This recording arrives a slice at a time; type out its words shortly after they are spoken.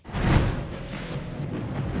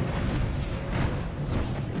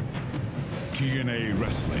TNA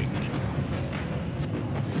Wrestling.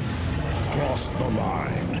 Cross the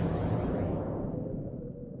line.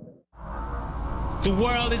 The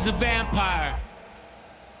world is a vampire.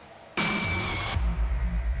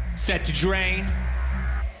 Set to drain.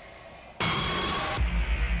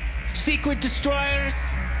 Secret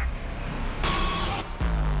destroyers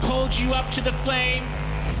hold you up to the flame.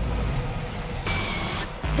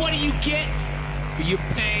 What do you get for your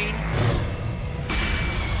pain?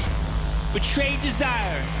 Betrayed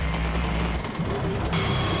desires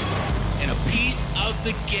and a piece of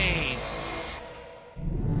the game.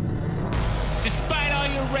 Despite all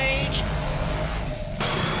your rage,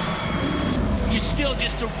 you're still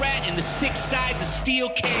just a rat in the six sides of steel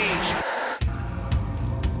cage.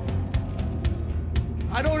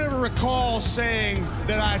 I don't ever recall saying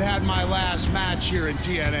that I'd had my last match here in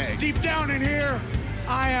TNA. Deep down in here,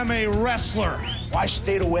 I am a wrestler. I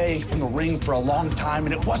stayed away from the ring for a long time,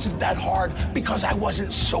 and it wasn't that hard because I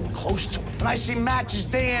wasn't so close to it. And I see matches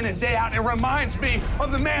day in and day out, and it reminds me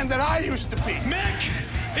of the man that I used to be. Mick,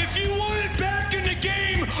 if you wanted back in the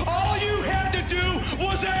game, all you had to do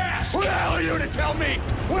was ask. Who the hell are you to tell me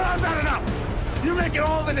when I've had enough? You making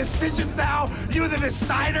all the decisions now? You the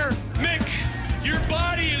decider? Mick, your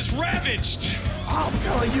body is ravaged. I'll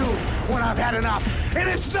tell you when I've had enough, and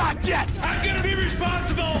it's not yet. I'm gonna be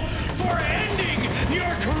responsible for ending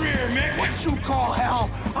your career, Mick. What you call hell,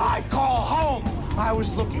 I call home. I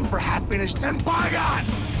was looking for happiness, and by God,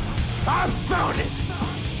 I found it.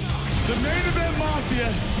 The Main Event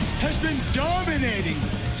Mafia has been dominating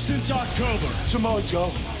since October. Samoa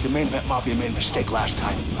Joe, the Main Event Mafia made a mistake last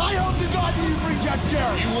time. I hope to God you bring Jeff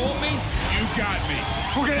Jarrett. You want me? You got me.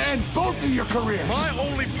 We're gonna end both of your careers. My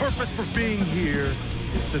only purpose for being here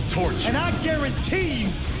is to torture. And I guarantee you,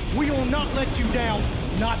 we will not let you down,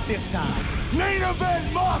 not this time. Main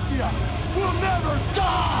Event Mafia will never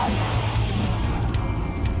die!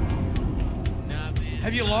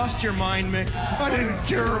 Have you lost your mind, Mick? I didn't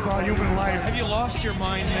care about human life. Have you lost your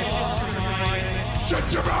mind, Mick?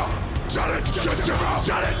 Shut your mouth! Shut it! Shut your mouth!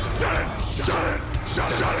 Shut it! Shut it! Shut it!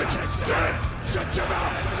 Shut it! Shut it! Shut your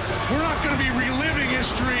mouth! We're not going to be reliving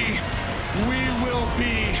history. We will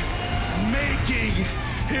be making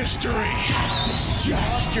history. You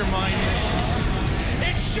lost your mind, Mick.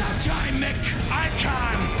 It's showtime, Mick.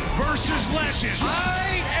 Icon versus legend.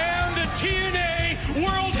 I am the TNA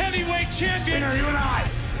World Heavyweight Champion. You and I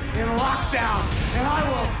in lockdown, and I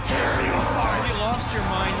will tear you apart. Have you lost your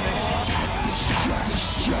mind, Mick?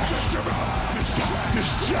 This Jack! Shut your mouth!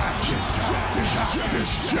 This Jack!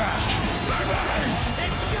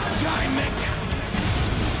 It's showtime, Mick.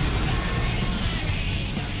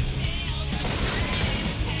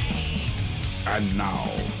 And now,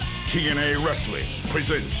 TNA Wrestling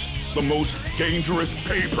presents the most dangerous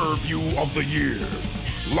pay-per-view of the year,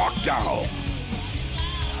 Lockdown.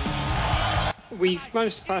 We've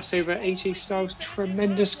managed to pass over AJ Styles'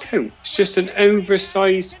 tremendous coat. It's just an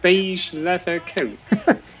oversized beige leather coat.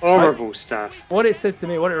 Horrible stuff. What it says to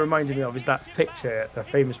me, what it reminded me of is that picture, the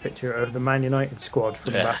famous picture of the Man United squad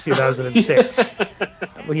from about 2006.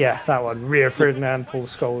 Well, yeah, that one. Rio Ferdinand, Paul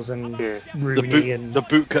Scholes, and Rooney. The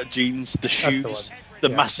bootcut jeans, the shoes, the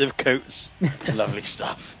massive coats. Lovely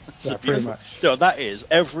stuff. Yeah, pretty much. So that is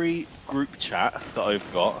every group chat that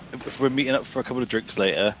I've got. If we're meeting up for a couple of drinks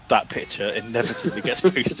later, that picture inevitably gets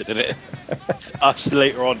posted in it. Us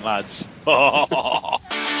later on, lads.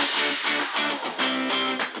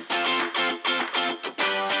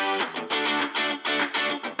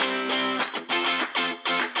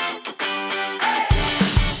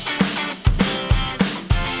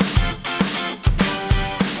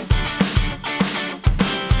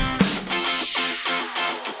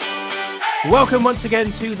 Welcome once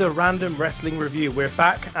again to the Random Wrestling Review. We're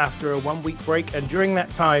back after a 1 week break, and during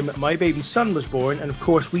that time my baby son was born, and of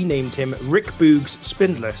course we named him Rick Boogs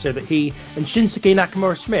Spindler so that he and Shinsuke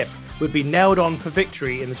Nakamura Smith would be nailed on for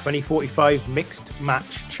victory in the 2045 Mixed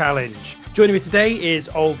Match Challenge. Joining me today is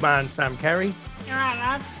old man Sam Kerry. Alright,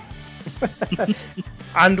 lads.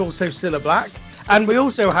 And also Cilla Black. And we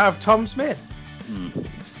also have Tom Smith.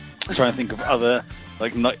 I'm trying to think of other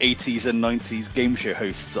like 80s and 90s game show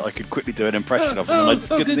hosts that I could quickly do an impression of.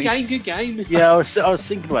 Good game. Yeah, I was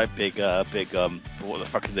thinking about big, what the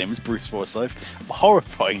fuck his name is, Bruce Forsyth.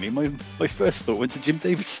 Horrifyingly, my first thought went to Jim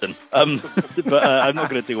Davidson. But I'm not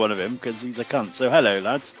going to do one of him because he's a cunt. So hello,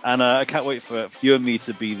 lads, and I can't wait for you and me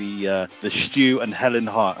to be the Stu and Helen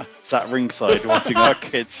Hart sat ringside watching our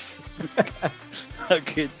kids. Our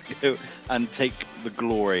kids go and take the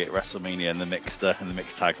glory at WrestleMania in the mixed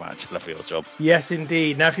tag match. Lovely old job. Yes,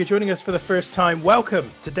 indeed. Now, if you're joining us for the first time,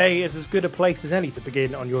 welcome. Today is as good a place as any to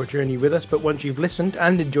begin on your journey with us, but once you've listened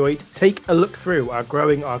and enjoyed, take a look through our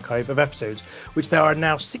growing archive of episodes, which there are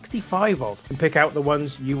now 65 of, and pick out the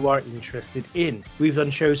ones you are interested in. We've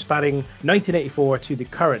done shows spanning 1984 to the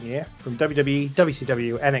current year, from WWE,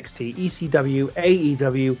 WCW, NXT, ECW,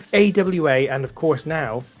 AEW, AWA, and of course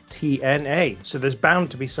now TNA. So there's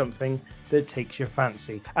bound to be something that takes your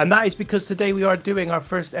fancy. And that is because today we are doing our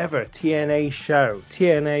first ever TNA show.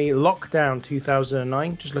 TNA Lockdown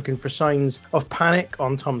 2009. Just looking for signs of panic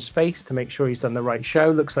on Tom's face to make sure he's done the right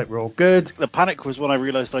show. Looks like we're all good. The panic was when I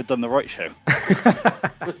realised I'd done the right show.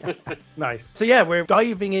 Nice. So yeah, we're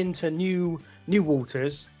diving into new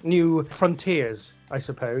waters, new frontiers, I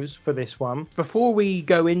suppose, for this one. Before we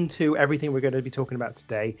go into everything we're going to be talking about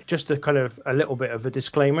today, just a little bit of a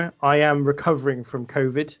disclaimer. I am recovering from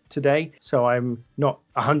COVID today, so I'm not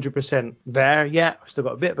 100% there yet. I've still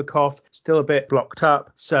got a bit of a cough, still a bit blocked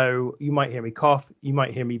up. So you might hear me cough. You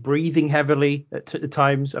might hear me breathing heavily at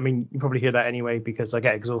times. I mean, you probably hear that anyway because I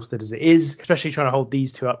get exhausted as it is, especially trying to hold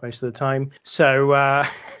these two up most of the time. So, yeah,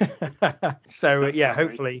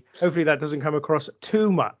 hopefully that doesn't come across too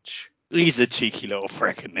much. He's a cheeky little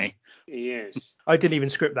prick, isn't he? He is. I didn't even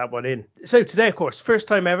script that one in. So today, of course, first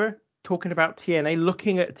time ever talking about TNA,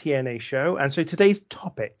 looking at a TNA show. And so today's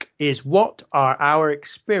topic is, what are our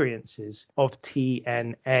experiences of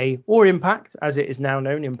TNA, or Impact, as it is now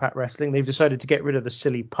known, Impact Wrestling. They've decided to get rid of the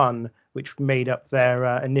silly pun which made up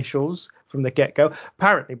their initials from the get-go.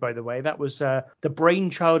 Apparently, by the way, that was the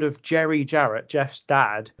brainchild of Jerry Jarrett, Jeff's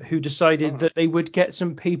dad, who decided that they would get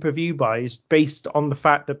some pay-per-view buys based on the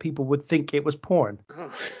fact that people would think it was porn.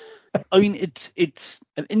 I mean, it's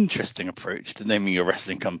an interesting approach to naming your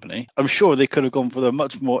wrestling company. I'm sure they could have gone for a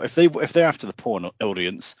much more, if they're after the porn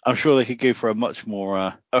audience, I'm sure they could go for a much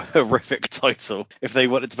more horrific title if they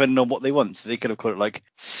wanted, depending on what they want. So they could have called it like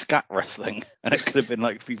scat wrestling, and it could have been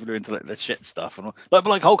like people who are into like the shit stuff, and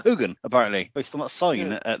like Hulk Hogan apparently, based on that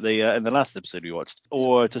sign at the in the last episode we watched,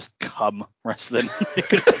 or just cum wrestling.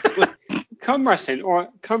 Cum wrestling, or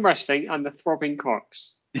cum wrestling and the throbbing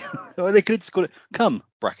cocks. Or they could just call it come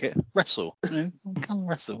bracket wrestle. Come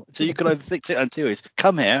wrestle. So you could either take it on two ways: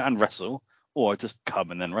 come here and wrestle, or just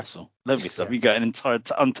come and then wrestle. Lovely stuff. You get an entire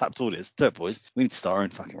untapped audience. Do it, boys. We need to start our own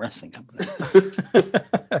fucking wrestling company.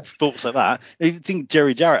 Thoughts like that. If you think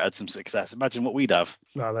Jerry Jarrett had some success, imagine what we'd have.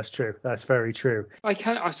 No, that's true. That's very true. I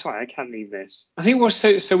can't leave this. I think it was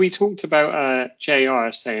so we talked about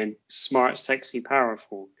JR saying smart, sexy,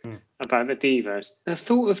 powerful about the divas. The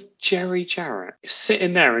thought of Jerry Jarrett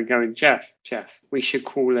sitting there and going, Jeff, we should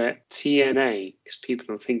call it TNA because people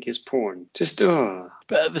will think it's porn.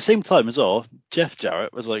 But at the same time as well, Jeff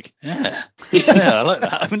Jarrett was like, yeah, I like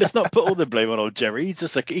that. I mean, let's not put all the blame on old Jerry. He's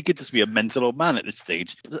just like, he could just be a mental old man at this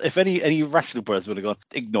stage. If any rational person would have gone,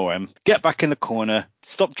 ignore him, get back in the corner,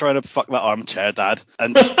 stop trying to fuck that armchair, Dad,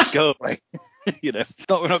 and just go away.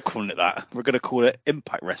 We're not calling it that. We're going to call it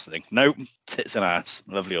Impact Wrestling. Nope, tits and ass.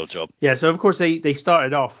 Lovely old job. Yeah, so of course they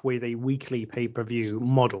started off with a weekly pay-per-view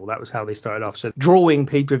model. That was how they started off. So drawing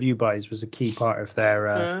pay-per-view buys was a key part of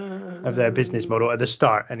their business model at the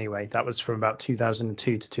start. Anyway, that was from about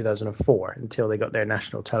 2002 to 2004 until they got their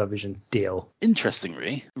national television deal.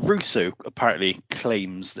 Interestingly, Russo apparently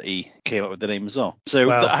claims that he came up with the name as well.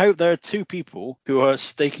 So I hope there are two people who are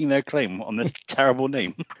staking their claim on this terrible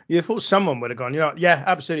name. You thought someone would have gone, yeah,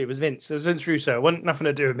 absolutely, it was Vince. It was Vince Russo. It wasn't nothing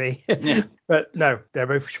to do with me. Yeah. But no, they're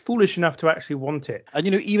both foolish enough to actually want it. And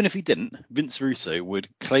even if he didn't, Vince Russo would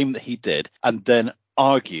claim that he did, and then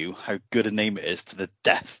argue how good a name it is to the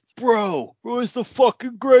death. Bro, it's the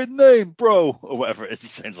fucking great name, bro, or whatever it is he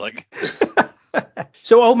sounds like.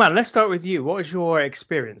 So, old man, let's start with you. What is your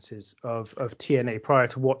experiences of TNA prior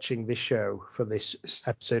to watching this show for this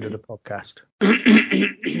episode of the podcast?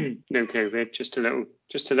 No COVID, just a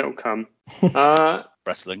little cum.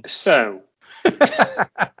 Wrestling. So I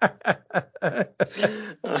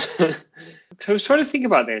was trying to think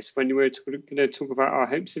about this when we were going to talk about our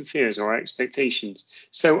hopes and fears or our expectations.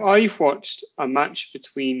 So I've watched a match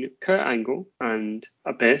between Kurt Angle and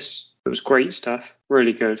Abyss. It was great stuff,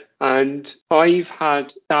 really good. And I've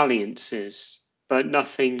had dalliances, but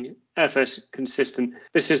nothing ever consistent.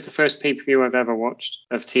 This is the first pay-per-view I've ever watched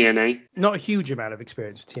of TNA. Not a huge amount of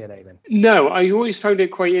experience with TNA then. No, I always found it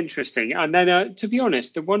quite interesting. And then, to be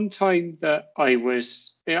honest, the one time that I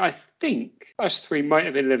think us three might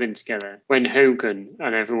have been living together when Hogan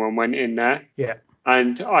and everyone went in there. Yeah.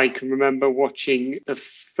 And I can remember watching the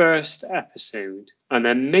first episode and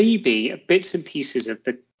then maybe bits and pieces of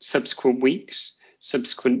the subsequent weeks,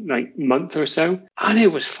 subsequent month or so. And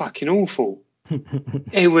it was fucking awful.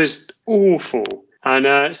 It was awful.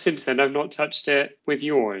 And since then, I've not touched it with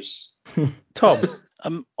yours. Tom.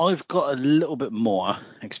 I've got a little bit more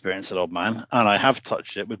experience at Old Man, and I have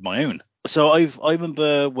touched it with my own. So I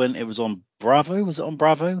remember when it was on Bravo. Was it on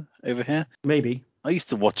Bravo over here? Maybe. I used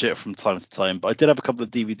to watch it from time to time, but I did have a couple of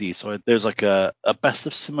DVDs. So there's like a Best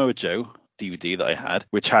of Samoa Joe DVD that I had,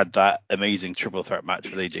 which had that amazing triple threat match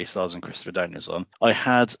with AJ Styles and Christopher Daniels on. I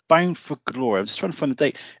had Bound for Glory. I'm just trying to find the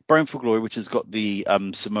date. Bound for Glory, which has got the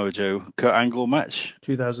Samoa Joe Kurt Angle match.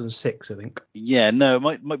 2006, I think. Yeah, no,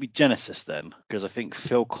 it might be Genesis then, because I think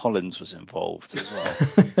Phil Collins was involved as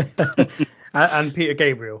well. And Peter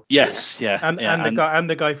Gabriel. Yes, yeah. And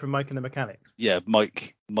the guy from Mike and the Mechanics. Yeah,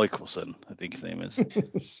 Mike Michelson, I think his name is.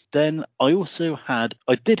 Then I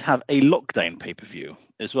did have a Lockdown pay-per-view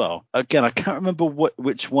as well. Again, I can't remember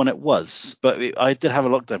which one it was, but I did have a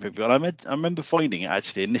Lockdown pay-per-view, and I remember finding it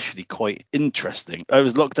actually initially quite interesting. I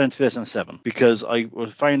was Lockdown 2007 because I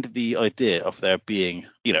found the idea of there being,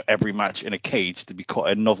 every match in a cage to be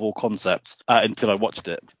quite a novel concept until I watched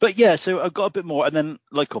it. But yeah, so I got a bit more, and then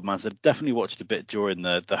like Old Man said, definitely watched a bit during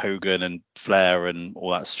the Hogan and Flair and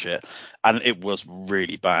all that shit, and it was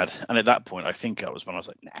really bad. And at that point, I think that was when I was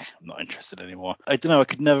like, nah, I'm not interested anymore. I don't know, I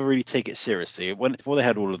could never really take it seriously. Before they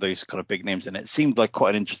had all of those kind of big names in it, it seemed like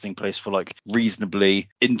quite an interesting place for like reasonably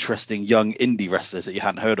interesting young indie wrestlers that you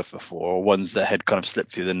hadn't heard of before, or ones that had kind of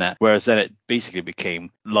slipped through the net. Whereas then it basically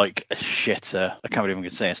became like a shitter, I can't believe I'm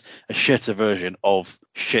going to say this, a shitter version of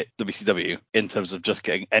shit WCW in terms of just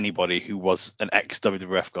getting anybody who was an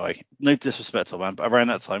ex-WWF guy. No disrespect, man, but around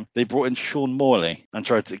that time they brought in Sean Morley and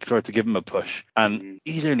tried to give him a push, and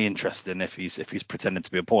he's only interested in if he's pretending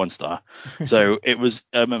to be a porn star. So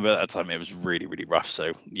I remember at that time it was really, really rough.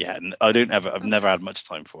 So yeah, I've never had much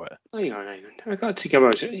time for it. Hang on. I got to go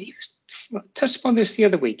out. He was touched upon this the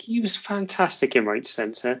other week. He was fantastic in Right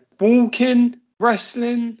Centre. Walking,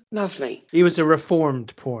 wrestling, lovely. He was a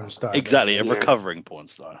reformed porn star. Exactly, a recovering porn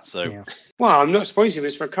star. So, yeah. Well, I'm not surprised he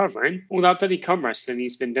was recovering. All that bloody cum wrestling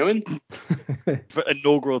he's been doing. For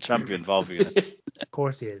inaugural champion Valve Units. Of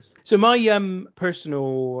course he is. So my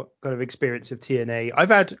personal kind of experience of TNA, I've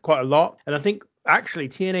had quite a lot, and I think actually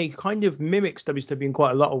TNA kind of mimics WCW in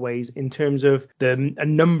quite a lot of ways in terms of a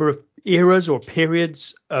number of eras or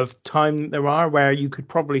periods of time there are where you could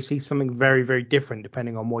probably see something very, very different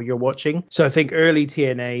depending on what you're watching. So I think early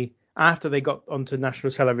TNA, after they got onto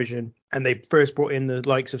national television and they first brought in the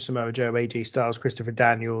likes of Samoa Joe, AJ Styles, Christopher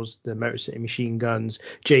Daniels, the Motor City Machine Guns,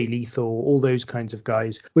 Jay Lethal, all those kinds of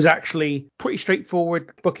guys, was actually pretty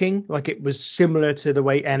straightforward booking. Like it was similar to the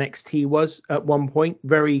way NXT was at one point.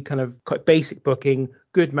 Very kind of quite basic booking,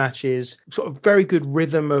 good matches, sort of very good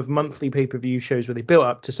rhythm of monthly pay-per-view shows where they built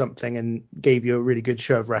up to something and gave you a really good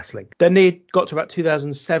show of wrestling. Then they got to about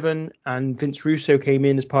 2007 and Vince Russo came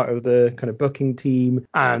in as part of the kind of booking team,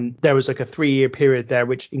 and there was like a 3-year period there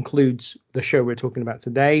which includes the show we're talking about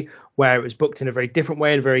today, where it was booked in a very different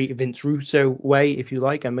way, in a very Vince Russo way, if you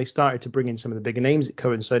like, and they started to bring in some of the bigger names. It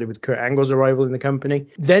coincided with Kurt Angle's arrival in the company.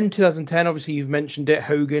 Then 2010, obviously you've mentioned it,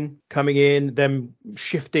 Hogan coming in, them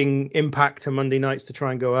shifting Impact to Monday nights to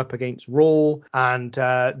try and go up against Raw, and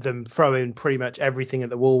them throwing pretty much everything at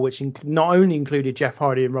the wall, which not only included Jeff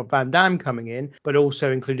Hardy and Rob Van Dam coming in, but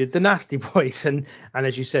also included the Nasty Boys and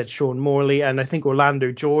as you said, Sean Morley, and I think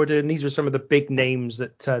Orlando Jordan. These were some of the big names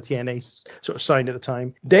that TNA sort of signed at the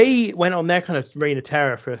time. They went on their kind of reign of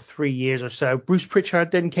terror for 3 years or so. Bruce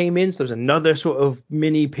Pritchard then came in, so there was another sort of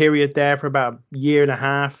mini period there for about a year and a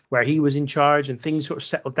half where he was in charge and things sort of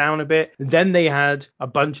settled down a bit. Then they had a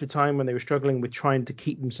bunch of time when they were struggling with trying to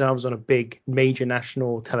keep themselves on a big major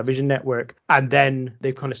national television network, and then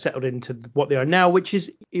they've kind of settled into what they are now, which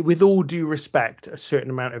is, with all due respect, a certain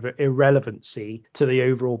amount of irrelevancy to the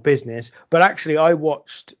overall business. But actually I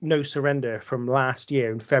watched No Surrender from last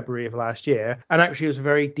year, in February of last year, and actually it was a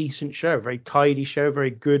very decent show, very tidy show,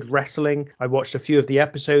 very good wrestling. I watched a few of the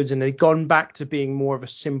episodes and they'd gone back to being more of a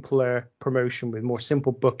simpler promotion with more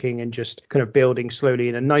simple booking and just kind of building slowly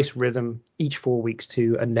in a nice rhythm each 4 weeks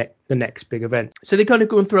to the next big event. So they're kind of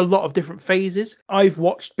going through a lot of different phases. I've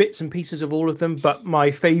watched bits and pieces of all of them, but my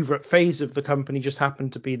favorite phase of the company just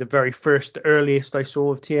happened to be the very first, earliest I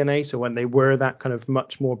saw of TNA. So when they were that kind of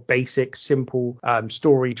much more basic, simple,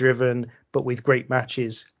 story driven, but with great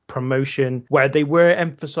matches promotion, where they were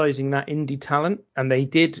emphasizing that indie talent, and they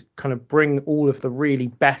did kind of bring all of the really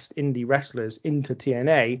best indie wrestlers into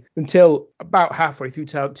TNA until about halfway through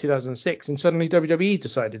 2006, and suddenly WWE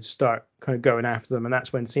decided to start kind of going after them, and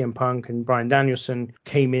that's when CM Punk and Bryan Danielson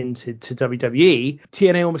came into WWE.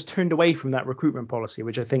 TNA almost turned away from that recruitment policy,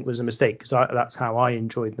 which I think was a mistake, because that's how I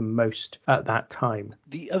enjoyed them most at that time.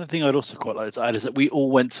 The other thing I'd also quite like to add is that we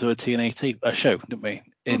all went to a TNA show, didn't we?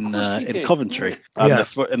 In Coventry,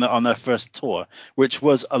 on their first tour, which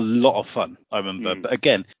was a lot of fun, I remember. But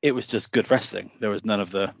again, it was just good wrestling. There was none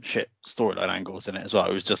of the shit storyline angles in it as well.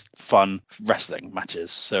 It was just fun wrestling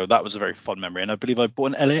matches. So that was a very fun memory. And I believe I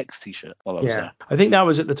bought an LAX t-shirt while I was there. I think that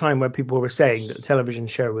was at the time where people were saying that the television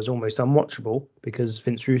show was almost unwatchable because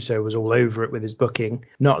Vince Russo was all over it with his booking,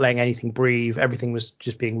 not letting anything breathe. Everything was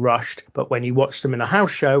just being rushed. But when you watched them in a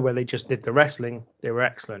house show where they just did the wrestling, they were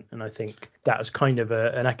excellent. And I think that was kind of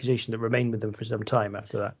an accusation that remained with them for some time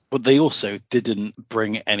after that. But they also didn't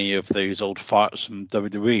bring any of those old farts from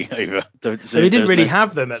WWE over. So they didn't really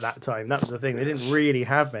have them at that time. That was the thing. They didn't really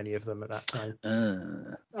have many of them at that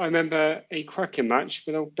time. I remember a cracking match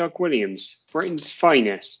with old Doug Williams, Britain's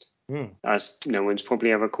finest. As no one's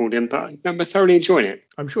probably ever called him, but I remember thoroughly enjoying it.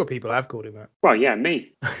 I'm sure people have called him that. Well, yeah,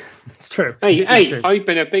 me. It's true. Hey, I've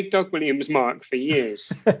been a big Doug Williams mark for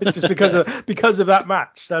years. Just because of that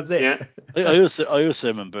match. That's it. Yeah. I also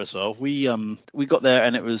remember as well. We got there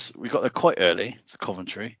and we got there quite early to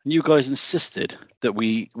Coventry. And you guys insisted that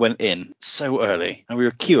we went in so early, and we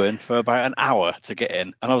were queuing for about an hour to get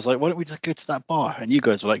in. And I was like, why don't we just go to that bar? And you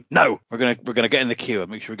guys were like, no, we're gonna get in the queue and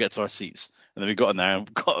make sure we get to our seats. And then we got in there and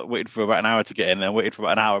waited for about an hour to get in, and then waited for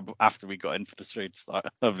about an hour after we got in for the show to start.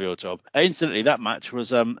 Lovely old job. Incidentally, that match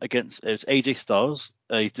was against AJ Styles.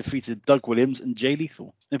 He defeated Doug Williams and Jay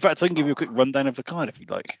Lethal. In fact, I can give you a quick rundown of the card if you'd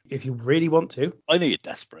like. If you really want to. I know you're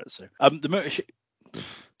desperate. So the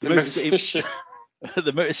Motor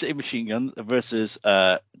City Machine Guns versus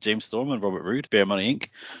James Storm and Robert Roode, Beer Money Inc.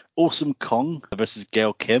 Awesome Kong versus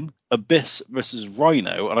Gail Kim. Abyss versus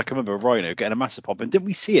Rhino, and I can remember Rhino getting a massive pop, and didn't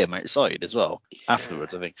we see him outside as well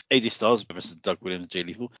afterwards? I think AJ Styles versus Doug Williams and Jay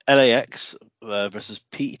Lethal. LAX versus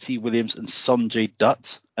P.T. Williams and Sanjay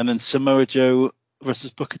Dutt, and then Samoa Joe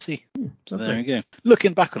versus Booker T. So there you go.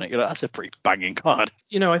 Looking back on it, that's a pretty banging card.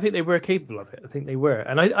 I think they were capable of it. I think they were.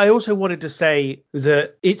 And I also wanted to say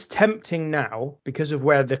that it's tempting now, because of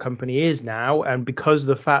where the company is now, and because of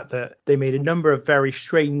the fact that they made a number of very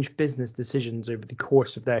strange business decisions over the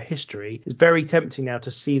course of their history. It's very tempting now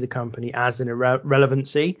to see the company as an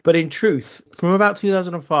irrelevancy. But in truth, from about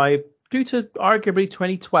 2005 due to arguably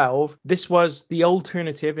 2012, this was the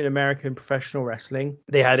alternative in American professional wrestling.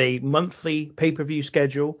 They had a monthly pay-per-view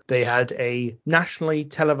schedule. They had a nationally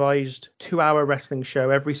televised 2-hour wrestling show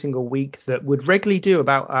every single week that would regularly do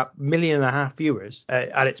about 1.5 million viewers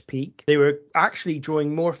at its peak. They were actually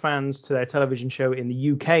drawing more fans to their television show in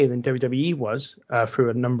the UK than WWE was for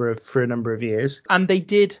a number of years. And they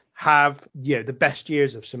did have the best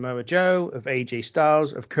years of Samoa Joe, of AJ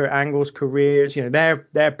Styles, of Kurt Angle's careers.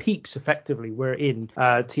 Their peaks effectively were in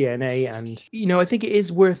TNA, and I think it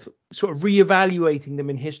is worth sort of reevaluating them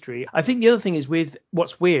in history. I think the other thing is with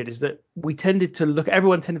what's weird is that everyone tended to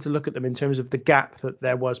look at them in terms of the gap that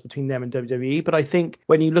there was between them and WWE. But I think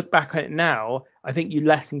when you look back at it now, I think you're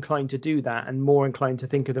less inclined to do that and more inclined to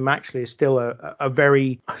think of them actually as still a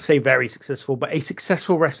very successful, but a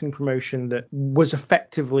successful wrestling promotion that was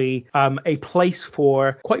effectively a place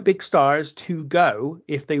for quite big stars to go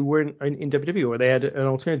if they weren't in WWE, or they had an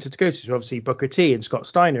alternative to go to. So obviously Booker T and Scott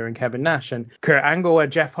Steiner and Kevin Nash and Kurt Angle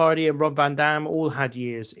and Jeff Hardy and Rob Van Dam all had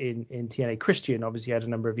years in TNA. Christian obviously had a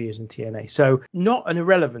number of years in TNA. So not an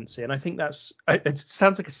irrelevancy. And I think it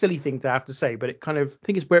sounds like a silly thing to have to say, but I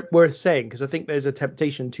think it's worth saying, because I think there's a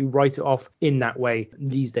temptation to write it off in that way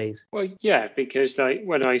these days. Well, yeah, because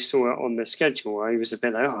when I saw it on the schedule, I was a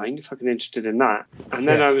bit like, I ain't fucking interested in that. And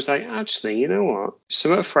then I was like, actually, you know what?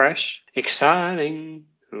 Something fresh, exciting.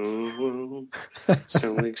 Oh,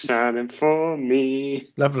 so exciting for me.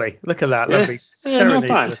 Lovely. Look at that. Lovely.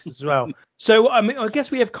 Serenade as well. So, I guess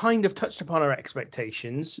we have kind of touched upon our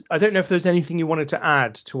expectations. I don't know if there's anything you wanted to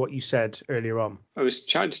add to what you said earlier on. I was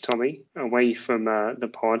chatting to Tommy away from the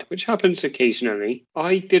pod, which happens occasionally.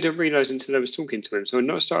 I didn't realise until I was talking to him, so I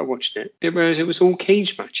not started watching it. Didn't realise it was all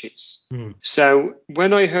cage matches. So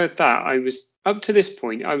when I heard that, I was, up to this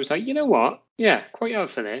point, I was like, you know what? Yeah, quite up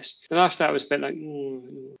for this. And after that, I was a bit like, a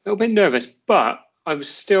little bit nervous, but I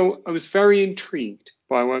was very intrigued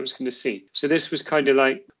by what I was going to see. So this was kind of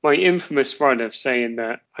like my infamous run of saying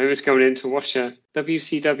that I was going in to watch a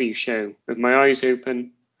WCW show with my eyes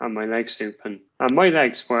open and my legs open. And my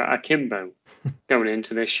legs were akimbo going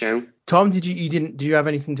into this show. Tom, did you have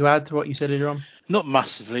anything to add to what you said earlier on? Not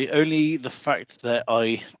massively, only the fact that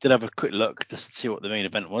I did have a quick look just to see what the main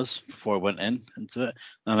event was before I went into it.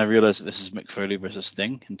 And I realised that this is Mick Foley versus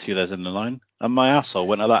Sting in 2009. And my asshole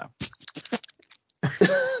went like that.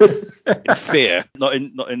 In fear, not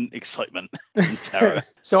in excitement and terror.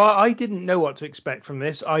 So I didn't know what to expect from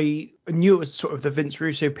this. I knew it was sort of the Vince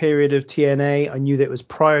Russo period of TNA. I knew that it was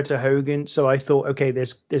prior to Hogan. So I thought, okay,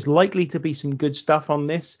 there's likely to be some good stuff on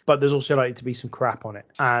this, but there's also likely to be some crap on it.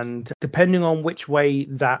 And depending on which way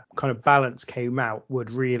that kind of balance came out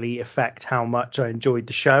would really affect how much I enjoyed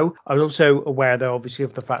the show. I was also aware, though, obviously,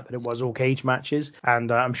 of the fact that it was all cage matches.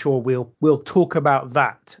 And I'm sure we'll talk about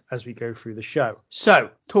that as we go through the show. So,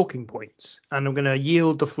 talking points. And I'm going to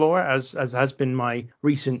yield the floor, as has been my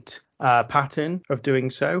recent pattern of doing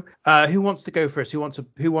so. Who wants to go first? Who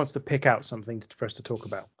wants to pick out something for us to talk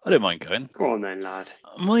about? I don't mind going. Go on then, lad.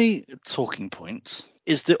 My talking point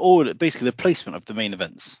is the order, basically the placement of the main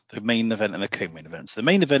events, the main event and the co-main events. The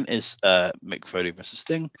main event is Mick Foley versus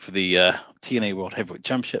Sting for the TNA World Heavyweight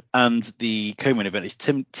Championship, and the co-main event is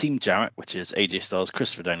Team Jarrett, which is AJ Styles,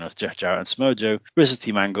 Christopher Daniels, Jeff Jarrett, and Samoa Joe versus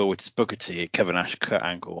Team Angle, which is Booker T, Kevin Nash, Kurt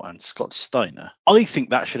Angle, and Scott Steiner. I think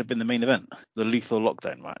that should have been the main event, the Lethal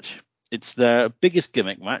Lockdown match. It's their biggest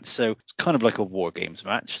gimmick match, so it's kind of like a War Games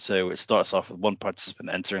match. So it starts off with one participant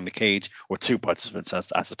entering the cage, or two participants, as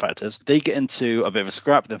the fact is. They get into a bit of a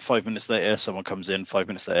scrap, then 5 minutes later, someone comes in, 5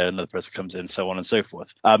 minutes later, another person comes in, so on and so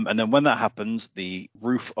forth. And then when that happens, the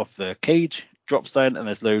roof of the cage drops down and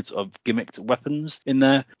there's loads of gimmicked weapons in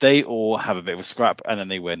there. They all have a bit of a scrap and then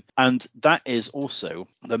they win. And that is also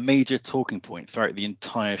the major talking point throughout the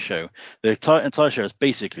entire show. The entire show is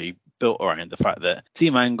basically built around the fact that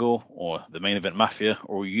Team Angle or the Main Event Mafia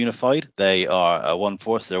are all unified. They are one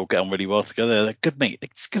force. They all get on really well together. They're good mates.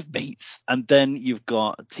 It's good mates. And then you've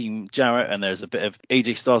got Team Jarrett, and there's a bit of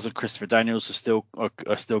AJ Styles and Christopher Daniels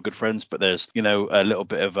are still good friends, but there's a little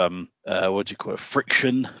bit of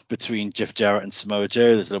friction between Jeff Jarrett and Samoa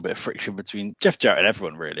Joe. There's a little bit of friction between Jeff Jarrett and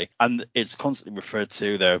everyone, really. And it's constantly referred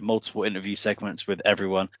to. There are multiple interview segments with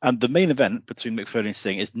everyone. And the main event between Mick Foley and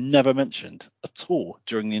Sting is never mentioned at all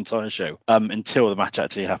during the entire show until the match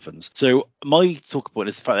actually happens. So my talking point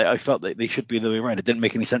is the fact that I felt that they should be the other way around. It didn't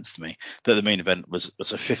make any sense to me that the main event was a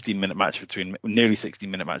 15-minute match nearly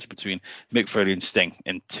 16-minute match between Mick Foley and Sting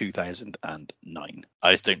in 2009.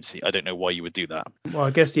 I don't know why you would do that. Well,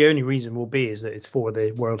 I guess the only reason will be is that it's for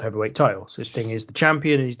the World Heavyweight title. So Sting is the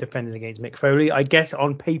champion and he's defending against Mick Foley. I guess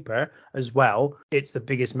on paper as well, it's the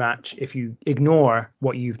biggest match. If you ignore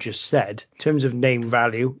what you've just said, in terms of name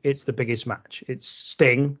value, it's the biggest match. It's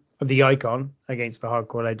Sting, the icon, against the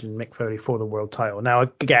hardcore legend Mick Foley for the world title. Now, I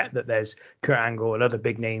get that there's Kurt Angle and other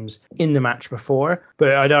big names in the match before,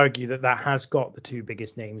 but I'd argue that has got the two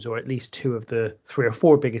biggest names, or at least two of the 3 or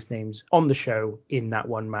 4 biggest names on the show in that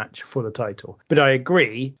one match for the title. But I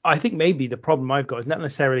agree. I think maybe the problem I've got is not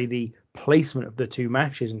necessarily the placement of the two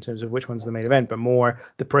matches in terms of which one's the main event, but more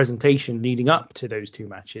the presentation leading up to those two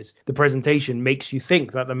matches. The presentation makes you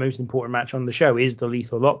think that the most important match on the show is the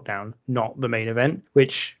Lethal Lockdown, not the main event,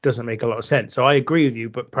 which doesn't make a lot of sense. So I agree with you,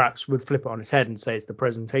 but perhaps we'd flip it on its head and say it's the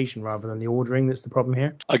presentation rather than the ordering that's the problem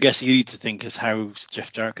here. I guess you need to think is how's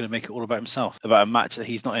Jeff Jarrett going to make it all about himself, about a match that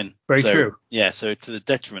he's not in. Very true. Yeah, so to the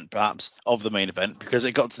detriment perhaps of the main event, because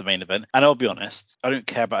it got to the main event, and I'll be honest, I don't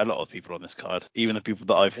care about a lot of people on this card, even the people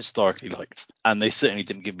that I've historically liked, and they certainly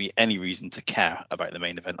didn't give me any reason to care about the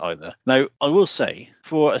main event either. Now, I will say,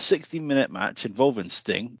 for a 60-minute match involving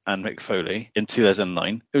Sting and Mick Foley in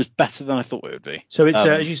 2009, it was better than I thought it would be. So it's,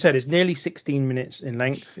 as you said, it's nearly 16 minutes in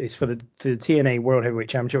length. It's for the TNA World Heavyweight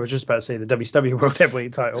Championship. I was just about to say the WCW World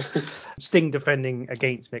Heavyweight title. Sting defending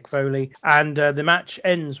against Mick Foley. And the match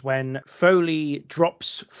ends when Foley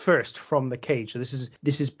drops first from the cage. So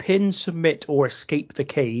this is pin, submit, or escape the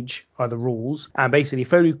cage are the rules. And basically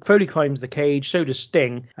Foley climbs the cage, so does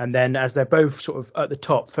Sting. And then as they're both sort of at the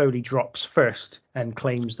top, Foley drops first and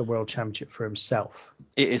claims the world championship for himself.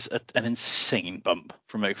 It is an insane bump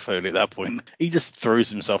from Mick Foley at that point. He just throws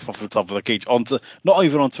himself off the top of the cage not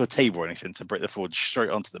even onto a table or anything to break the fall, just straight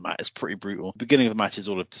onto the mat. It's pretty brutal. The beginning of the match is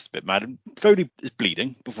all just a bit mad. And Foley is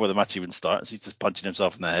bleeding before the match even starts. He's just punching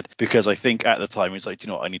himself in the head because I think at the time he's like, you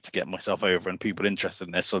know what, I need to get myself over and people interested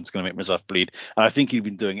in this, so I'm just going to make myself bleed. And I think he'd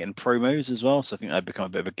been doing it in promos as well, so I think that'd become a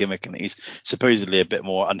bit of a gimmick, and he's supposedly a bit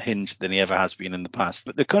more unhinged than he ever has been in the past.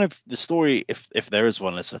 But the story, if there is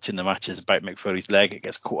one as such in the match, is about Mick Foley's leg. It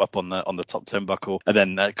gets caught up on the top turnbuckle, and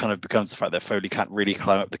then that kind of becomes the fact that Foley can't really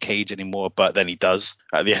climb up the cage anymore, but then he does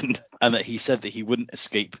at the end. and that he said that he wouldn't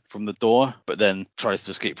escape from the door, but then tries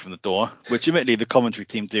to escape from the door, which admittedly the commentary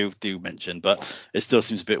team do mention, but it still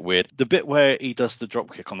seems a bit weird. The bit where he does the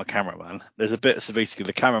drop kick on the cameraman, there's a bit, so basically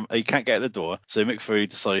the camera, he can't get at the door, so Mick Foley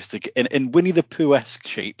decides to, in Winnie the Pooh-esque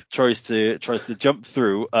shape, tries to jump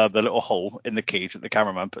through the little hole in the cage that the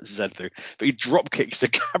cameraman puts his head through, but he drop kicks the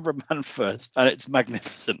cameraman first, and it's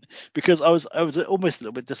magnificent, because I was almost a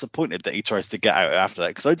little bit disappointed that he tries to get out after that,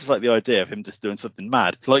 because I just like the idea of him just doing something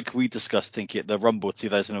mad, like we discussed, Tinky, at the Rumble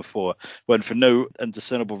 2004, when for no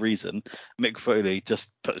undiscernible reason, Mick Foley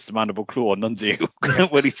just puts the mandible claw on Nunzio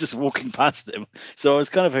when he's just walking past him. So I was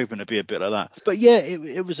kind of hoping to be a bit like that. But yeah,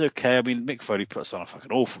 it was okay. I mean, Mick Foley puts on a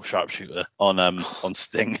fucking awful sharpshooter on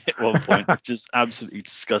Sting at one point, which is absolutely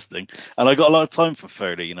disgusting. And I got a lot of time for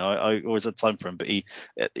Foley, you know, I always had time for him, but he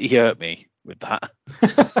hurt me with that.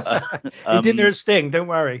 He didn't hurt Sting, don't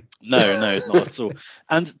worry. No, not at all.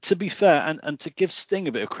 And to be fair, and to give Sting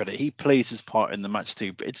a bit of credit, he plays his part in the match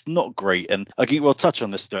too, but it's not great. And I think we'll touch on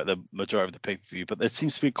this throughout the majority of the pay-per-view, but there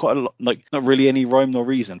seems to be quite a lot, like, not really any rhyme nor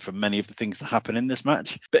reason for many of the things that happen in this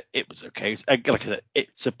match, but it was okay. Like I said, it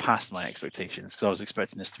surpassed my expectations, because I was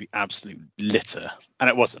expecting this to be absolute litter, and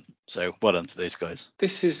it wasn't. So well done to those guys.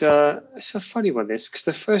 This is it's a funny one, this, because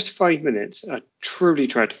the first 5 minutes are truly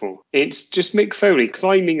dreadful. It's just Mick Foley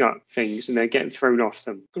climbing up things and they're getting thrown off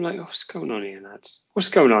them. I'm like, oh, what's going on here, lads? What's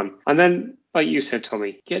going on? And then, like you said,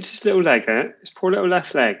 Tommy, gets his little leg out, his poor little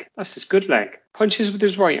left leg. That's his good leg. Punches with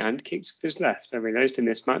his right hand, kicks with his left. I realised in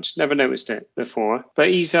this match, never noticed it before. But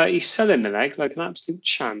he's selling the leg like an absolute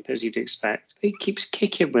champ, as you'd expect. He keeps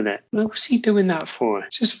kicking with it. Like, what's he doing that for?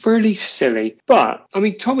 It's just really silly. But I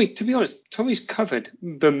mean, Tommy, to be honest, Tommy's covered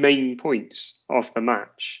the main points of the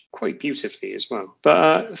match quite beautifully as well.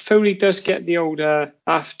 But Foley does get the old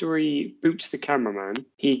after he boots the cameraman,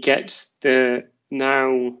 he gets the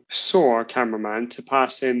now sore cameraman to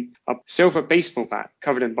pass him a silver baseball bat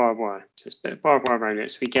covered in barbed wire. So there's a bit of barbed wire around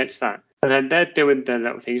it, so he gets that. And then they're doing their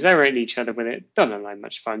little things. They're hitting each other with it. Doesn't look like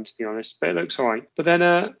much fun, to be honest, but it looks all right. But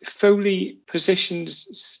then Foley positions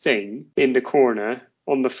Sting in the corner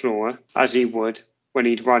on the floor, as he would when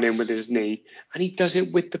he'd run in with his knee, and he does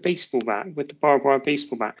it with the baseball bat, with the barbed wire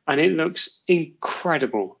baseball bat, and it looks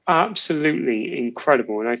incredible, absolutely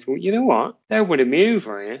incredible. And I thought, you know what, they're winning me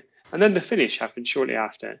over here. And then the finish happened shortly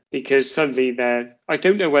after, because suddenly I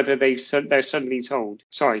don't know whether they're suddenly told,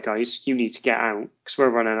 sorry guys, you need to get out because we're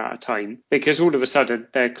running out of time, because all of a sudden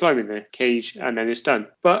they're climbing the cage and then it's done.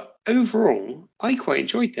 But overall, I quite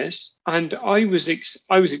enjoyed this, and I was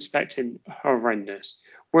expecting horrendous.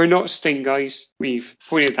 We're not Sting guys. We've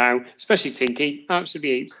pointed out, especially Tinky,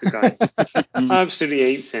 absolutely hates the guy. Absolutely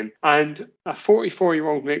hates him. And a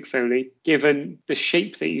 44-year-old Mick Foley, given the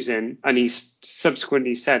shape that he's in, and he's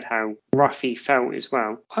subsequently said how rough he felt as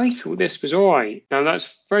well, I thought this was all right. Now,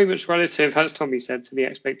 that's very much relative, as Tommy said, to the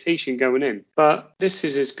expectation going in. But this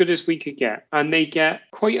is as good as we could get. And they get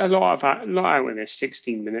quite a lot out of this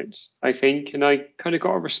 16 minutes, I think. And I kind of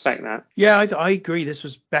got to respect that. Yeah, I agree. This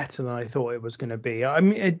was better than I thought it was going to be. I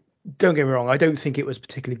mean, don't get me wrong, I don't think it was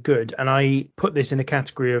particularly good, and I put this in a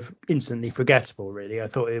category of instantly forgettable, really. I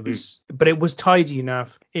thought it was, but it was tidy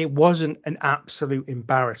enough. It wasn't an absolute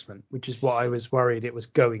embarrassment, which is what I was worried it was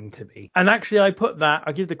going to be. And actually, I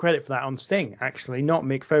give the credit for that on Sting, actually, not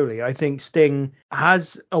Mick Foley. I think Sting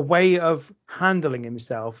has a way of handling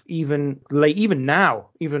himself, even now,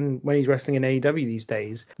 even when he's wrestling in AEW these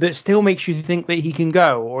days, that still makes you think that he can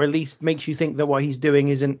go, or at least makes you think that what he's doing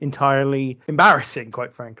isn't entirely embarrassing,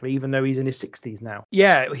 quite frankly, even though he's in his 60s now.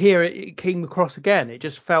 Yeah, here it came across again. It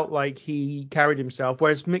just felt like he carried himself,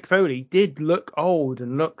 whereas Mick Foley did look old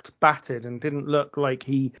and looked battered and didn't look like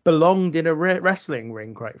he belonged in a wrestling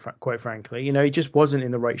ring, quite frankly. You know, he just wasn't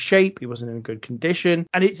in the right shape. He wasn't in a good condition.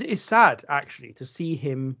 And it's sad, actually, to see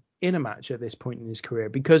him in a match at this point in his career,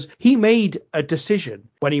 because he made a decision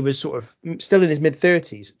when he was sort of still in his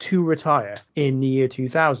mid-30s to retire in the year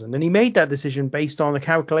 2000, and he made that decision based on the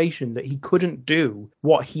calculation that he couldn't do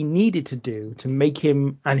what he needed to do to make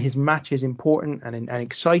him and his matches important and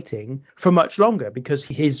exciting for much longer, because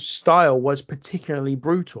his style was particularly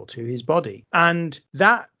brutal to his body. And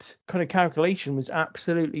that kind of calculation was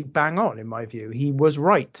absolutely bang on, in my view. He was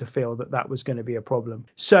right to feel that was going to be a problem.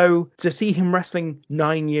 So to see him wrestling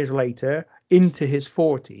 9 years later into his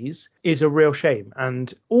 40s is a real shame.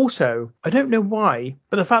 And also, I don't know why,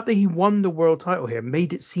 but the fact that he won the world title here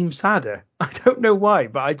made it seem sadder. I don't know why,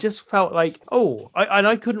 but I just felt like,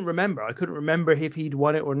 I couldn't remember. I couldn't remember if he'd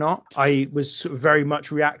won it or not. I was sort of very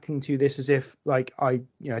much reacting to this as if like I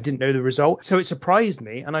didn't know the result. So it surprised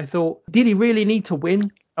me, and I thought, did he really need to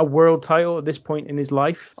win a world title at this point in his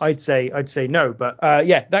life, I'd say no. But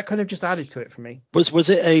yeah, that kind of just added to it for me. Was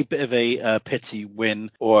it a bit of a pity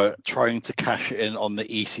win, or trying to cash it in on the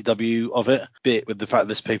ECW of it, bit with the fact that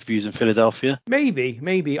this pay-per-view's in Philadelphia? Maybe.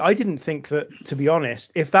 I didn't think that, to be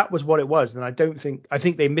honest, if that was what it was, then I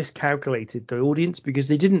think they miscalculated the audience, because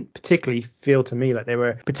they didn't particularly feel to me like they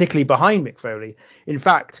were particularly behind Mick Foley. In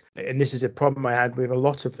fact, and this is a problem I had with a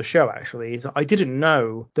lot of the show actually, is I didn't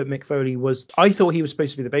know that Mick Foley I thought he was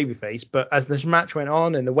supposed to be the babyface, but as this match went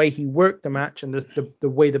on and the way he worked the match and the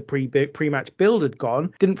way the pre-match build had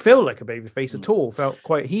gone, didn't feel like a babyface at all. Felt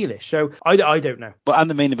quite heelish. So I don't know. But and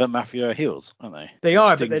the Main Event Mafia are heels, aren't they? They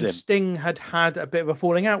are, Sting's but then in. Sting had a bit of a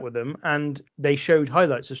falling out with them, and they showed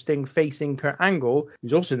highlights of Sting facing Kurt Angle,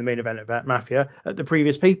 who's also in the Main Event Mafia, at the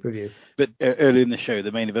previous pay-per-view. But early in the show,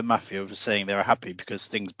 the Main Event Mafia was saying they were happy because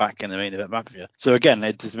Sting's back in the Main Event Mafia. So again,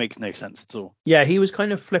 it just makes no sense at all. Yeah, he was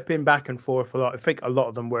kind of flipping back and forth a lot. I think a lot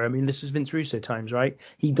of them were. I mean, this is Vince Russo times, right?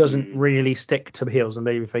 He doesn't really stick to heels and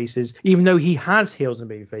baby faces, even though he has heels and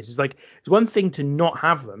baby faces. Like, it's one thing to not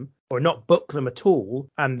have them or not book them at all,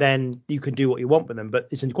 and then you can do what you want with them. But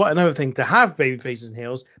it's quite another thing to have baby faces and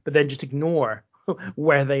heels, but then just ignore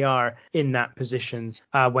where they are in that position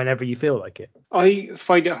whenever you feel like it. I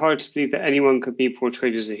find it hard to believe that anyone could be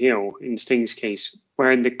portrayed as a heel in Sting's case,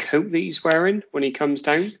 wearing the coat that he's wearing when he comes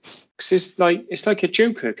down. Because it's like a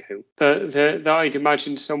Joker coat that I'd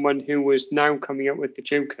imagine someone who was now coming up with the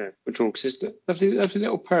Joker would draw, because it's lovely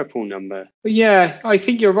little purple number. But yeah, I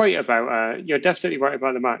think you're right about you're definitely right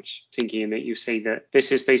about the match, Tinky, in that you say that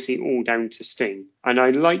this is basically all down to Sting. And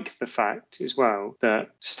I like the fact as well that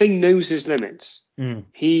Sting knows his limits.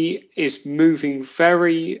 He is moving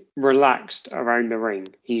very relaxed around the ring.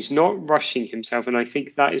 He's not rushing himself, and I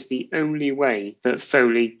think that is the only way that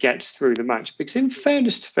Foley gets through the match. Because in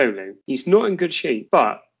fairness to Foley, he's not in good shape,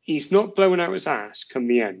 but he's not blowing out his ass come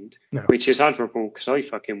the end, which is admirable, because I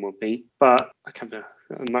fucking would be. But I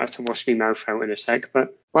might have to wash my mouth out in a sec.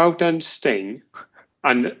 But well done, Sting.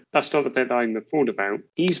 And that's not the bit that I'm appalled about.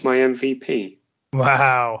 He's my MVP.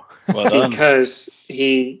 Wow. Well done. Because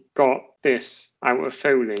he got this out of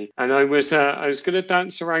Foley, and I was going to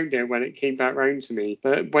dance around it when it came back round to me,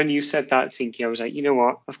 but when you said that, Tinky, I was like, you know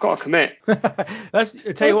what, I've got to commit. I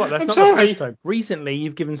tell you what, that's not the first time. Recently,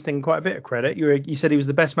 you've given Sting quite a bit of credit. You said he was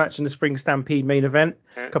the best match in the Spring Stampede main event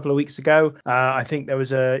a couple of weeks ago. I think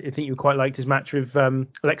you quite liked his match with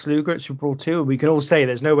Lex Luger at Super Bowl 2, and we can all say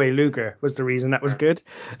there's no way Luger was the reason that was good,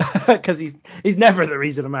 because he's never the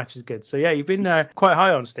reason a match is good. So yeah, you've been quite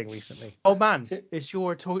high on Sting recently. Oh man, it's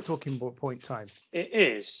your talking point time. It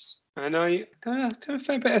is. And I done a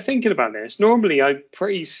fair bit of thinking about this. Normally, I'm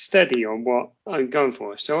pretty steady on what I'm going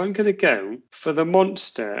for. So I'm going to go for the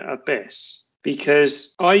Monster Abyss.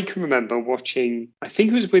 Because I can remember watching, I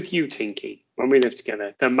think it was with you, Tinky, when we lived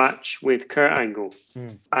together, the match with Kurt Angle.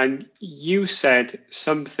 And you said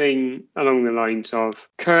something along the lines of,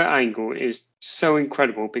 Kurt Angle is so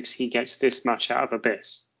incredible because he gets this match out of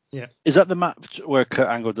Abyss. Yeah. Is that the match where Kurt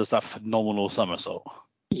Angle does that phenomenal somersault?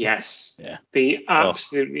 Yes. Yeah. The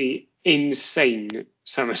absolutely insane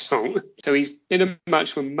somersault. So he's in a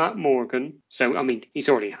match with Matt Morgan. So, I mean, he's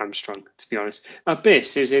already hamstrung, to be honest.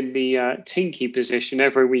 Abyss is in the Tinky position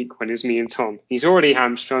every week when it's me and Tom. He's already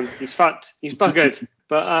hamstrung. He's fat. He's buggered.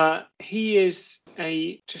 But he is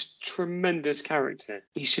a just tremendous character.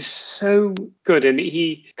 He's just so good. And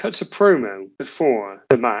he cuts a promo before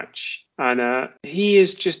the match. And he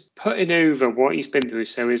is just putting over what he's been through.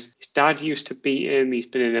 So his dad used to beat him. He's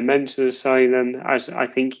been in a mental asylum, as I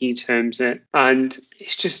think he terms it. And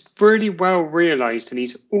it's just really well realised, and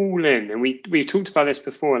he's all in. And we've talked about this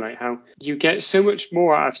before, like how you get so much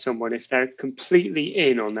more out of someone if they're completely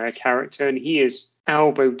in on their character. And he is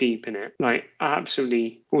elbow deep in it, like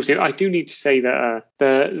absolutely awesome. I do need to say that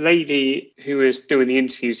the lady who is doing the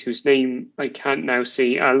interviews, whose name I can't now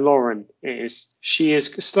see, Lauren she is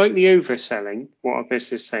slightly overselling what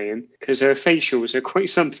Abyss is saying, because her facials are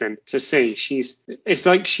quite something to see. It's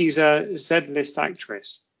like she's a Z-list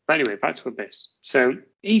actress. But anyway, back to Abyss. So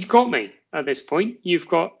he's got me at this point. You've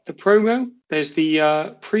got the promo. There's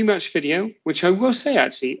the pre-match video, which I will say,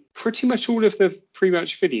 actually, pretty much all of the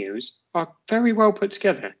pre-match videos are very well put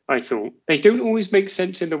together, I thought. They don't always make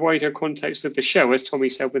sense in the wider context of the show, as Tommy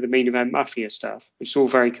said with the Main Event Mafia stuff, which is all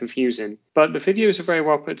very confusing. But the videos are very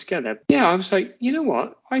well put together. Yeah, I was like, you know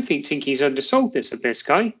what? I think Tinky's undersold this Abyss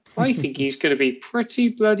guy. I think he's going to be pretty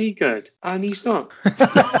bloody good. And he's not.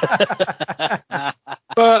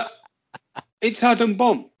 But it's Adam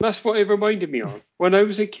Bomb. That's what it reminded me of. When I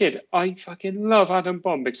was a kid, I fucking love Adam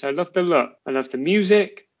Bomb because I love the look. I love the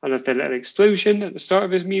music. I love the little explosion at the start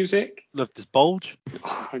of his music. Loved his bulge.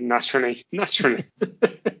 Oh, naturally.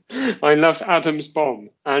 I loved Adam's bomb.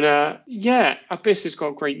 And Abyss has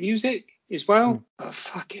got great music as well. But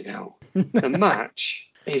fucking hell, the match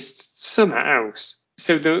is something else.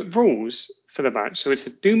 So the rules for the match, so it's a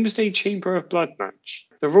Doomsday Chamber of Blood match.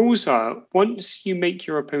 The rules are, once you make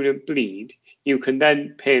your opponent bleed, you can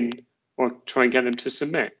then pin or try and get them to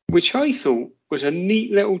submit, which I thought was a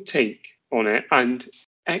neat little take on it and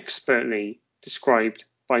expertly described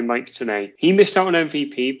by Mike today. He missed out on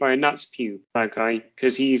MVP by a Nats Pew, that guy,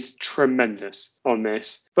 because he's tremendous on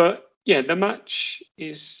this. But yeah, the match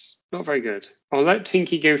is not very good. I'll let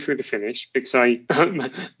Tinky go through the finish because I'll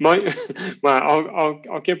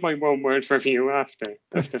give my one word review after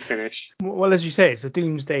the finish. Well, as you say, it's a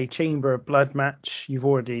Doomsday Chamber of Blood match. You've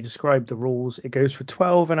already described the rules. It goes for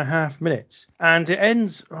 12.5 minutes. And it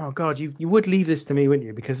ends, oh God, you would leave this to me, wouldn't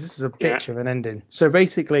you? Because this is a bitch of an ending. So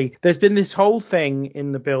basically, there's been this whole thing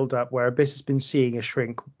in the build-up where Abyss has been seeing a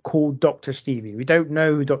shrink called Dr. Stevie. We don't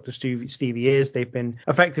know who Dr. Stevie is. They've been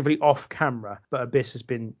effectively off camera, but Abyss has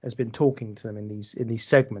been talking to them in these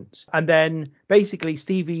segments. And then basically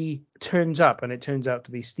Stevie turns up, and it turns out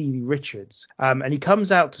to be Stevie Richards. And he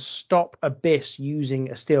comes out to stop Abyss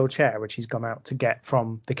using a steel chair, which he's come out to get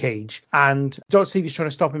from the cage. And Dr. Stevie's trying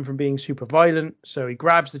to stop him from being super violent, so he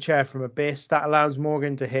grabs the chair from Abyss. That allows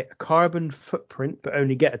Morgan to hit a carbon footprint, but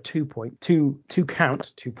only get a 2 point.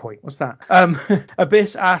 What's that?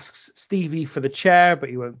 Abyss asks Stevie for the chair, but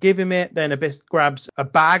he won't give him it. Then Abyss grabs a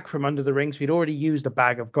bag from under the ring. So he'd already used a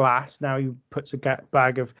bag of glass. Now he puts a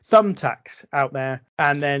bag of thumbtacks out there.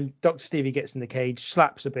 And then Dr. Stevie gets in the cage,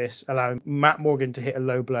 slaps Abyss, allowing Matt Morgan to hit a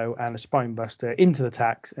low blow and a spine buster into the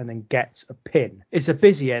tacks, and then gets a pin. It's a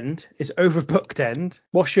busy end. It's overbooked end.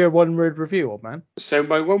 What's your one-word review, old man? So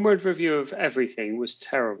my one-word review of everything was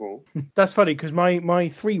terrible. That's funny, because my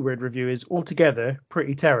three-word review is altogether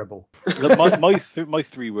pretty terrible. my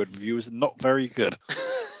three-word review is not very good.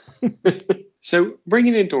 So,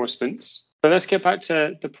 ringing endorsements. But let's get back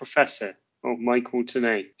to the professor of Michael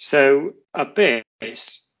today. So,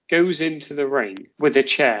 Abyss goes into the ring with a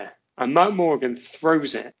chair, and Matt Morgan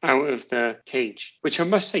throws it out of the cage, which I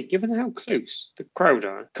must say, given how close the crowd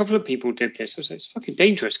are, a couple of people did this. I was like, it's fucking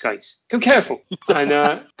dangerous, guys. Go careful.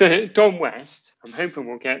 And Don West, I'm hoping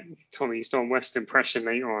we'll get Tommy's Don West impression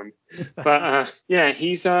later on. But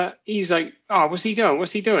he's like, oh, what's he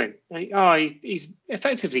doing? Like, he's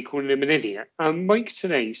effectively calling him an idiot. And Mike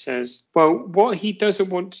today says, well, what he doesn't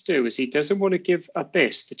want to do is he doesn't want to give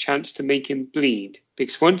Abyss the chance to make him bleed,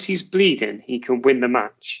 because once he's bleeding, he can win the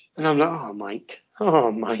match. And I'm like,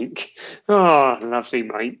 oh, Mike. Oh, lovely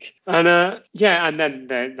Mike. And and then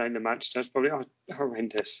the match starts, probably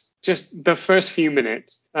horrendous. Just the first few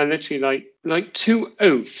minutes are literally like two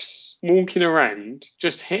oafs walking around,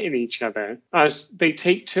 just hitting each other as they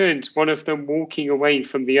take turns, one of them walking away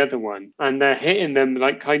from the other one, and they're hitting them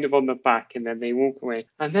like kind of on the back, and then they walk away.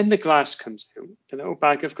 And then the glass comes out, the little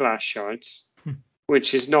bag of glass shards,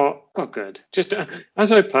 which is not good. Just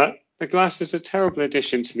as I put, the glass is a terrible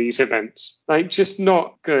addition to these events. Like, just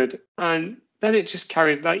not good. And then it just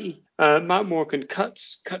carried, Matt Morgan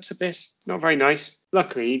cuts Abyss. Not very nice.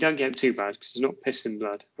 Luckily, he don't get him too bad because he's not pissing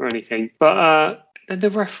blood or anything. But then the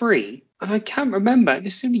referee, and I can't remember,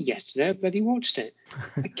 this is only yesterday, I bloody watched it.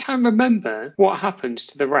 I can't remember what happens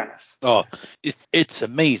to the ref. Oh, it's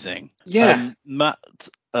amazing. Yeah. Matt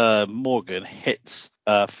Morgan hits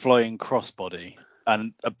flying crossbody,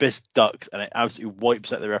 and Abyss ducks, and it absolutely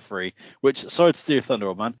wipes out the referee. Which, sorry to steer thunder,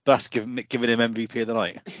 old man, but that's giving him MVP of the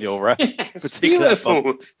night. Your ref, it's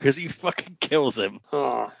beautiful, because he fucking kills him.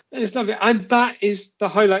 Oh, it's lovely, and that is the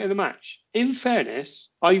highlight of the match. In fairness,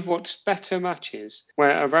 I've watched better matches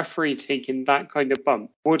where a referee taking that kind of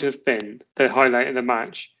bump would have been the highlight of the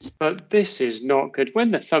match. But this is not good.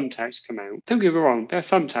 When the thumbtacks come out, don't get me wrong, they're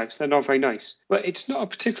thumbtacks, they're not very nice. But it's not a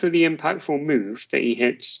particularly impactful move that he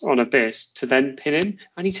hits on Abyss to then pin him,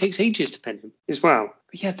 and he takes ages to pin him as well.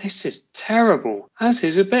 But yeah, this is terrible, as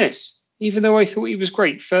is Abyss. Even though I thought he was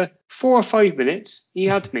great, for 4 or 5 minutes, he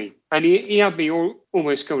had me. And he had me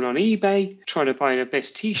almost going on eBay, trying to buy an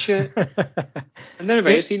Abyss t-shirt. And then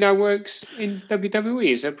he now works in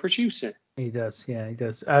WWE as a producer. He does, yeah, he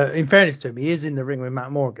does. In fairness to him, he is in the ring with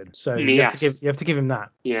Matt Morgan, so you have to give him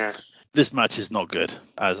that. Yeah. This match is not good,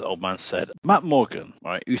 as Old Man said. Matt Morgan,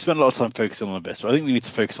 right? We spent a lot of time focusing on this, but I think we need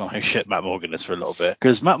to focus on how shit Matt Morgan is for a little bit.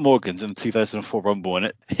 Because Matt Morgan's in the 2004 Rumble,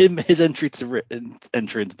 and his entry into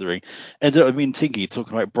the ring ended up with me and Tinky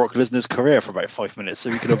talking about Brock Lesnar's career for about 5 minutes, so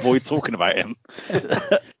we could avoid talking about him.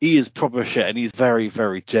 He is proper shit, and he's very,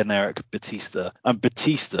 very generic Batista. And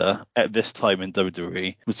Batista at this time in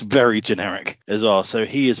WWE was very generic as well. So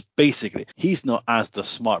he's not as the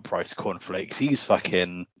Smart Price cornflakes. He's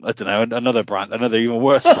fucking, I don't know, another brand, another even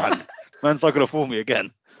worse brand. Man's not gonna fool me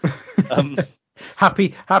again.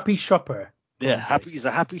 Happy shopper. Yeah, he's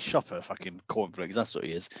a happy shopper, fucking cornflakes. That's what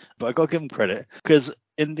he is. But I gotta give him credit because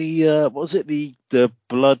in the what was it, the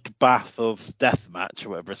bloodbath of death match or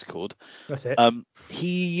whatever it's called. That's it.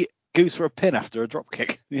 He goes for a pin after a drop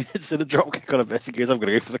kick. It's in a drop kick on a best. He goes, I'm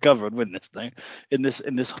gonna go for the cover and win this now. In this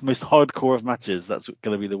most hardcore of matches, that's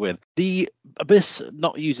gonna be the win. The Abyss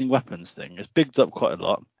not using weapons thing is bigged up quite a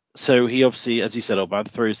lot. So he obviously, as you said, Old Man,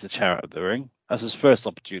 throws the chair out of the ring. That's his first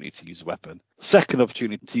opportunity to use a weapon. Second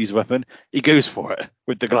opportunity to use a weapon, he goes for it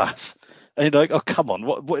with the glass. And you're like, oh, come on.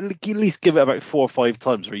 What at least give it about 4 or 5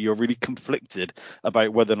 times where you're really conflicted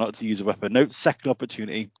about whether or not to use a weapon. No, second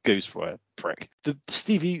opportunity, goes for it, prick. When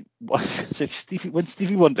Stevie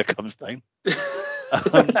Wonder comes down,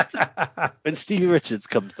 when Stevie Richards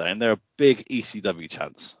comes down, there are big ECW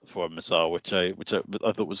chants for him as well, which I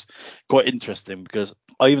thought was quite interesting because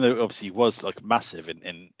even though obviously he was like massive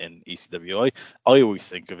in ECW, I always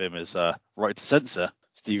think of him as Right to Censor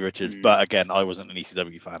Stevie Richards, but again, I wasn't an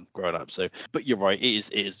ECW fan growing up, so. But you're right,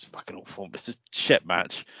 it is fucking awful. It's a shit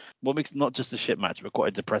match. What makes it not just a shit match, but quite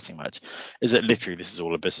a depressing match, is that literally this is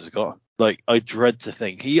all Abyss has got. Like, I dread to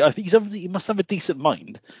think I think he must have a decent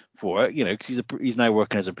mind for it, you know, because he's now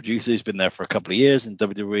working as a producer. He's been there for a couple of years in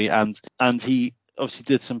WWE, and he obviously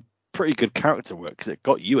did some pretty good character work because it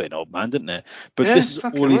got you in, Old Man, didn't it? But Yeah, this is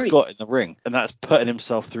all he's right. got in the ring, and that's putting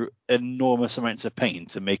himself through enormous amounts of pain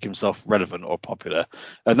to make himself relevant or popular,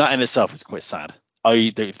 and that in itself is quite sad.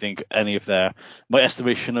 I don't think any of my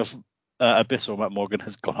estimation of Abyss or Matt Morgan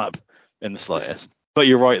has gone up in the slightest. But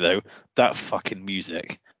you're right though, that fucking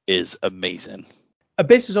music is amazing.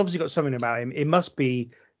 Abyss has obviously got something about him. It must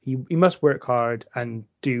be he must work hard and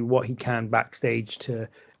do what he can backstage to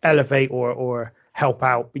elevate or help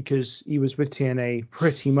out, because he was with TNA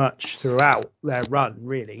pretty much throughout their run,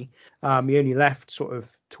 really. He only left sort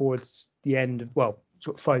of towards the end of, well,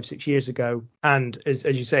 sort of 5-6 years ago, and as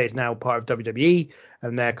you say, is now part of WWE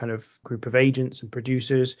and their kind of group of agents and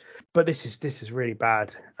producers. But this is really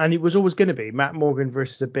bad, and it was always going to be Matt Morgan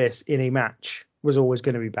versus Abyss in a match was always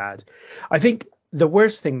going to be bad. I think the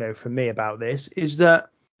worst thing though for me about this is that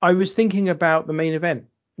I was thinking about the main event,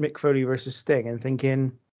 Mick Foley versus Sting, and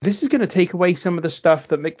thinking, this is going to take away some of the stuff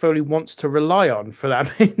that Mick Foley wants to rely on for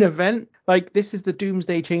that main event. Like, this is the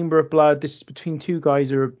Doomsday Chamber of Blood. This is between two guys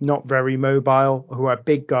who are not very mobile, who are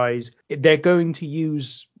big guys. They're going to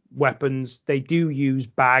use weapons. They do use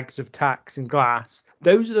bags of tacks and glass.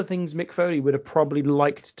 Those are the things Mick Foley would have probably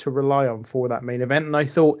liked to rely on for that main event. And I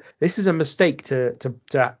thought this is a mistake to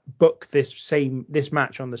book this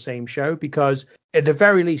match on the same show, because at the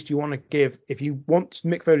very least, you want to give, if you want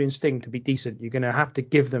Mick Foley and Sting to be decent, you're going to have to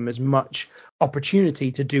give them as much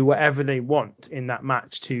opportunity to do whatever they want in that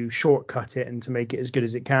match to shortcut it and to make it as good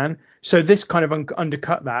as it can. So this kind of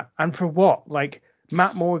undercut that. And for what? Like,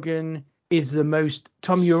 Matt Morgan is the most,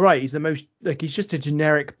 Tom, you're right, he's the most, like, he's just a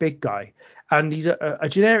generic big guy. And he's a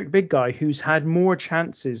generic big guy who's had more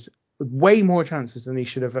chances, way more chances than he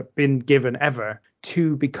should have been given ever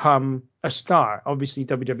to become a star. Obviously,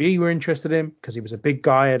 WWE were interested in him because he was a big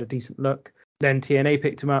guy, had a decent look. Then TNA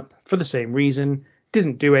picked him up for the same reason,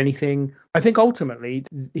 didn't do anything. I think ultimately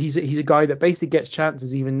he's a guy that basically gets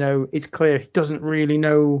chances even though it's clear he doesn't really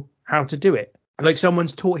know how to do it. Like,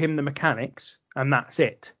 someone's taught him the mechanics and that's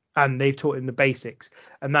it. And they've taught him the basics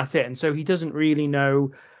and that's it. And so he doesn't really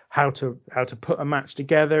know how to put a match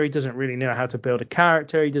together. He doesn't really know how to build a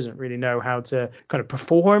character. He doesn't really know how to kind of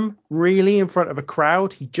perform really in front of a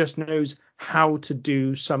crowd. He just knows how to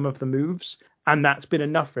do some of the moves. And that's been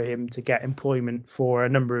enough for him to get employment for a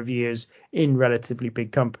number of years in relatively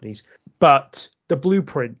big companies. But the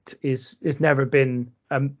blueprint is never been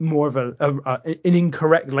more of an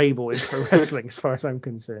incorrect label in pro wrestling as far as I'm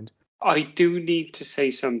concerned. I do need to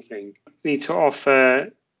say something. I need to offer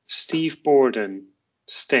Steve Borden,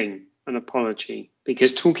 Sting, an apology,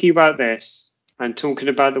 because talking about this and talking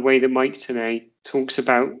about the way that Mike Tenay talks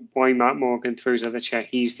about why Matt Morgan throws out the chair,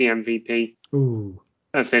 he's the MVP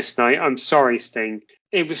of this night. I'm sorry, Sting.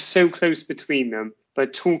 It was so close between them,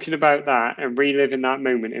 but talking about that and reliving that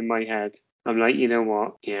moment in my head, I'm like, you know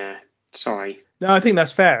what? Yeah, Sorry. No, I think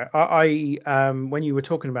that's fair. I when you were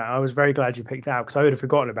talking about it, I was very glad you picked it out because I would have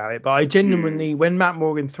forgotten about it. But I genuinely, when Matt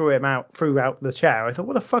Morgan threw out the chair, I thought,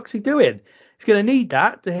 what the fuck's he doing? He's going to need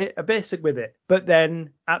that to hit Abyss with it. But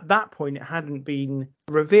then at that point, it hadn't been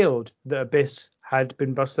revealed that Abyss had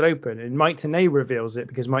been busted open. And Mike Tenay reveals it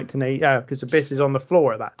because because Abyss is on the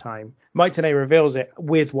floor at that time. Mike Tenay reveals it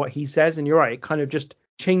with what he says. And you're right, it kind of just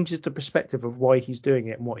changes the perspective of why he's doing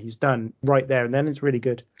it and what he's done right there. And then it's really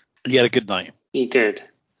good. He had a good night. He did.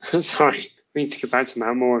 Sorry, we need to get back to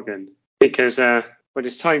Matt Morgan because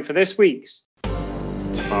it's time for this week's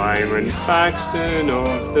Byron Paxton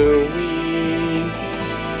of the Week.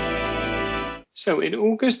 So in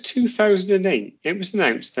August 2008, it was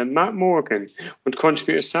announced that Matt Morgan would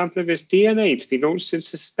contribute a sample of his DNA to be launched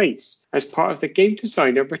into space as part of the game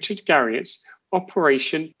designer Richard Garriott's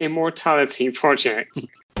Operation Immortality project.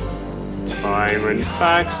 Byron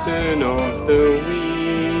Paxton of the Week.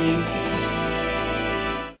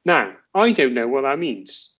 Now, I don't know what that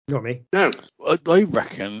means. Not me. No. I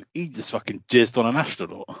reckon he just fucking jizzed on an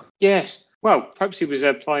astronaut. Yes. Well, perhaps he was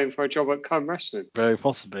applying for a job at Come Wrestling. Very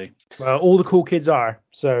possibly. Well, all the cool kids are,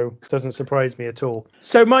 so it doesn't surprise me at all.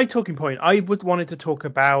 So my talking point, I wanted to talk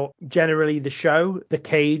about generally the show, the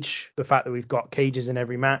cage, the fact that we've got cages in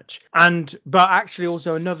every match, but actually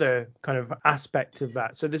also another kind of aspect of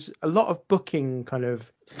that. So there's a lot of booking kind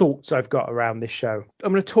of thoughts I've got around this show.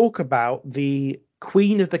 I'm going to talk about the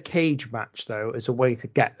Queen of the Cage match, though, as a way to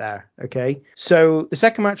get there. Okay, so the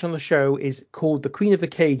second match on the show is called the Queen of the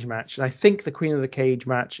Cage match, and I think the Queen of the Cage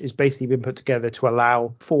match is basically been put together to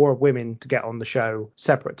allow 4 women to get on the show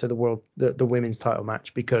separate to the women's title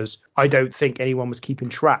match, because I don't think anyone was keeping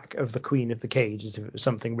track of the Queen of the Cage as if it was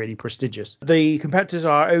something really prestigious. The competitors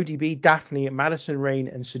are ODB, Daphne, Madison Rayne,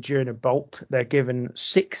 and Sojourner Bolt. They're given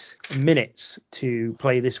 6 minutes to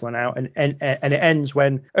play this one out, and it ends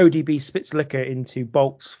when ODB spits liquor into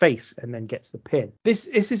Bolt's face and then gets the pin. This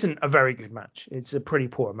isn't a very good match. It's a pretty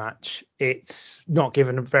poor match. It's not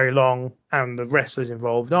given very long, and the wrestlers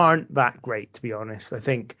involved aren't that great, to be honest. I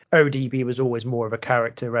think ODB was always more of a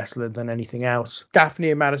character wrestler than anything else.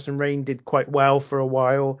 Daphne and Madison Rayne did quite well for a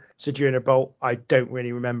while. Sojourner Bolt, I don't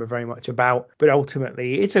really remember very much about, but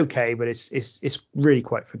ultimately it's okay, but it's really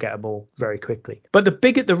quite forgettable very quickly. But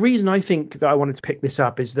the reason I think that I wanted to pick this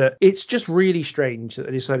up is that it's just really strange that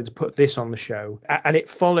they decided to put this on the show, and it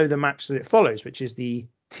followed the match that it follows, which is the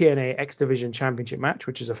TNA X Division Championship match,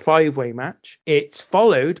 which is a 5-way match. It's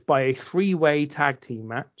followed by a 3-way tag team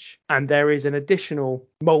match, and there is an additional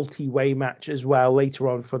multi-way match as well later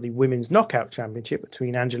on for the Women's Knockout Championship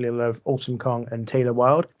between Angela Love, Awesome Kong, and Taylor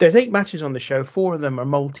Wilde. There's 8 matches on the show. 4 of them are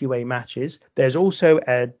multi-way matches. There's also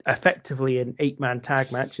effectively an 8-man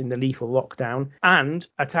tag match in the Lethal Lockdown and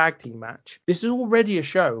a tag team match. This is already a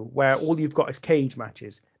show where all you've got is cage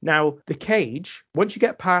matches. Now, the cage, once you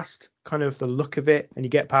get past kind of the look of it and you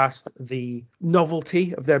get past the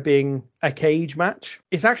novelty of there being a cage match,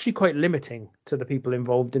 it's actually quite limiting to the people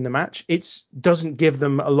involved in the match. It doesn't give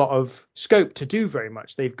them a lot of scope to do very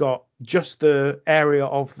much. They've got just the area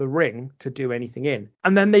of the ring to do anything in.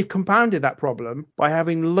 And then they've compounded that problem by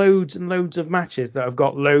having loads and loads of matches that have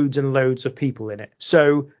got loads and loads of people in it.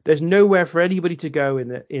 So there's nowhere for anybody to go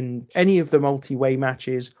in any of the multi-way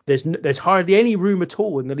matches. There's hardly any room at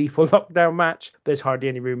all in the Lethal Lockdown match. There's hardly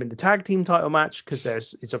any room in the tag team title match because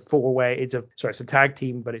it's a 4-way. It's a tag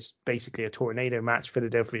team, but it's basically a tornado match,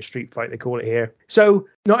 Philadelphia Street Fight they call it here. So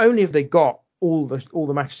not only have they got all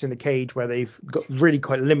the matches in the cage where they've got really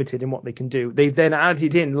quite limited in what they can do, they've then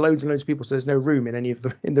added in loads and loads of people, so there's no room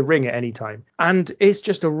in the ring at any time. And it's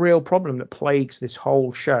just a real problem that plagues this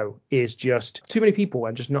whole show, is just too many people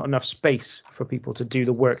and just not enough space for people to do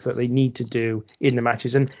the work that they need to do in the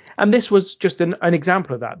matches. And this was just an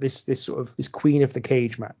example of that, this Queen of the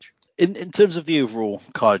Cage match. In terms of the overall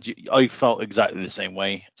card, I felt exactly the same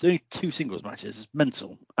way. It's only 2 singles matches. It's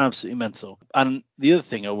mental, absolutely mental. And the other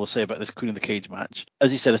thing I will say about this Queen of the Cage match,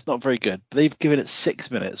 as you said, it's not very good. But they've given it 6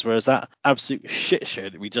 minutes, whereas that absolute shit show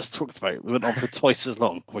that we just talked about went on for twice as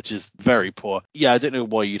long, which is very poor. Yeah, I don't know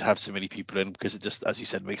why you'd have so many people in, because it just, as you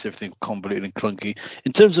said, makes everything convoluted and clunky.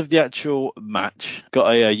 In terms of the actual match,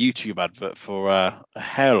 got a YouTube advert for a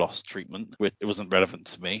hair loss treatment, which it wasn't relevant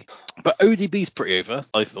to me. But ODB's pretty over,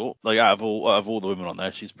 I thought. Like out of all the women on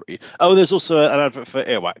there, she's pretty. Oh, there's also an advert for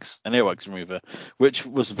earwax, an earwax remover, which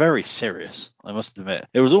was very serious. I must admit,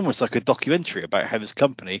 it was almost like a documentary about how this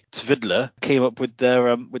company, Tvidler, came up with their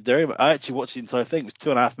I actually watched the entire thing. It was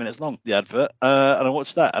 2.5 minutes long, the advert, and I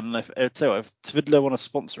watched that. And I tell you what, if Tvidler want to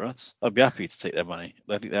sponsor us, I'd be happy to take their money.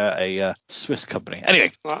 I think they're a Swiss company.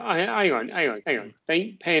 Anyway, well, hang on. They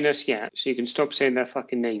ain't paying us yet, so you can stop saying their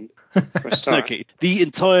fucking name for a start. Okay, the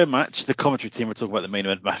entire match, the commentary team were talking about the Main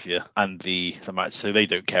Event Mafia and the match, so they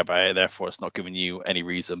don't care about it. Therefore, it's not giving you any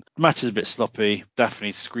reason. The match is a bit sloppy.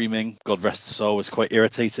 Daphne's screaming, God rest her soul, was quite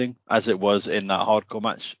irritating, as it was in that hardcore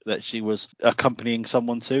match that she was accompanying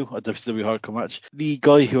someone to, a WCW hardcore match. The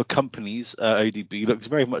guy who accompanies ODB looks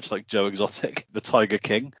very much like Joe Exotic, the Tiger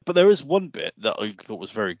King. But there is one bit that I thought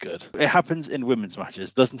was very good. It happens in women's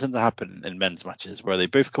matches, doesn't tend to happen in men's matches, where they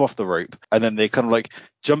both come off the rope and then they kind of like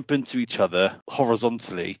jump into each other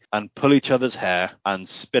horizontally and pull each other's hair and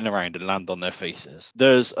spin around and land on their faces.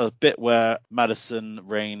 There's a bit where Madison,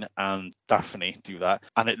 Rain and Daphne do that,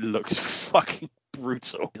 and it looks fucking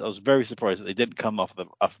brutal. I was very surprised that they didn't come off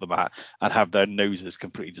the mat and have their noses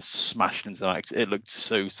completely just smashed into the mat. It looked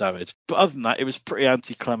so savage. But other than that, it was pretty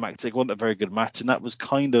anticlimactic. It wasn't a very good match, and that was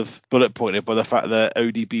kind of bullet pointed by the fact that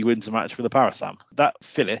ODB wins a match with a power slam. That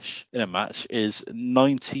finish in a match is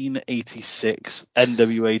 1986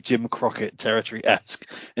 NWA Jim Crockett territory-esque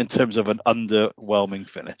in terms of an underwhelming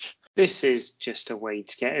finish. This is just a way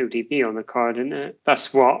to get ODB on the card, isn't it?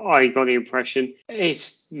 That's what I got the impression.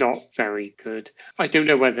 It's not very good. I don't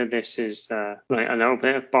know whether this is like a little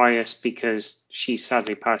bit of bias because she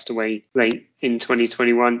sadly passed away late in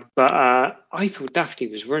 2021. But I thought Daphne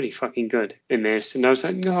was really fucking good in this. And I was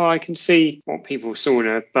like, no, I can see what people saw in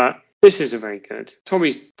her, but this isn't very good.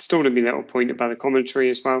 Tommy's stolen me a little point about the commentary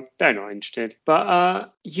as well. They're not interested.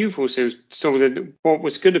 But you've also stolen what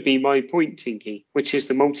was going to be my point, Tinky, which is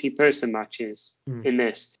the multi-person matches in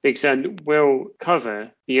this. Because we'll cover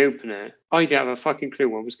the opener. I didn't have a fucking clue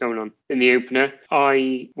what was going on in the opener.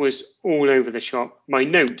 I was all over the shop. My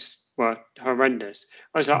notes were horrendous.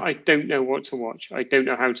 I was like, I don't know what to watch. I don't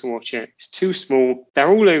know how to watch it. It's too small. They're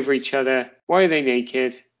all over each other. Why are they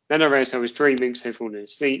naked? Then I realized I was dreaming, so falling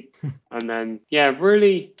asleep. And then, yeah,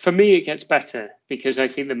 really, for me, it gets better because I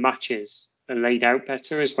think the matches are laid out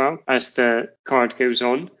better as well as the card goes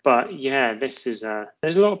on. But yeah, this is,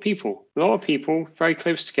 there's a lot of people very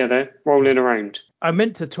close together rolling around. I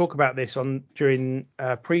meant to talk about this during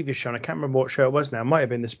a previous show, and I can't remember what show it was now. It might have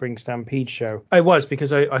been the Spring Stampede show. It was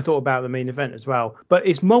because I thought about the main event as well. But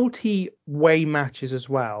it's multi-way matches as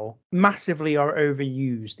well. Massively are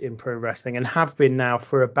overused in pro wrestling and have been now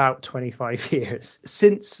for about 25 years.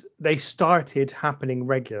 Since they started happening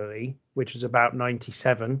regularly, which was about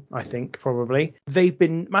 97, I think, probably. They've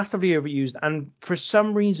been massively overused, and for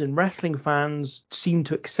some reason, wrestling fans seem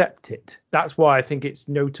to accept it. That's why I think it's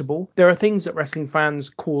notable. There are things that wrestling fans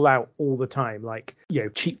call out all the time, like,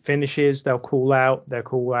 cheap finishes, they'll call out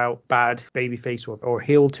bad babyface or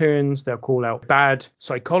heel turns, they'll call out bad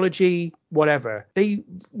psychology, whatever.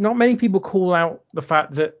 Not many people call out the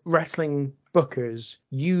fact that wrestling bookers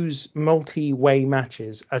use multi-way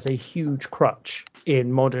matches as a huge crutch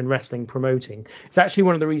in modern wrestling promoting. It's actually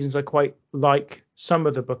one of the reasons I quite like some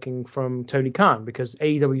of the booking from Tony Khan, because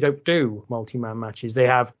AEW don't do multi-man matches. They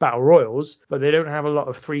have battle royals, but they don't have a lot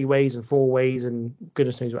of 3-ways and 4-ways and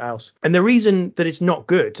goodness knows what else. And the reason that it's not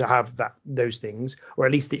good to have those things, or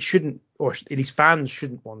at least it shouldn't, or at least fans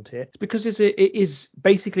shouldn't want it, is because it is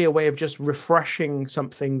basically a way of just refreshing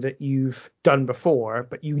something that you've done before,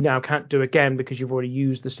 but you now can't do again because you've already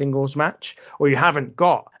used the singles match, or you haven't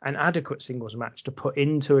got an adequate singles match to put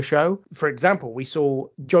into a show. For example, we saw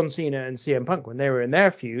John Cena and CM Punk when they were in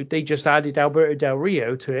their feud. They just added Alberto Del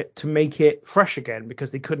Rio to it to make it fresh again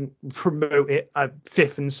because they couldn't promote it a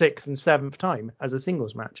 5th and 6th and 7th time as a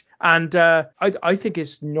singles match. And I think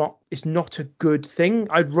it's not a good thing.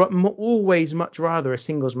 I'd always much rather a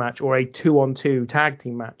singles match or a 2-on-2 tag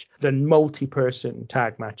team match than multi-person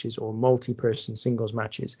tag matches or multi-person singles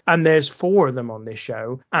matches. And there's 4 of them on this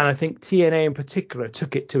show. And I think TNA in particular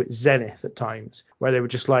took it to its zenith at times, where they were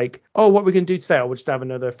just like, oh, what we're going to do today? We'll just have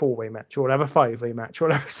another 4-way match, or we'll have a 5-way match, or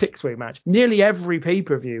we'll have a 6-way match. Nearly every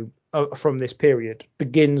pay-per-view from this period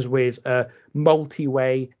begins with a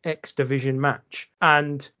multi-way X Division match,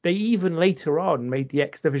 and they even later on made the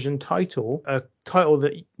X Division title a title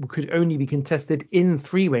that could only be contested in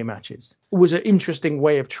 3-way matches. It was an interesting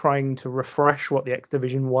way of trying to refresh what the X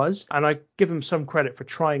Division was, and I give them some credit for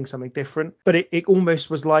trying something different, but it almost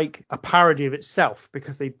was like a parody of itself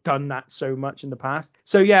because they've done that so much in the past.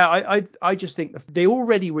 So yeah, I just think they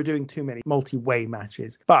already were doing too many multi-way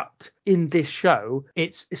matches, but in this show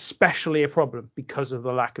it's especially a problem because of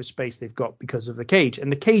the lack of space they've got because of the cage.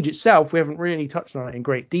 And the cage itself, we haven't really touched on it in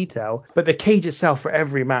great detail, but the cage itself for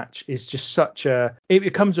every match is just it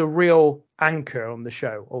becomes a real anchor on the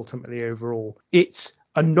show ultimately overall. It's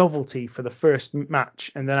a novelty for the first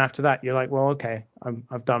match, and then after that you're like, well, okay,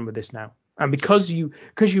 I've done with this now. And because you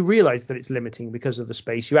realize that it's limiting because of the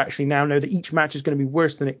space, you actually now know that each match is going to be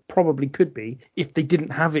worse than it probably could be if they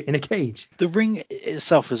didn't have it in a cage. The ring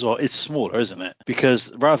itself as well is smaller, isn't it?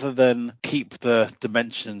 Because rather than keep the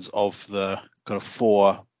dimensions of the kind of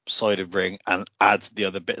 4-sided ring and add the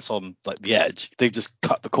other bits on like the edge, they've just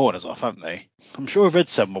cut the corners off, haven't they? I'm sure I've read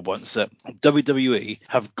somewhere once that WWE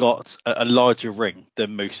have got a larger ring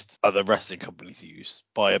than most other wrestling companies use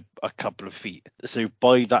by a couple of feet. So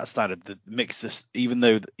by that standard, that makes this, even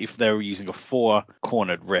though if they were using a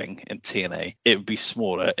 4-cornered ring in TNA, it would be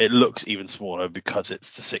smaller. It looks even smaller because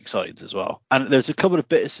it's the 6 sides as well. And there's a couple of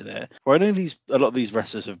bits in it where I know a lot of these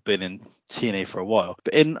wrestlers have been in TNA for a while,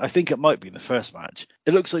 but I think it might be in the first match,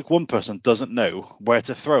 it looks like one person doesn't know where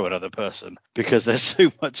to throw another person because there's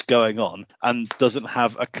so much going on and doesn't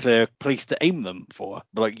have a clear place to aim them for.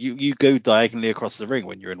 But like you go diagonally across the ring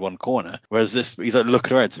when you're in one corner, whereas this, he's like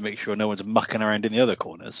looking around to make sure no one's mucking around in the other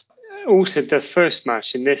corners. Also, the first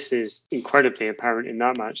match, and this is incredibly apparent in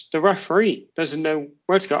that match, the referee doesn't know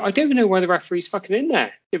where to go. I don't even know why the referee's fucking in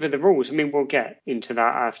there. Given the rules, I mean, we'll get into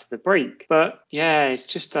that after the break. But yeah, it's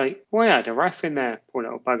just like, why add a ref in there, poor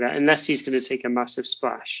little bugger, unless he's going to take a massive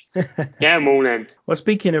splash. Yeah, I'm all in. Well,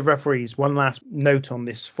 speaking of referees, one last note on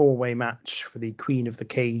this 4-way match for the Queen of the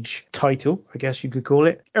Cage title, I guess you could call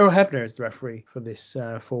it. Earl Hebner is the referee for this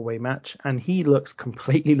 4-way match, and he looks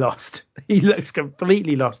completely lost. He looks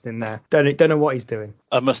completely lost in there. Don't know what he's doing.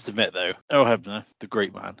 I must admit, though, Earl Hebner, the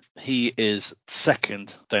great man, he is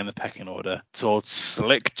second down the pecking order towards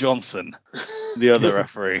Slick Johnson, the other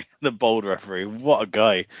referee, the bold referee. What a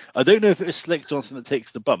guy. I don't know if it was Slick Johnson that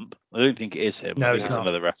takes the bump. I don't think it is him. No, I think it's not.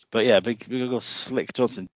 Another ref. But yeah, big Slick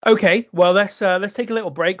Johnson. Okay, well, let's take a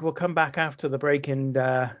little break. We'll come back after the break and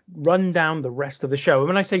run down the rest of the show. And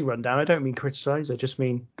when I say run down, I don't mean criticize. I just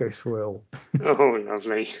mean go through it all. Oh,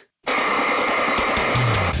 lovely.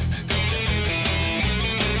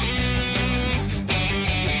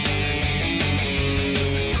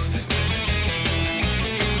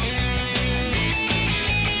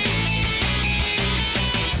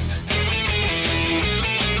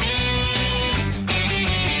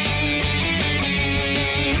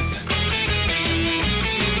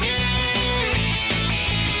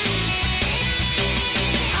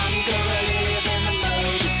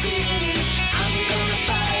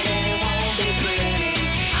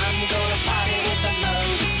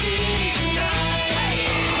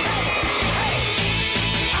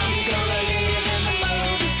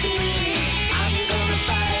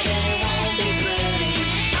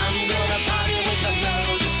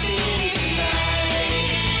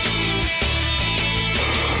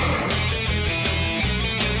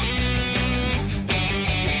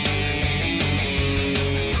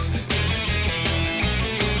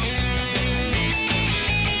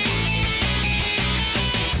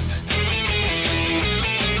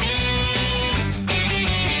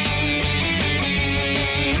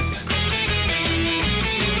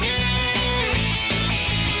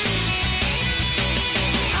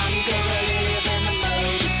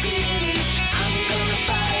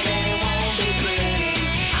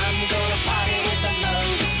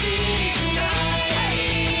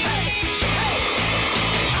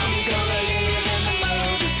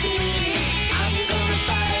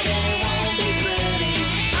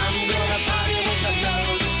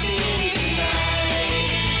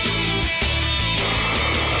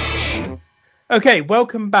 Okay,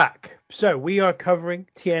 welcome back. So we are covering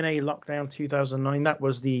TNA Lockdown 2009. That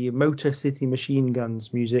was the Motor City Machine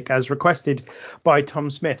Guns music as requested by Tom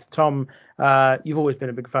Smith. Tom, you've always been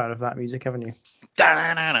a big fan of that music, haven't you?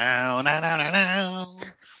 I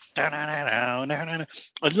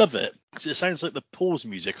love it because it sounds like the pause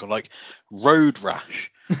music or like Road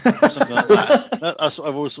Rash or something like that. That's what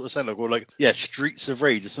I've always sort of sounded like. Or like, yeah, Streets of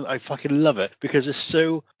Rage or something. I fucking love it because it's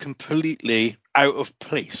so completely out of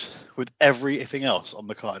place with everything else on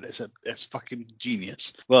the card. It's fucking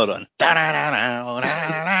genius. Well done.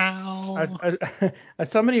 As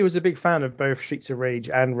somebody who was a big fan of both Streets of Rage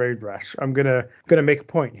and Road Rash, I'm gonna make a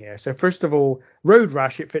point here. So first of all, Road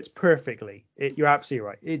Rash, it fits perfectly. You're absolutely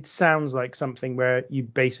right. It sounds like something where you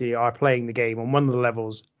basically are playing the game on one of the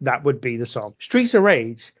levels. That would be the song. Streets of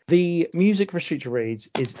Rage, the music for Streets of Rage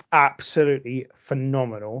is absolutely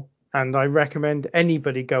phenomenal. And I recommend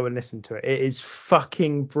anybody go and listen to it. It is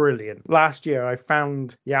fucking brilliant. Last year, I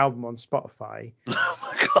found the album on Spotify. Oh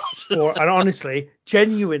my god! And honestly,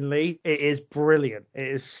 genuinely, it is brilliant. It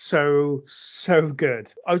is so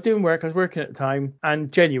good. I was doing work. I was working at the time, and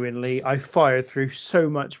genuinely, I fired through so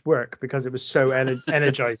much work because it was so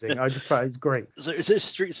energizing. I just thought it was great. So is it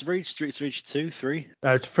Streets of Rage 2, 3?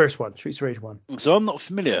 The first one, Streets of Rage 1. So I'm not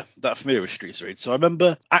familiar with Streets of Rage. So I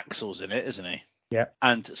remember Axel's in it, isn't he? Yeah.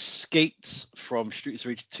 And Skates from Streets of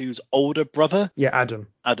Rage 2's older brother. Yeah, Adam.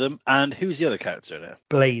 And who's the other character in it?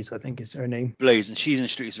 Blaze, I think is her name. Blaze, and she's in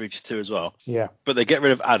Streets of Rage 2 as well. Yeah. But they get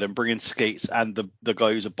rid of Adam, bring in Skates and the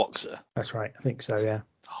guy who's a boxer. That's right. I think so, yeah.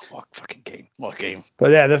 Oh, what a fucking game. What a game.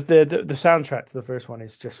 But yeah, the soundtrack to the first one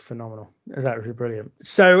is just phenomenal. It's absolutely brilliant.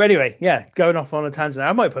 So anyway, yeah, going off on a tangent.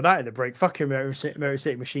 I might put that in the break. Fuck your Motor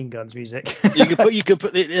City Machine Guns music. you can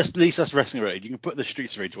put at least that's wrestling related. You can put the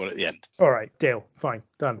Streets of Rage one at the end. All right, deal. Fine,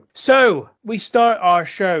 done. So we start our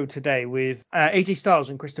show today with AJ Styles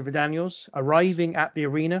and Christopher Daniels arriving at the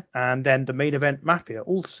arena, and then the Main Event Mafia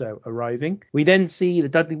also arriving. We then see the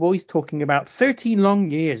Dudley Boys talking about 13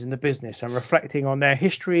 long years in the business and reflecting on their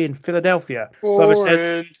history in Philadelphia.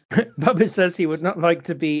 Bubba says he would not like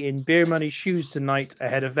to be in Beer Money's shoes tonight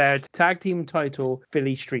ahead of their tag team title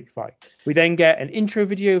Philly Street Fight. We then get an intro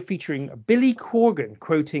video featuring Billy Corgan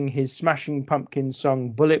quoting his Smashing Pumpkins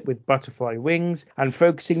song Bullet with Butterfly Wings and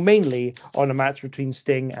focusing mainly on a match between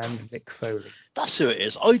Sting and Mick Foley. That's who it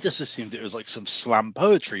is. I just assumed it was like some slam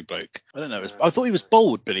poetry bloke. I don't know. I thought he was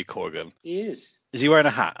bald, Billy Corgan. He is. Is he wearing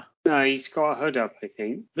a hat? No, he's got a hood up, I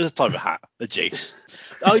think. There's a type of hat, a Jace.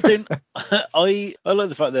 I don't. I like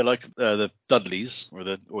the fact they're like the Dudleys or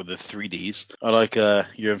the 3Ds. I like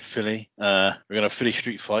you're in Philly. We're gonna have Philly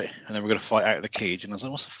Street Fight, and then we're gonna fight out of the cage. And I was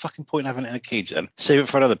like, what's the fucking point of having it in a cage then? Save it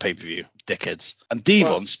for another pay-per-view, dickheads. And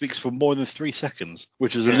Devon speaks for more than 3 seconds,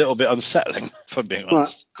 which was a little bit unsettling, if I'm being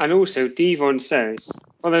honest. And also, Devon says,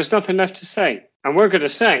 well, there's nothing left to say. And we're going to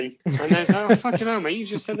say, and there's, oh, fucking hell, mate, you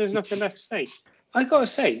just said there's nothing left to say. I got to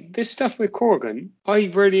say, this stuff with Corgan,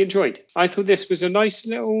 I really enjoyed. I thought this was a nice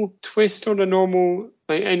little twist on a normal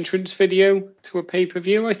entrance video to a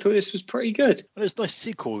pay-per-view. I thought this was pretty good. And it's nice to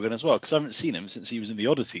see Corgan as well, because I haven't seen him since he was in the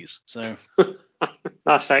Oddities. So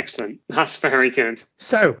That's excellent. That's very good.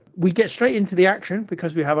 So we get straight into the action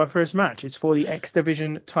because we have our first match. It's for the X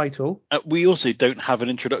Division title. We also don't have an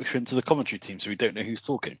introduction to the commentary team, so we don't know who's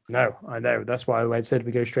talking. No, I know. That's why I said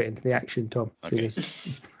we go straight into the action, Tom. Okay.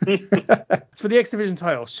 For the X Division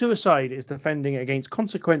title, Suicide is defending against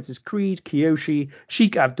Consequences Creed, Kiyoshi,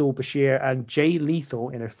 Sheik Abdul Bashir, and Jay Lethal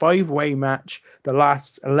in a 5-way match that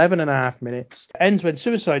lasts 11.5 minutes. Ends when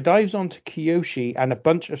Suicide dives onto Kiyoshi and a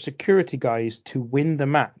bunch of security guys to win the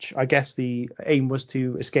match. I guess the aim was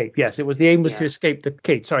to escape. Yes, it was the aim was to escape the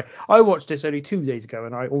cage. Sorry, I watched this only 2 days ago,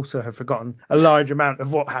 and I also have forgotten a large amount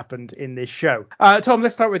of what happened in this show. Tom,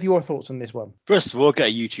 let's start with your thoughts on this one. First of all, get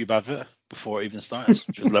a YouTube advert before it even starts,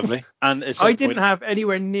 which was lovely. And I didn't have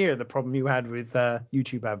anywhere near the problem you had with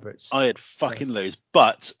YouTube adverts. I had fucking loads,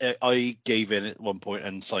 but I gave in at one point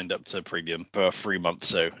and signed up to premium for a 3 month,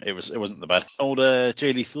 so it wasn't that bad. Old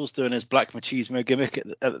Jay Lethal's doing his Black Machismo gimmick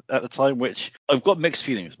at the time, which I've got mixed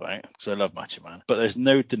feelings about because I love Macho Man, but there's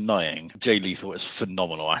no denying Jay Lethal is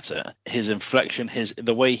phenomenal at it. His inflection,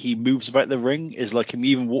 the way he moves about the ring is like him.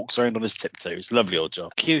 He even walks around on his tiptoes. Lovely old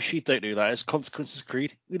job. Kiyoshi, don't do that. It's Consequences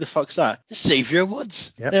Creed. Who the fuck's that? Xavier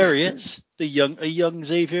Woods. Yep. There he is. A young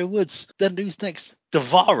Xavier Woods. Then who's next?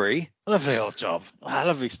 Davari. Lovely old job.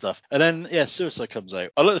 Lovely stuff. And then, Suicide comes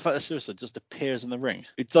out. I like the fact that Suicide just appears in the ring.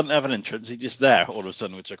 He doesn't have an entrance. He's just there all of a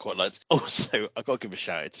sudden, which I quite liked. Also, I've got to give a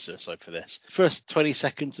shout out to Suicide for this. First 20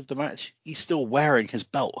 seconds of the match, he's still wearing his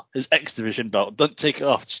belt, his X Division belt. Don't take it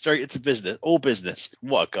off. Straight into business. All business.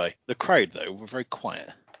 What a guy. The crowd, though, were very quiet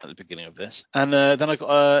at the beginning of this. And then I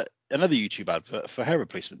got another YouTube advert for hair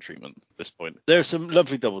replacement treatment at this point. There are some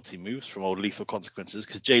lovely double team moves from old Lethal Consequences,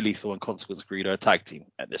 because Jay Lethal and Consequence Creed are a tag team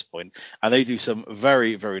at this point, and they do some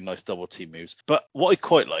very, very nice double team moves. But what I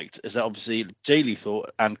quite liked is that obviously Jay Lethal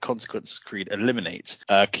and Consequence Creed eliminate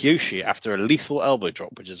Kiyoshi after a lethal elbow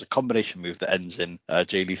drop, which is a combination move that ends in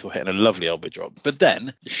Jay Lethal hitting a lovely elbow drop. But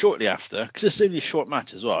then shortly after, because it's only a short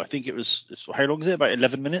match as well, I think how long is it? About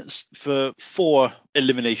 11 minutes for 4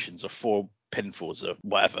 eliminations of 4 pinfalls or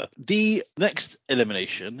whatever. The next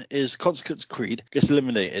elimination is Consequence Creed gets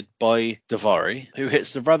eliminated by Daivari, who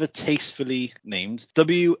hits the rather tastefully named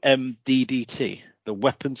WMDDT. The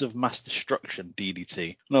Weapons of Mass Destruction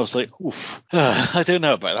DDT. And I was like, oof, I don't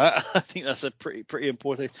know about that. I think that's a pretty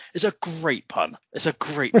important. It's a great pun.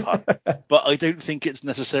 But I don't think it's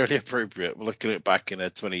necessarily appropriate looking at it back in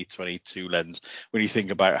a 2022 lens when you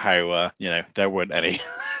think about how, there weren't any,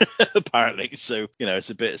 apparently. So, it's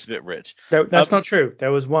a bit rich. No, that's not true.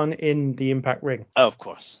 There was one in the Impact ring. Oh, of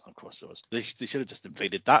course there was. They should have just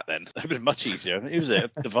invaded that then. That would have been much easier. It was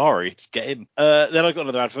it. Daivari, to get him. Then I got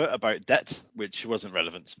another advert about debt, which wasn't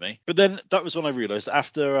relevant to me. But then that was when I realised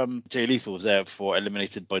after Jay Lethal was there before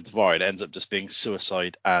eliminated by Daivari, it ends up just being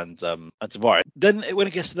Suicide and Daivari. Then when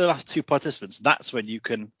it gets to the last two participants, that's when you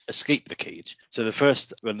can escape the cage. So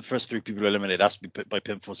when the first three people are eliminated, it has to be put by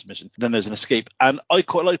pinfall submission. Then there's an escape. And I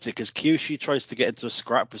quite liked it because Kiyoshi tries to get into a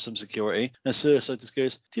scrap with some security, and Suicide just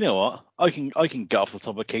goes, do you know what? I can get off the top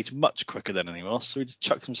of the cage much quicker than anyone else. So he just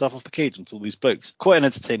chucks himself off the cage onto all these blokes. Quite an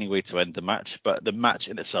entertaining way to end the match, but the match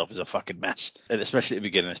in itself is a fucking mess. And especially at the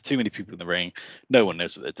beginning, there's too many people in the ring. No one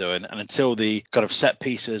knows what they're doing. And until the kind of set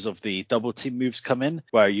pieces of the double team moves come in,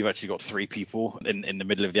 where you've actually got three people in the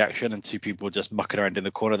middle of the action and two people just mucking around in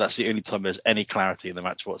the corner, that's the only time there's any clarity in the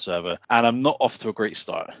match whatsoever. And I'm not off to a great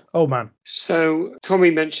start. Oh, man. So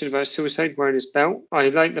Tommy mentioned about Suicide wearing his belt. I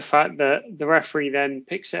like the fact that the referee then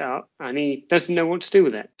picks it up and he doesn't know what to do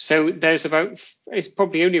with it. So it's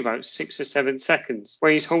probably only about 6 or 7 seconds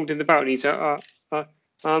where he's holding the belt and he's like, I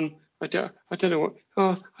don't know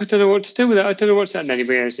what to do with it. I don't know what's that. And then he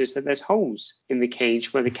realizes that there's holes in the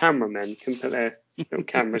cage where the cameramen can put their little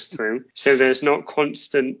cameras through. So there's not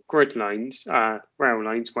constant grid lines, rail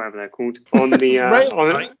lines, whatever they're called, on the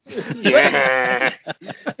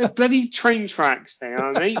yeah, bloody train tracks they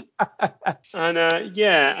are, mate. And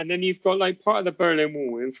and then you've got like part of the Berlin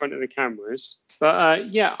Wall in front of the cameras. But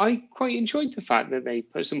I quite enjoyed the fact that they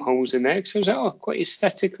put some holes in there because I was like, quite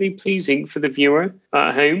aesthetically pleasing for the viewer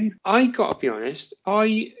at home. I got to be honest,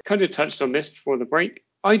 I kind of touched on this before the break.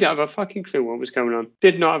 I don't have a fucking clue what was going on.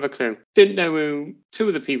 Did not have a clue. Didn't know who two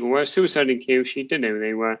of the people were. Suicide and Kiyoshi. Didn't know who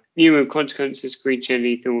they were. Knew of Consequences, Creed, Jay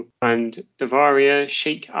Lethal, and Daivari,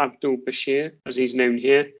 Sheikh Abdul Bashir, as he's known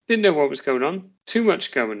here. Didn't know what was going on. Too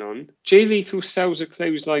much going on. Jay Lethal sells a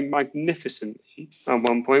clothesline magnificently at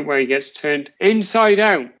one point where he gets turned inside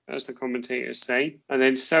out, as the commentators say, and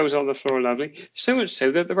then sells on the floor lovely. So much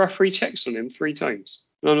so that the referee checks on him 3 times.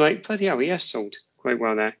 And I'm like, bloody hell, he has sold quite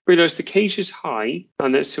well there. Realised the cage is high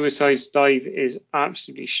and that Suicide's dive is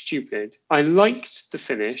absolutely stupid. I liked the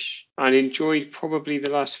finish and enjoyed probably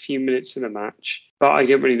the last few minutes of the match, but I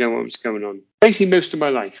didn't really know what was going on. Basically most of my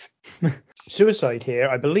life. Suicide here,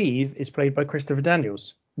 I believe, is played by Christopher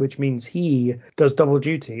Daniels, which means he does double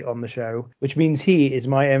duty on the show, which means he is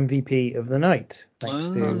my MVP of the night, thanks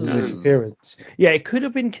to this appearance. Yeah, it could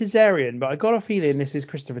have been Kazarian, but I got a feeling this is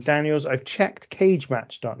Christopher Daniels. I've checked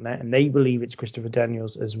cagematch.net, and they believe it's Christopher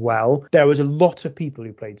Daniels as well. There was a lot of people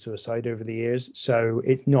who played Suicide over the years, so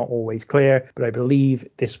it's not always clear, but I believe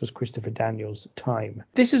this was Christopher Daniels' time.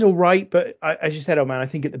 This is all right, but as you said, oh man, I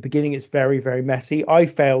think at the beginning it's very, very messy. I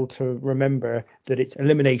failed to remember that it's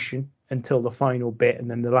elimination until the final bit,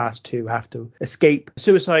 and then the last two have to escape.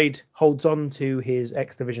 Suicide holds on to his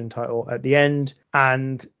X Division title at the end,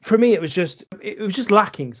 and for me it was just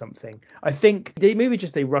lacking something. I think they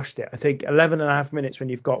rushed it. I think 11 and a half minutes when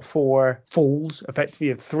you've got 4 falls, effectively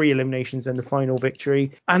you have 3 eliminations and the final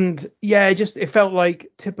victory, and it felt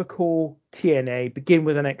like typical TNA. Begin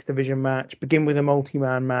with an X Division match, begin with a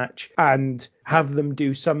multi-man match, and have them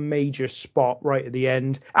do some major spot right at the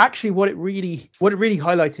end. Actually, what it really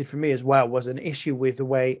highlighted for me as well was an issue with the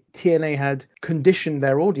way TNA had conditioned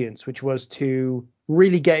their audience, which was to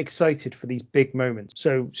really get excited for these big moments.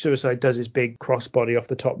 So Suicide does his big crossbody off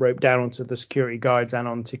the top rope down onto the security guards and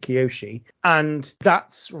onto Kiyoshi. And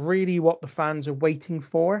that's really what the fans are waiting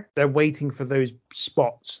for. They're waiting for those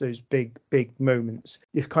spots, those big moments.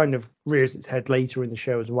 This kind of rears its head later in the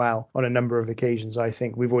show as well on a number of occasions. I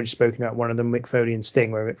think we've already spoken about one of them, Mick Foley and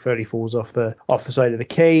Sting, where Mick Foley falls off the side of the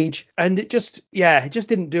cage. And it just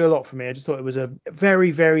didn't do a lot for me. I just thought it was a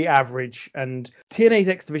very, very average, and TNA's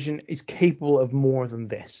X Division is capable of more than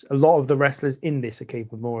this. A lot of the wrestlers in this are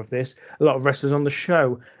capable of more of this. A lot of wrestlers on the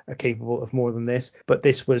show are capable of more than this, but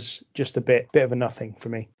this was just a bit of a nothing for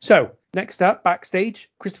me. So next up, backstage,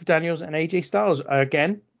 Christopher Daniels and AJ Styles are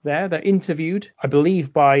again there. They're interviewed, I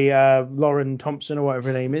believe, by Lauren Thompson or whatever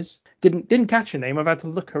her name is. Didn't catch her name. I've had to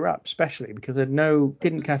look her up, especially because I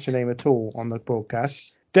didn't catch her name at all on the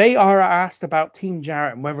broadcast. They are asked about Team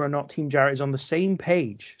Jarrett and whether or not Team Jarrett is on the same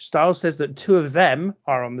page. Styles says that two of them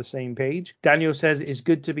are on the same page. Daniel says it is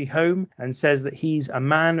good to be home and says that he's a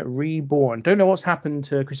man reborn. Don't know what's happened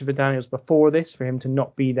to Christopher Daniels before this for him to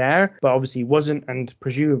not be there, but obviously he wasn't, and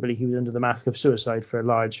presumably he was under the mask of suicide for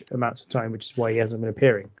large amounts of time, which is why he hasn't been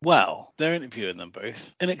appearing. Well, they're interviewing them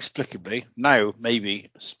both inexplicably, now maybe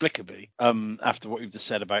explicably, after what you've just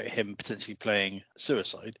said about him potentially playing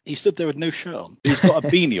suicide. He stood there with no shirt on. He's got a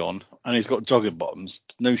beanie on and he's got jogging bottoms,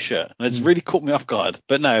 no shirt, and it's really caught me off guard.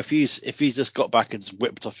 But no, if he's just got back and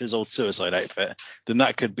whipped off his old suicide outfit, then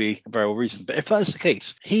that could be a very real reason. But if that's the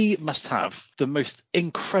case, he must have the most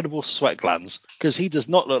incredible sweat glands, because he does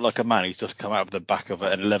not look like a man who's just come out of the back of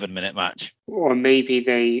an 11-minute match. Or maybe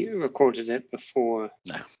they recorded it before.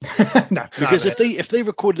 No. No, Because if they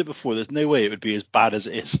recorded it before, there's no way it would be as bad as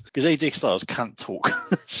it is. Because AJ Styles can't talk.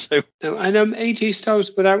 So. No, and AJ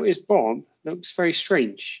Styles without his bob looks very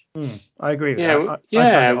strange. I agree with that.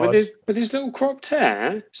 Yeah, with his little cropped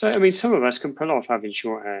hair. So I mean, some of us can pull off having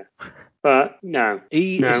short hair, but no.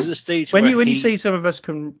 This is a stage when you say some of us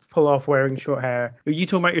can pull off wearing short hair, are you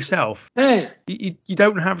talking about yourself? Yeah. You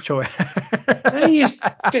don't have short hair. He has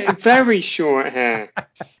very short hair.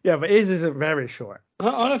 Yeah, but his isn't very short.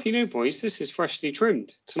 I'll have you know, boys, this is freshly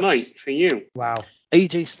trimmed tonight for you. Wow.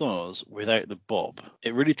 AJ Styles without the bob,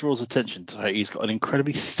 it really draws attention to how he's got an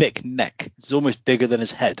incredibly thick neck. It's almost bigger than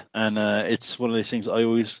his head, and it's one of those things I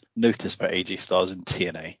always notice about AJ Styles in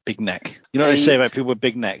TNA. Big neck. You know what they say about people with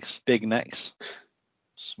big necks? Big necks,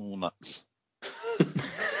 small nuts.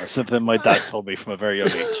 That's something my dad told me from a very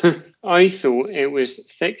young age. I thought it was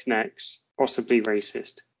thick necks, possibly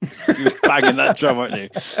racist. You were banging that drum, weren't you?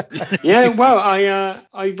 Yeah, well,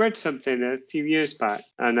 I read something a few years back,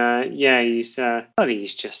 and he's I think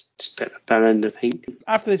he's just a bit of a bell end, I think.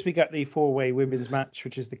 After this, we got the 4-way women's match,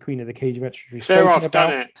 which is the Queen of the Cage match, which we've They're spoken off, about.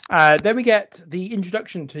 done it. Then we get the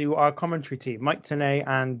introduction to our commentary team, Mike Tenay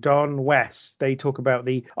and Don West. They talk about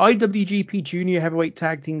the IWGP Junior Heavyweight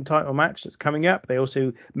Tag Team title match that's coming up. They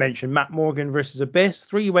also mention Matt Morgan versus Abyss,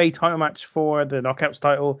 3-way title match for the Knockouts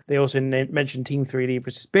title. They also mention Team 3D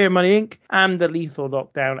versus Beer Money Inc. and the Lethal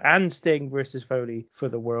Lockdown and Sting versus Foley for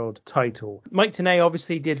the world title. Mike Tenay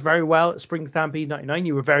obviously did very well at Spring Stampede 99.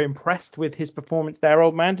 You were very impressed with his performance there,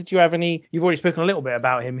 old man. Did you have any? You've already spoken a little bit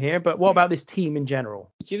about him here, but what about this team in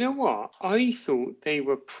general? You know what? I thought they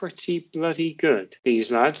were pretty bloody good, these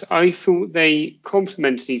lads. I thought they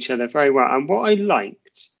complemented each other very well. And what I liked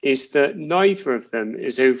is that neither of them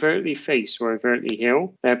is overtly face or overtly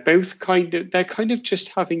heel. They're both kind of just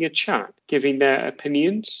having a chat, giving their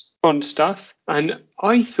opinions on stuff. And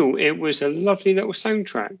I thought it was a lovely little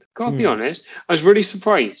soundtrack. Gotta be honest, I was really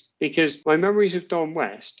surprised because my memories of Don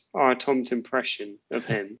West are Tom's impression of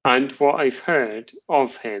him and what I've heard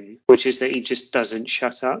of him, which is that he just doesn't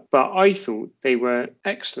shut up. But I thought they were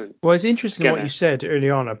excellent. Well, it's interesting what you said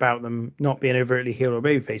early on about them not being overtly heel or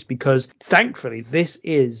babyface, because thankfully this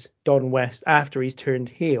is Don West after he's turned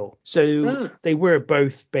heel. So they were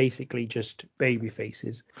both basically just baby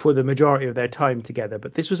faces for the majority of their time together.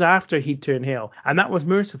 But this was after he turned heel. And that was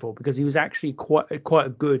merciful because he was actually quite a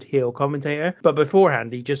good heel commentator. But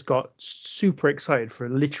beforehand, he just got super excited for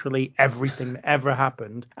literally everything that ever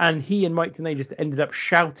happened. And he and Mike Tenay just ended up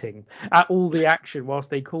shouting at all the action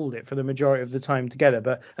whilst they called it for the majority of the time together.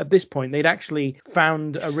 But at this point, they'd actually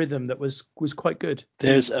found a rhythm that was quite good.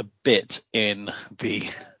 There's a bit in the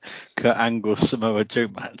Kurt Angle Samoa Joe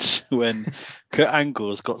match when Kurt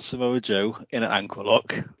Angle's got Samoa Joe in an ankle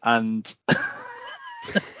lock and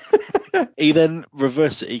he then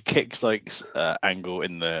he kicks like Angle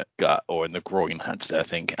in the gut or in the groin, actually, I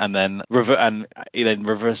think, and then he then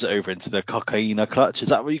reverses it over into the cocaina clutch. Is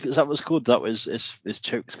that what it's called? That was his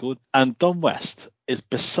choke's called. And Don West is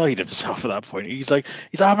beside himself at that point. He's like,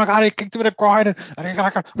 oh my god, he kicked him in the groin, and he's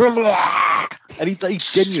like, and he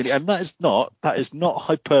genuinely, and that is not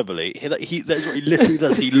hyperbole. That is what he literally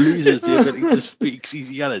does. He loses the ability to speak. He's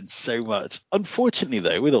yelling so much. Unfortunately,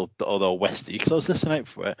 though, with old Westy, because I was listening out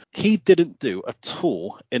for it, he didn't do at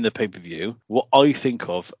all in the pay-per-view what I think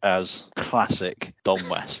of as classic Don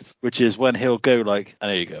West, which is when he'll go like, and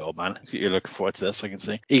there you go, old man, you're looking forward to this, I can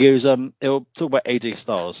see. He goes, he'll talk about AJ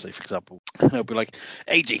Styles, say, for example, and he'll be like,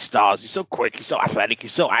 AJ Styles, he's so quick, he's so athletic,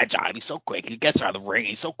 he's so agile, he's so quick, he gets out of the ring,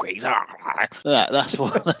 he's so quick, that's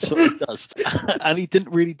what he does. And he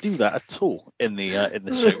didn't really do that at all in the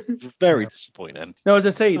show. Very disappointing. No, as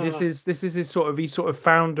I say, this is his he sort of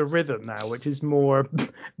found a rhythm now, which is more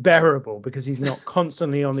bearable because he's not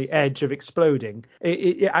constantly on the edge of exploding.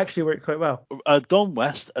 It actually worked quite well. Don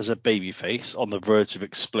West as a babyface on the verge of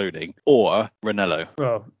exploding, or Ranello.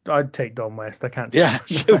 Well, I'd take Don West. I can't. Yeah,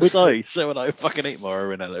 so would I. I fucking hate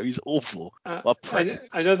Mauro Ranello. He's awful. What a prick.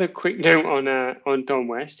 Another quick note on Don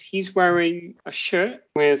West. He's wearing a shirt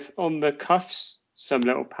with on the cuffs some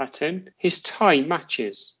little pattern. His tie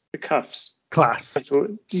matches the cuffs. Class. I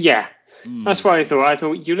thought, yeah. That's what I thought. I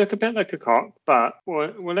thought you look a bit like a cock, but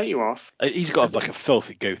we'll let you off. He's got like a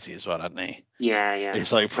filthy goatee as well, hasn't he? Yeah.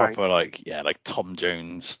 It's like proper like Tom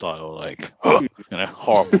Jones style, like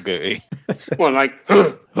horrible goatee. Well, like.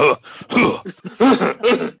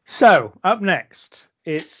 So up next,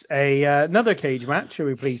 it's another cage match. Are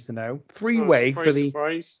we pleased to know? Three-way for the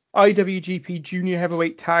IWGP Junior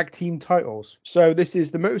Heavyweight Tag Team titles. So this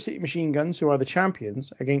is the Motor City Machine Guns, who are the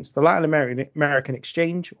champions, against the Latin American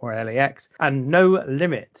Exchange, or LAX, and No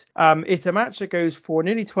Limit. It's a match that goes for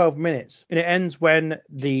nearly 12 minutes, and it ends when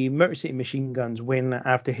the Motor City Machine Guns win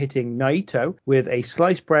after hitting Naito with a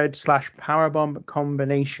sliced bread / powerbomb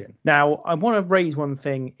combination. Now, I want to raise one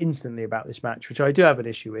thing instantly about this match, which I do have an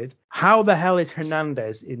issue with. How the hell is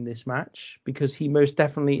Hernandez in this match? Because he most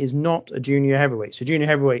definitely is not a junior heavyweight. So junior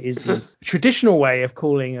heavyweight is the traditional way of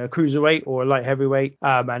calling a cruiserweight or a light heavyweight,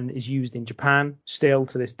 and is used in Japan still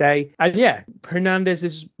to this day. And yeah, Hernandez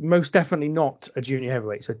is most definitely not a junior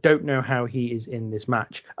heavyweight, so I don't know how he is in this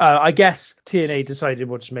match. I guess TNA decided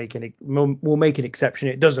we'll make an exception.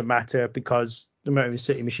 It doesn't matter because the Motor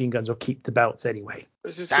City Machine Guns will keep the belts anyway.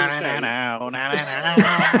 Of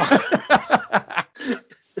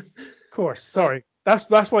course, sorry.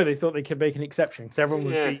 That's why they thought they could make an exception, because everyone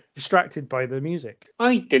would be distracted by the music.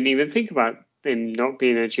 I didn't even think about him not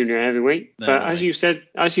being a junior heavyweight, but as you said,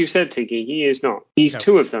 Tinky, he is not. He's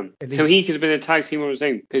two of them, so he could have been a tag team on his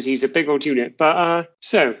own because he's a big old unit. But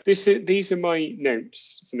so these are my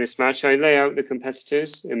notes for this match. I lay out the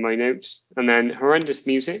competitors in my notes, and then horrendous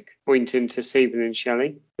music pointing to Sabin and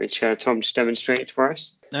Shelley, which Tom just demonstrated for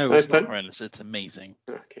us. No, it's not horrendous. It's amazing.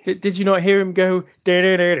 Okay. Did you not hear him go?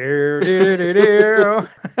 Then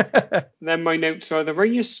my notes are: the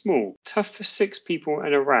ring is small, tough for 6 people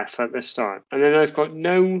and a ref at the start. And then I've got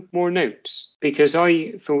no more notes because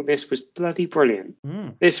I thought this was bloody brilliant.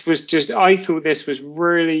 I thought this was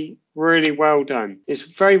really, really well done. It's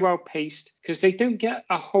very well paced because they don't get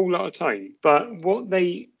a whole lot of time. But what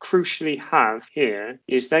they crucially have here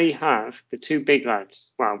is they have the 2 big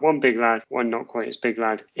lads. Well, one big lad, one not quite as big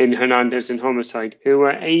lad in Hernandez and Homicide, who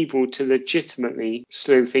are able to legitimately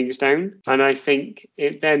slow things down. And I think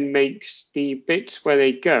it then makes the bits where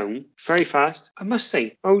they go very fast. I must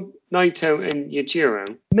say, Naito and Yujiro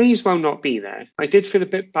may as well not be there. I did feel a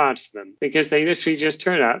bit bad for them because they literally just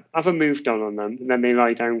turn up, have a move done on them, and then they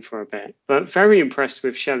lie down for a bit. But very impressed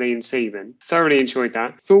with Shelley and Sabin. Thoroughly enjoyed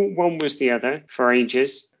that. Thought one was the other for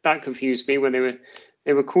ages. That confused me when they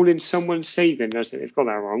were calling someone Sabin. I was like, they've got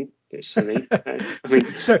that wrong. It's silly.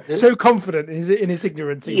 So confident in his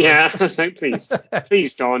ignorance. Yeah, I was like,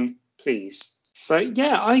 please, Don, please. But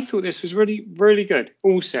yeah, I thought this was really, really good.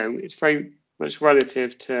 Also, it's very much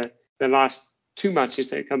relative to the last 2 matches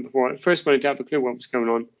that had come before. The first one, I didn't have a clue what was going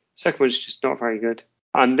on. Second one's just not very good.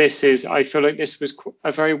 And I feel like this was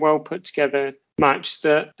a very well put together match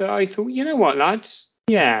that I thought, you know what, lads?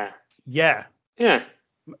 Yeah.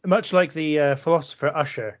 Much like the philosopher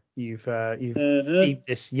Usher, you've deemed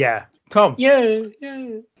this. Yeah. Tom. Yeah.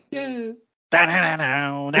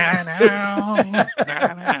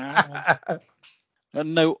 A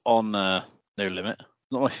note on No Limit.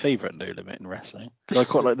 Not my favourite No Limit in wrestling. I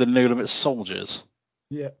quite like the No Limit Soldiers.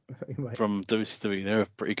 Yeah. From WCW. They were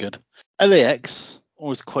pretty good. LAX,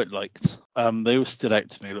 always quite liked. They always stood out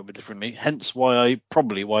to me a little bit differently. Hence why I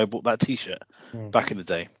bought that T-shirt back in the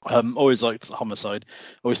day. Always liked Homicide.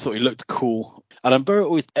 Always thought he looked cool. And I'm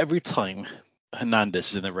always, every time Hernandez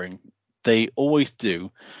is in the ring, they always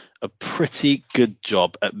do a pretty good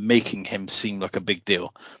job at making him seem like a big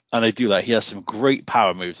deal. And they do that. He has some great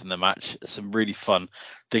power moves in the match. Some really fun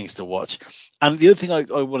things to watch. And the other thing I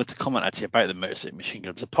wanted to comment actually about the Motor City Machine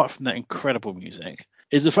Guns, apart from that incredible music,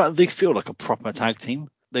 is the fact that they feel like a proper tag team.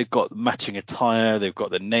 They've got matching attire. They've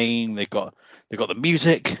got the name. They've got the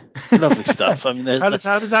music. Lovely stuff. I mean, how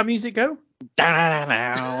does that music go?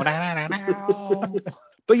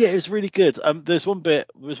 But yeah, it was really good. There's one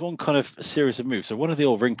kind of series of moves. So one of the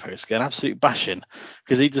old ring posts get an absolute bashing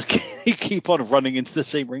because he keep on running into the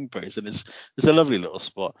same ring post, and it's a lovely little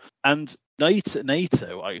spot. And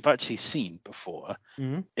Naito I've actually seen before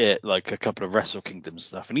at like a couple of Wrestle Kingdom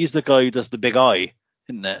stuff, and he's the guy who does the big eye,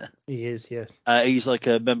 isn't it? He is, yes. He's like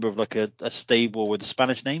a member of like a stable with a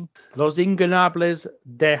Spanish name. Los Ingobernables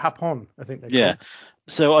de Japón, I think they're called.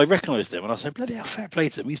 So I recognised him and I was like, bloody hell, fair play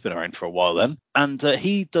to him. He's been around for a while then. And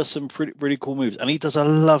he does some really cool moves. And he does a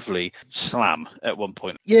lovely slam at one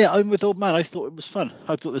point. Yeah, I'm with Old Man. I thought it was fun.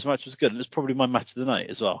 I thought this match was good. And it's probably my match of the night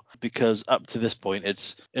as well. Because up to this point,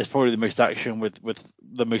 it's probably the most action with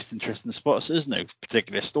the most interesting spots. There's no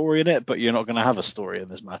particular story in it, but you're not going to have a story in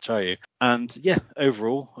this match, are you? And yeah,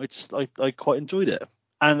 overall, I quite enjoyed it.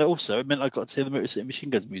 And also, it meant I got to hear the Motor City Machine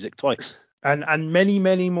Guns music twice. And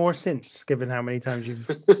many more since, given how many times you've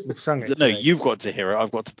sung it. No, you've got to hear it. I've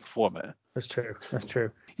got to perform it. That's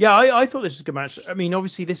true. Yeah, I thought this was a good match. I mean,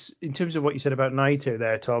 obviously, this, in terms of what you said about Naito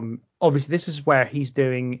there, Tom, obviously this is where he's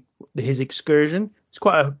doing his excursion. It's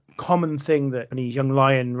quite a common thing that these young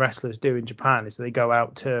lion wrestlers do in Japan, is they go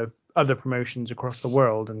out to other promotions across the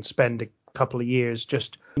world and spend a couple of years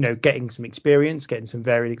just, getting some experience, getting some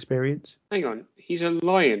varied experience. Hang on, he's a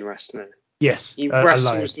lion wrestler. Yes. He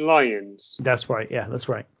wrestles lions. That's right. Yeah, that's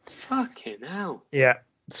right. Fucking hell. Yeah.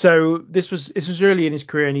 So this was early in his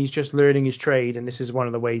career, and he's just learning his trade, and this is one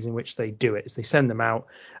of the ways in which they do it, is they send them out.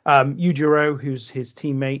 Yujiro, who's his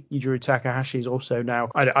teammate, Yujiro Takahashi, is also now,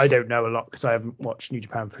 I don't know a lot because I haven't watched New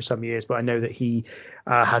Japan for some years, but I know that he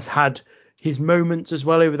has had his moments as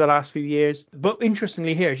well over the last few years. But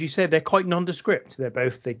interestingly here, as you said, they're quite nondescript.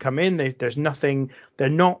 They come in, there's nothing, they're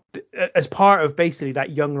not, as part of basically that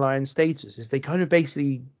young lion status, is they kind of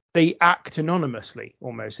basically, they act anonymously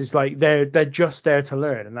almost. It's like they're just there to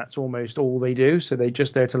learn, and that's almost all they do. So they're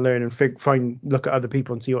just there to learn and look at other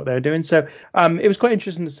people and see what they're doing. So it was quite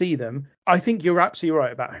interesting to see them. I think you're absolutely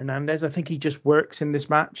right about Hernandez. I think he just works in this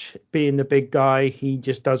match, being the big guy. He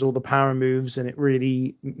just does all the power moves, and it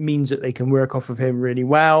really means that they can work off of him really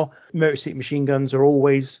well. Motor City Machine Guns are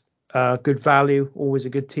always good value, always a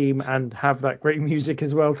good team, and have that great music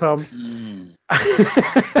as well, Tom.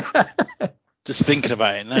 Just thinking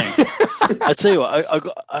about it now. I tell you what,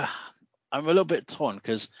 I'm a little bit torn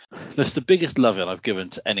because that's the biggest loving I've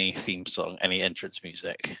given to any theme song, any entrance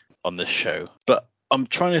music on this show. But I'm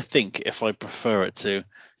trying to think if I prefer it to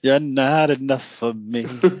 "You're Not Enough for Me."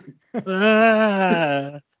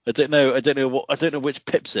 I don't know which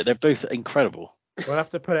pips it. They're both incredible. We'll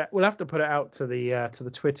have to put it out to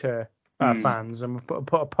the Twitter fans, and we'll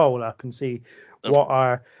put a poll up and see what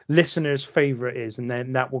our listeners' favourite is, and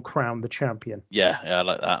then that will crown the champion. Yeah, I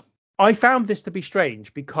like that. I found this to be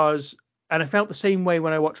strange because, and I felt the same way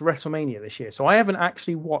when I watched WrestleMania this year. So I haven't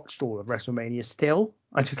actually watched all of WrestleMania still.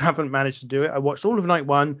 I just haven't managed to do it. I watched all of night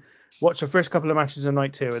one, watched the first couple of matches of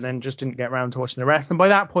night two, and then just didn't get around to watching the rest. And by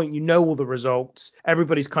that point, all the results.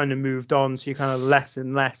 Everybody's kind of moved on, so you're kind of less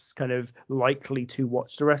and less kind of likely to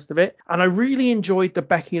watch the rest of it. And I really enjoyed the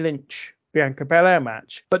Becky Lynch Bianca Belair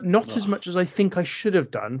match, but not as much as I think I should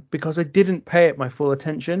have done, because I didn't pay it my full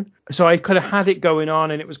attention. So I could have had it going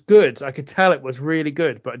on and it was good. I could tell it was really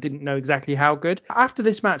good, but I didn't know exactly how good. After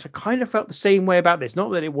this match, I kind of felt the same way about this.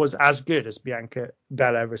 Not that it was as good as Bianca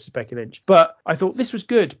Belair versus Becky Lynch, but I thought this was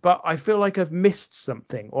good, but I feel like I've missed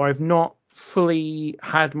something, or I've not fully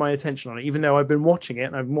had my attention on it, even though I've been watching it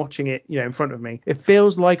and I'm watching it, in front of me. It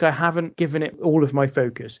feels like I haven't given it all of my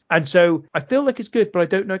focus. And so I feel like it's good, but I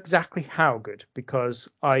don't know exactly how good, because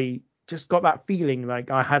I just got that feeling like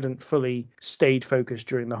I hadn't fully stayed focused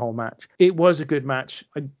during the whole match. It was a good match.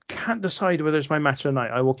 I can't decide whether it's my match of the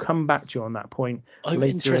night. I will come back to you on that point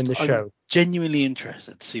later in the show. I'm genuinely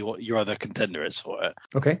interested to see what your other contender is for it.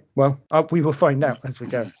 Okay, well, we will find out as we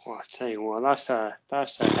go. Well, I tell you what, that's a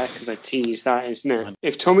heck of a tease, that, isn't it?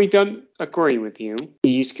 If Tommy doesn't agree with you,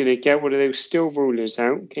 he's going to get one of those steel rulers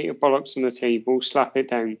out, get your bollocks on the table, slap it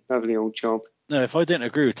down. Lovely old job. No, if I don't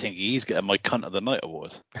agree with Tinky, he's getting my cunt of the night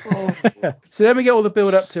award. So then we get all the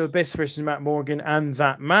build up to Abyss versus Matt Morgan and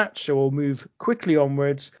that match. So we'll move quickly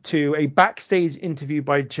onwards to a backstage interview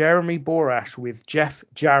by Jeremy Borash with Jeff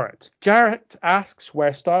Jarrett. Jarrett asks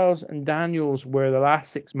where Styles and Daniels were the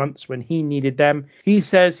last 6 months when he needed them. He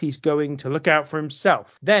says he's going to look out for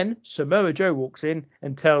himself. Then Samoa Joe walks in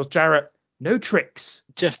and tells Jarrett, no tricks.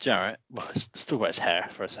 Jeff Jarrett, well, let's talk about his hair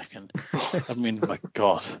for a second. I mean, my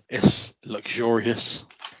God, it's luxurious.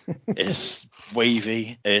 It's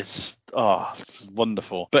wavy. It's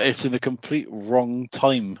wonderful. But it's in the complete wrong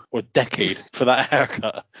time or decade for that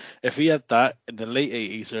haircut. If he had that in the late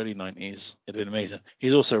 80s, early 90s, it'd been amazing.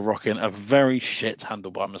 He's also rocking a very shit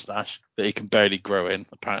handlebar moustache that he can barely grow in,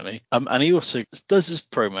 apparently. And he also does his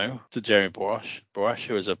promo to Jeremy Borash,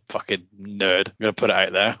 who is a fucking nerd. I'm going to put it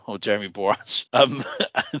out there, or Jeremy Borash.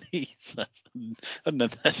 And he's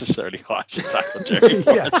unnecessarily harsh attack on Jeremy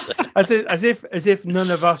Borash. As if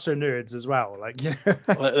none of us are nerds as well. Like,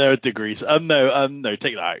 There are degrees agrees. No,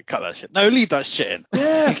 take that out. Cut that shit. No, leave that shit in.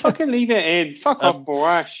 Yeah, fucking leave it in. Fuck off,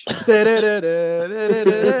 Borash.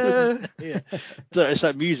 Yeah. So it's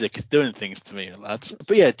like music is doing things to me, lads.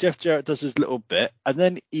 But yeah, Jeff Jarrett does his little bit, and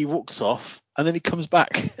then he walks off, and then he comes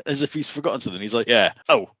back as if he's forgotten something. He's like, yeah,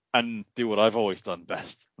 and do what I've always done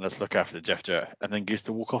best. Let's look after Jeff Jarrett, and then goes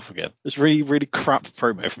to walk off again. It's really, really crap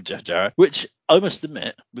promo from Jeff Jarrett, which I must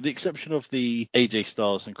admit, with the exception of the AJ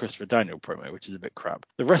Styles and Christopher Daniel promo, which is a bit crap,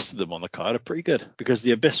 the rest of them on the card are pretty good. Because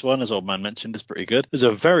the Abyss one, as Old Man mentioned, is pretty good. There's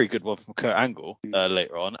a very good one from Kurt Angle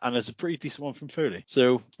later on, and there's a pretty decent one from Foley.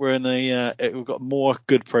 So we're in we've got more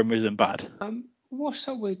good promos than bad. What's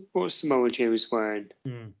up with what Samoa Joe is wearing?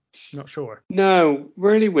 Not sure. No,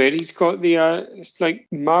 really weird. He's got the it's like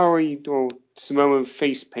Maori or Samoan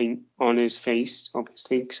face paint on his face,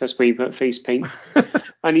 obviously, because that's where you put face paint.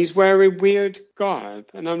 And he's wearing weird garb,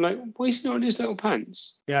 and I'm like, why is he not in his little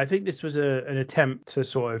pants? Yeah, I think this was an attempt to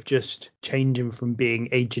sort of just change him from being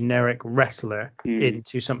a generic wrestler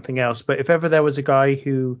into something else. But if ever there was a guy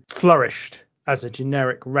who flourished as a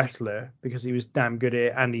generic wrestler because he was damn good at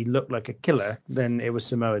it and he looked like a killer, then it was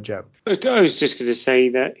Samoa Joe. I was just going to say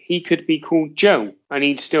that he could be called Joe and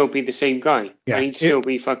he'd still be the same guy. Yeah, and he'd still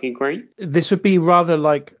be fucking great. This would be rather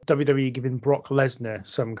like WWE giving Brock Lesnar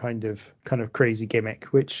some kind of crazy gimmick,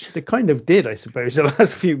 which they kind of did, I suppose, the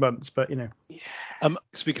last few months, but you know.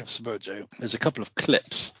 Speaking of Samoa Joe, there's a couple of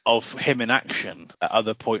clips of him in action at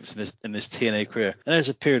other points in his TNA career, and there's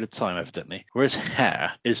a period of time, evidently, where his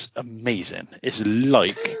hair is amazing. It's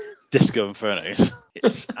like Disco Inferno's.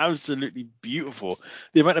 It's absolutely beautiful.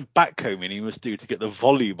 The amount of backcombing he must do to get the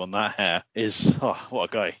volume on that hair is,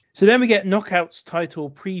 what a guy. So then we get Knockout's title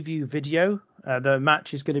preview video. The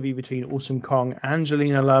match is going to be between Awesome Kong,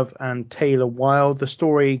 Angelina Love, and Taylor Wilde. The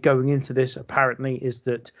story going into this apparently is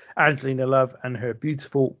that Angelina Love and her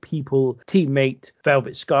beautiful people teammate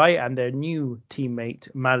Velvet Sky and their new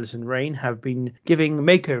teammate Madison Rayne have been giving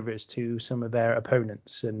makeovers to some of their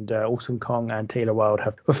opponents, and Awesome Kong and Taylor Wilde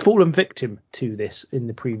have fallen victim to this in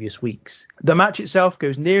the previous weeks. The match itself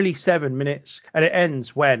goes nearly 7 minutes, and it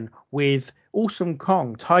ends with Awesome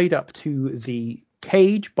Kong tied up to the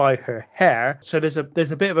cage by her hair. So there's a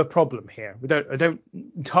bit of a problem here. I don't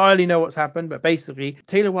entirely know what's happened, but basically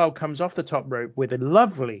Taylor Wilde comes off the top rope with a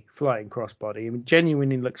lovely flying crossbody. I mean,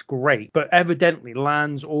 genuinely looks great, but evidently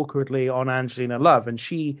lands awkwardly on Angelina Love, and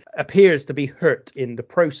she appears to be hurt in the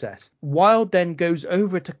process. Wilde then goes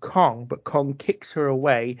over to Kong, but Kong kicks her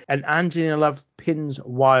away, and Angelina Love pins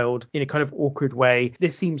Wilde in a kind of awkward way.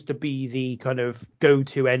 This seems to be the kind of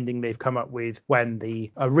go-to ending they've come up with when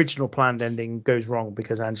the original planned ending goes wrong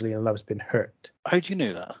because Angelina Love's been hurt. How do you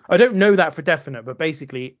know that? I don't know that for definite, but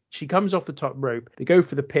basically she comes off the top rope, they go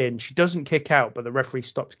for the pin, she doesn't kick out, but the referee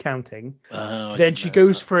stops counting. Then she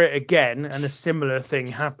goes for it again, and a similar thing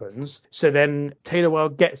happens. So then Taylor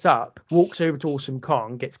Wilde gets up, walks over to Awesome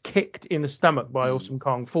Kong, gets kicked in the stomach by Awesome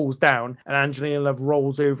Kong, falls down, and Angelina Love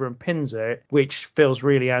rolls over and pins her, which feels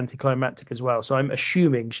really anticlimactic as well. So I'm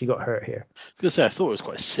assuming she got hurt here. I was going to say, I thought it was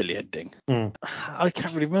quite a silly ending. I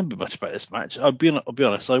can't really remember much about this match. I'll be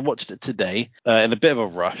honest, I watched it today in a bit of a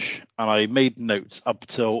rush, and I made notes up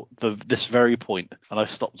till this very point, and I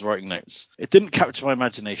stopped writing notes. It didn't capture my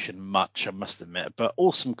imagination much, I must admit, but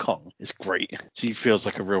Awesome Kong is great. She feels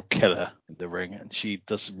like a real killer in the ring, and she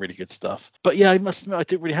does some really good stuff. But yeah, I must admit, I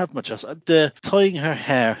didn't really have much else. The tying her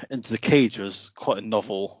hair into the cage was quite a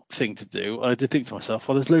novel thing to do, and I did think to myself,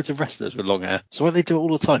 well, there's loads of wrestlers with long hair, so why don't they do it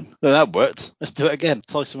all the time? No, that worked. Let's do it again.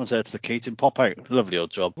 Tie someone's hair to the cage and pop out. Lovely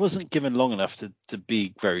old job. Wasn't given long enough to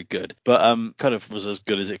be very good, but kind of was as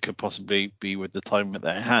good as it could possibly be with the time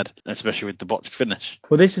that it had, especially with the botched finish.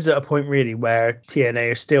 Well, this is at a point really where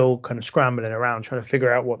TNA are still kind of scrambling around trying to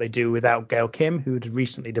figure out what they do without Gail Kim, who had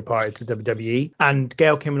recently departed to WWE. And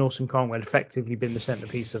Gail Kim and Awesome Kong had effectively been the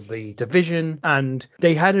centerpiece of the division, and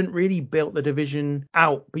they hadn't really built the division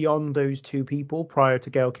out beyond those two people prior to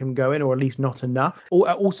Gail Kim going, or at least not enough.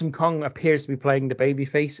 Awesome Kong appears to be playing the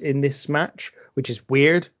babyface in this match, which is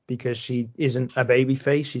weird because she isn't a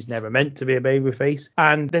babyface. She's never meant to be a babyface.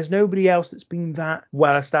 And there's nobody else that's been that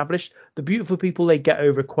well established. The beautiful people they get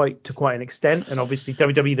over to quite an extent. And obviously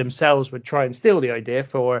WWE themselves would try and steal the idea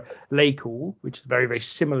for Lay Cool, which is a very, very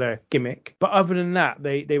similar gimmick. But other than that,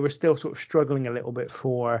 they were still sort of struggling a little bit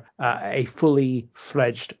for a fully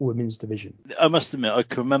fledged women's division. I must admit, I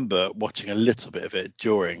can remember watching a little bit of it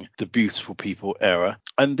during the Beautiful People era,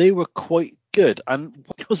 and they were quite good. And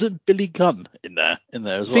wasn't Billy Gunn in there as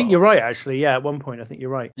well? I think you're right, actually. Yeah, at one point, I think you're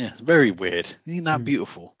right. Yeah, it's very weird. Isn't that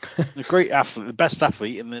beautiful? A great athlete, the best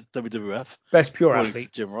athlete in the WWF. Best pure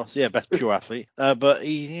athlete. Jim Ross. Yeah, best pure athlete. But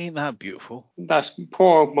he ain't that beautiful. That's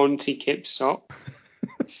poor Monty Kipsop.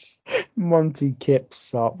 Monty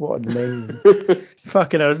Kipsop, what a name.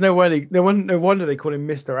 Fucking hell, there's no wonder they call him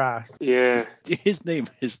Mr. Ass. Yeah. His name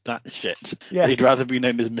is that shit. Yeah. He'd rather be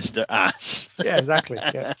known as Mr. Ass. Yeah, exactly.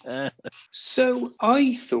 Yeah. So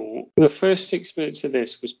I thought the first 6 minutes of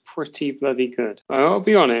this was pretty bloody good. I'll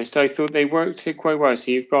be honest, I thought they worked it quite well.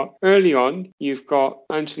 So early on, you've got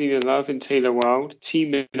Angelina Love and Taylor Wilde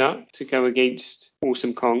teaming up to go against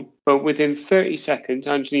Awesome Kong. But within 30 seconds,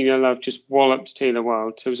 Angelina Love just wallops Taylor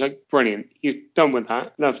Wilde. So it was like, brilliant. You're done with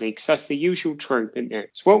that. Lovely. Because that's the usual trope, isn't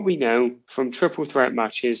it? So what we know from triple threat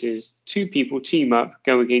matches is two people team up,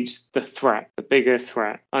 go against the threat, the bigger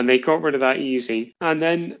threat. And they got rid of that easy. And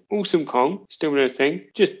then Awesome Kong, still no thing,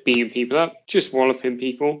 just beating people up, just walloping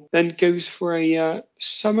people. Then goes for a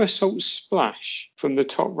somersault splash from the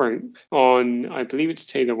top rope on, I believe it's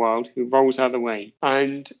Taylor Wilde, who rolls out of the way.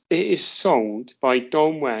 And it is sold by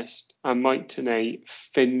Don West and Mike Tenay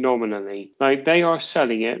phenomenally. Like, they are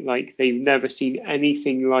selling it like they've never seen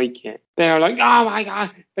anything like it. They are like, oh my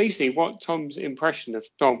God. Basically, what Tom's impression of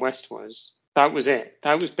Don West was, that was it.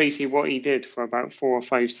 That was basically what he did for about 4 or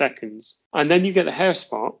 5 seconds. And then you get the hair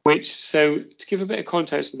spot, so to give a bit of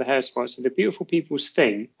context for the hair spot, so the Beautiful People's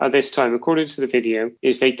thing at this time, according to the video,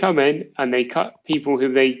 is they come in and they cut people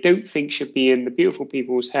who they don't think should be in the Beautiful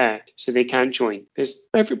People's hair so they can't join. Because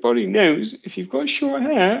everybody knows if you've got short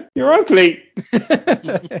hair, you're ugly.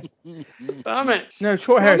 Damn it. No,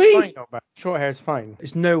 short hair is fine. Short hair is fine.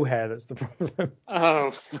 It's no hair that's the problem.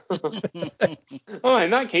 Oh. Oh,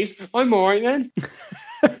 in that case, I'm all right then.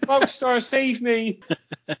 Rockstar, save me.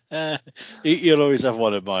 You'll always have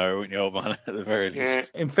one admirer, won't you, old man, at the very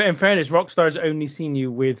least. In fairness, Rockstar's only seen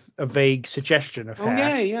you with a vague suggestion of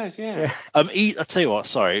hair. Oh, yeah. I'll tell you what,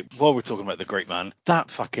 sorry, while we're talking about the great man,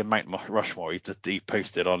 that fucking Mount Rushmore he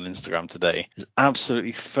posted on Instagram today is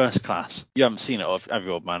absolutely first class. You haven't seen it, have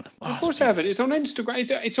you, old man? Of course I haven't. It's on Instagram.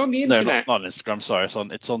 It's on the internet. No, not on Instagram, sorry.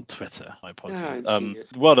 It's on Twitter. I apologize. Yeah,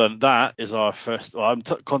 well done. That is our first. Well, I'm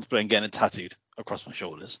contemplating getting it tattooed across my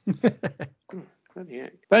shoulders.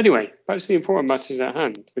 But anyway, back to the important matters at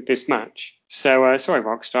hand with this match. So, sorry,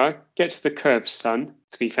 Rockstar. Get to the curb, son,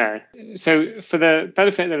 to be fair. So, for the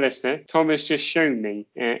benefit of the listener, Tom has just shown me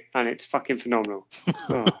it, and it's fucking phenomenal.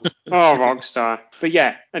 Oh, Rockstar. But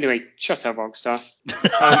yeah, anyway, shut up, Rockstar.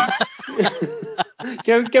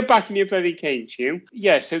 Get back in your bloody cage, you.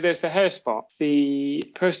 Yeah, so there's the hair spot. The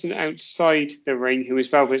person outside the ring, who is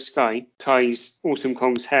Velvet Sky, ties Awesome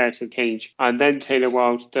Kong's hair to the cage, and then Taylor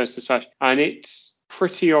Wilde does the splash. And it's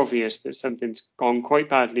pretty obvious that something's gone quite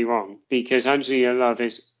badly wrong, because Angelina Love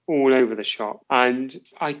is all over the shop. And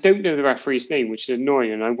I don't know the referee's name, which is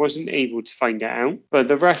annoying, and I wasn't able to find it out. But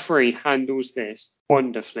the referee handles this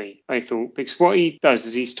wonderfully, I thought, because what he does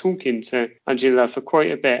is he's talking to Angelina Love for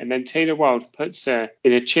quite a bit, and then Taylor Wilde puts her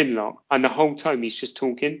in a chin lock, and the whole time he's just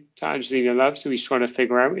talking to Angelina Love, so he's trying to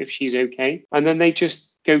figure out if she's okay. And then they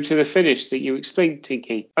just go to the finish that you explained,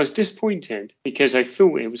 Tinky. I was disappointed because I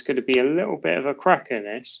thought it was going to be a little bit of a cracker,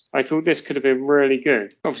 this. I thought this could have been really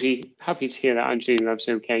good. Obviously, happy to hear that Angelina Love's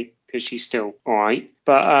okay, because she's still all right.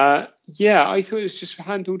 But yeah, I thought it was just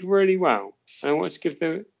handled really well. And I wanted to give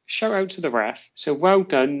the shout out to the ref. So well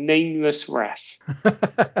done, nameless ref.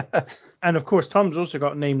 And of course, Tom's also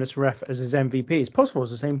got nameless ref as his MVP. It's possible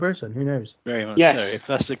it's the same person. Who knows? Very much yes. so. If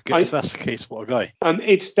that's the case, what a guy.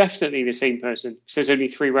 It's definitely the same person. There's only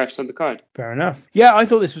 3 refs on the card. Fair enough. Yeah, I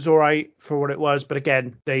thought this was all right for what it was. But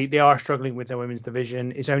again, they are struggling with their women's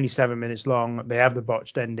division. It's only 7 minutes long. They have the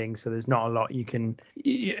botched ending, so there's not a lot you can.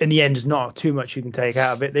 In the end, there's not too much you can take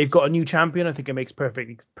out of it. They've got a new champion. I think it makes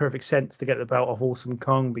perfect sense to get the belt off Awesome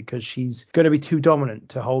Kong, because she's going to be too dominant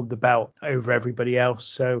to hold the belt over everybody else.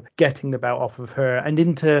 So getting the belt off of her and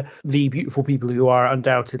into the Beautiful People, who are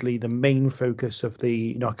undoubtedly the main focus of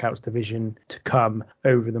the Knockouts division to come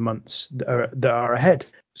over the months that are ahead.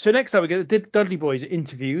 So next up, we get the Dudley Boys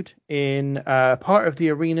interviewed in part of the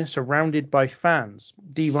arena surrounded by fans.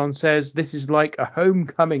 Devon says this is like a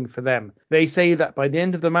homecoming for them. They say that by the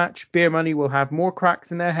end of the match, Beer Money will have more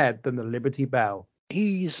cracks in their head than the Liberty Bell.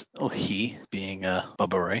 He, being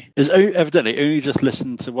Bubba Ray, is evidently only just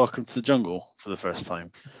listened to Welcome to the Jungle for the first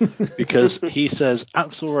time. Because he says,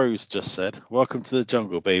 Axl Rose just said, welcome to the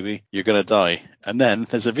jungle, baby, you're going to die. And then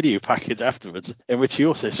there's a video package afterwards in which he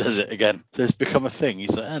also says it again. So it's become a thing.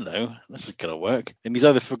 He's like, hello, this is going to work. And he's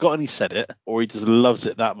either forgotten he said it, or he just loves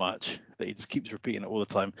it that much that he just keeps repeating it all the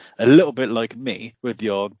time. A little bit like me with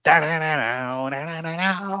your da-na-na-now.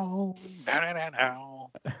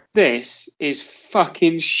 This is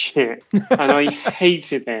fucking shit, and I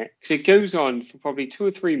hated it because it goes on for probably 2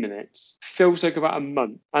 or 3 minutes, feels like about a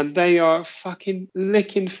month, and they are fucking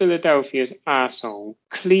licking Philadelphia's asshole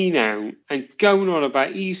clean out and going on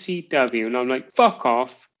about ECW, and I'm like, fuck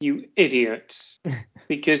off, you idiots,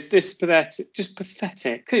 because this is pathetic, just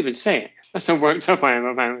pathetic. Couldn't even say it. That's how worked up I am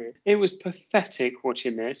about it. It was pathetic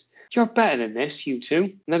watching this. You're better than this, you two.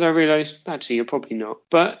 And then I realised, actually, you're probably not.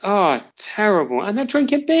 But, terrible. And they're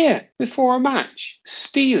drinking beer before a match.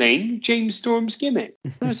 Stealing James Storm's gimmick.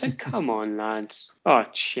 And I was like, come on, lads. Oh,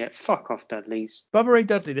 shit. Fuck off, Dudleys. Bubba Ray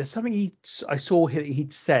Dudley, there's something I saw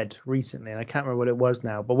he'd said recently, and I can't remember what it was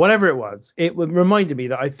now, but whatever it was, it reminded me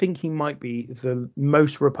that I think he might be the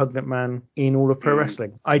most repugnant man in all of pro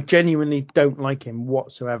wrestling. I genuinely don't like him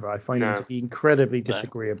whatsoever. I find him to be incredibly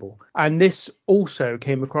disagreeable. And this also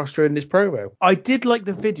came across during this promo. I did like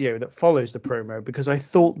the video that follows the promo because I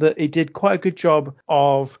thought that it did quite a good job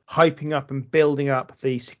of hyping up and building up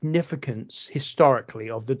the significance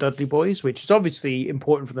historically of the Dudley Boys, which is obviously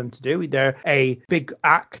important for them to do. They're a big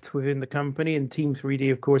act within the company, and Team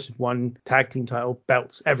 3D, of course, has won tag team title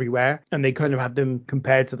belts everywhere, and they kind of have them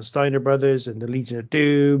compared to the Steiner brothers and the Legion of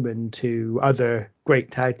Doom and to other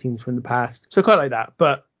great tag teams from the past. So quite like that,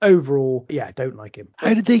 but overall, yeah, I don't like him.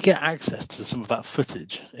 How did they get access to some of that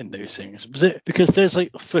footage in those things? Was it because there's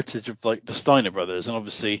like footage of like the Steiner brothers, and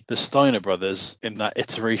obviously the Steiner brothers in that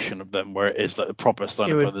iteration of them where it is like the proper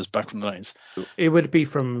Steiner brothers back from the 90s? It would be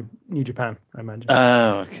from New Japan, I imagine.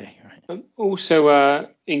 Oh, okay. Right. Also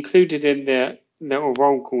included in the little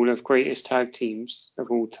roll call of greatest tag teams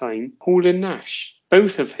of all time, Paul and Nash.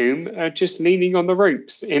 Both of whom are just leaning on the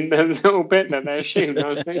ropes in the little bit that they're shooting. I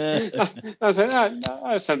was like,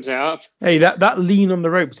 that sums it up. Hey, that lean on the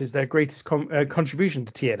ropes is their greatest contribution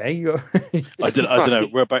to TNA. I don't know.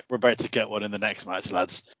 We're about to get one in the next match,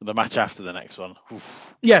 lads. The match after the next one.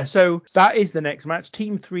 Oof. Yeah, so that is the next match.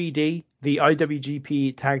 Team 3D, the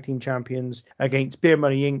IWGP Tag Team Champions, against Beer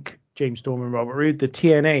Money Inc., James Storm and Robert Roode, the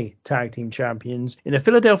TNA Tag Team Champions, in a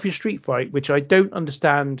Philadelphia street fight, which I don't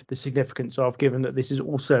understand the significance of, given that this is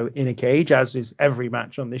also in a cage, as is every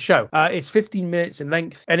match on this show. It's 15 minutes in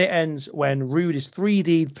length, and it ends when Roode is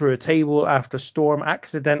 3D'd through a table after Storm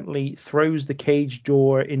accidentally throws the cage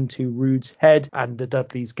door into Roode's head, and the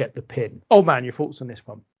Dudleys get the pin. Oh man, your thoughts on this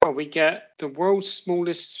one? Well, we get the world's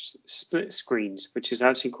smallest split screens, which is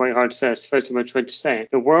actually quite hard to say. It's the first time I tried to say it.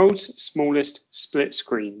 The world's smallest split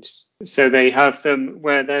screens. So they have them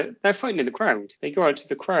where they're fighting in the crowd. They go out to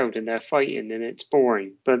the crowd and they're fighting, and it's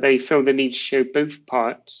boring. But they feel the need to show both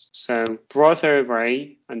parts. So Brother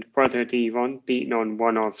Ray and Brother Devon beating on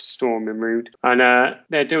one of Storm and Roode. And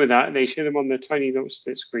they're doing that. They show them on the tiny little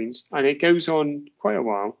split screens. And it goes on quite a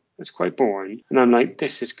while. It's quite boring. And I'm like,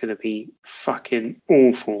 this is going to be fucking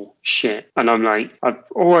awful shit. And I'm like, I've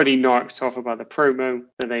already knocked off about the promo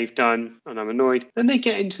that they've done, and I'm annoyed. Then they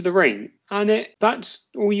get into the ring, and that's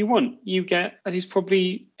all you want. You get, at least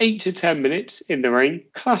probably 8 to 10 minutes in the ring.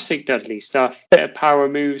 Classic Dudley stuff. Bit of power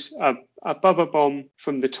moves, a Bubba Bomb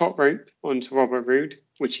from the top rope onto Robert Roode,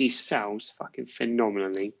 which he sells fucking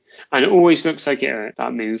phenomenally. And it always looks like it hurt,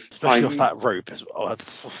 that move. Especially off that rope as well.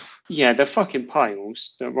 Yeah, the fucking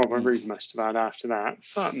piles that Robert Roode must have had after that.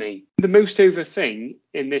 Fuck me. The most over thing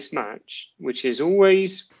in this match, which is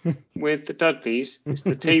always with the Dudleys, is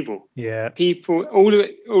the table. Yeah. People,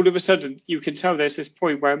 all of a sudden, you can tell there's this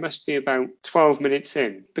point where it must be about 12 minutes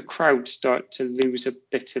in. The crowd start to lose a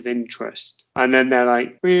bit of interest. And then they're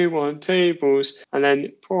like, we want tables. And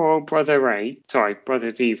then poor old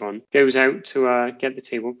Brother Devon, goes out to get the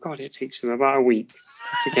table. God, it takes him about a week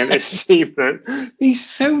to get this team done. He's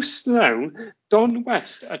so slow. Don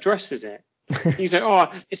West addresses it. He's like,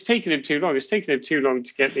 it's taken him too long. It's taken him too long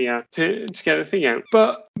to get the to get the thing out.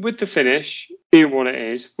 But with the finish being what it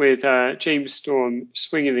is, with James Storm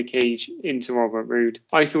swinging the cage into Robert Roode,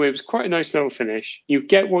 I thought it was quite a nice little finish. You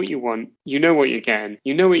get what you want. You know what you're getting.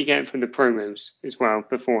 You know what you're getting from the promos as well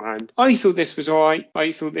beforehand. I thought this was all right.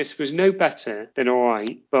 I thought this was no better than all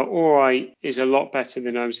right, but all right is a lot better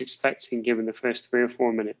than I was expecting given the first 3 or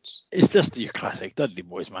 4 minutes. It's just your classic Dudley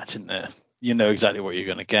Boys match, isn't it? You know exactly what you're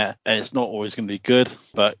going to get, and it's not always going to be good,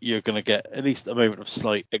 but you're going to get at least a moment of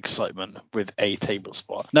slight excitement with a table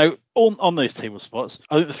spot. Now, on those table spots,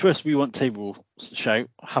 I think the first "We Want Table" shout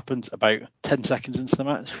happened about 10 seconds into the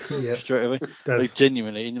match. Yeah. Straight away. Like,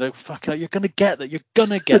 genuinely, and you're like, fucking hell, you're gonna get that. You're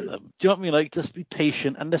gonna get them. Do you know what I mean? Like, just be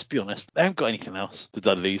patient, and let's be honest, they haven't got anything else. The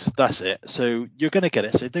Dudleys, that's it. So you're gonna get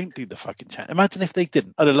it. So don't do the fucking chant. Imagine if they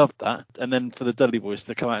didn't. I'd have loved that. And then for the Dudley boys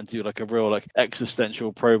to come out and do like a real like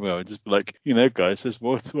existential promo and just be like, you know, guys, there's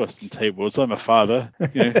more to us than tables. I'm a father.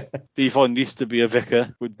 You know, Devon used to be a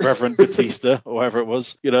vicar with Reverend Batista or whatever it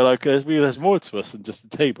was. You know, like there's more to us than just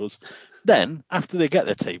the tables. Then, after they get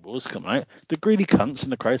their tables come out, the greedy cunts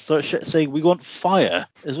in the crowd start saying, "We want fire"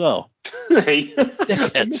 as well. Hey,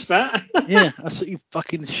 I missed that. Yeah, absolutely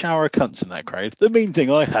fucking shower cunts in that crowd. The main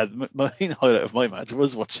thing I had, my main highlight of my match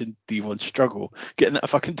was watching Devon struggle getting that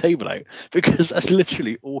fucking table out, because that's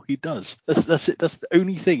literally all he does. That's it. That's the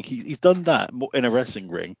only thing he's done that in a wrestling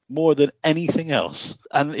ring more than anything else,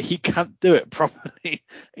 and he can't do it properly.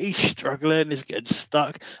 He's struggling. He's getting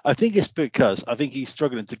stuck. I think it's because he's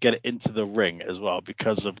struggling to get it into the ring as well,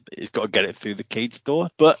 because of he's got to get it through the cage door.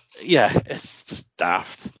 But yeah, it's just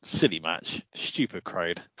daft, silly match, stupid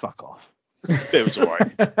crowd. Fuck off. It was all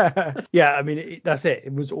right. Yeah, I mean, that's it.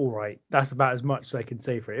 It was all right. That's about as much as I can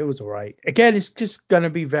say for it. It was all right. Again, it's just going to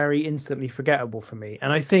be very instantly forgettable for me.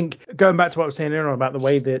 And I think, going back to what I was saying earlier about the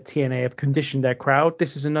way that TNA have conditioned their crowd,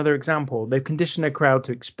 this is another example. They've conditioned their crowd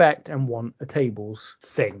to expect and want a tables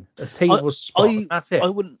thing, a tables spot. That's it. I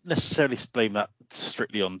wouldn't necessarily blame that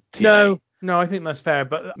strictly on TNA. No, I think that's fair.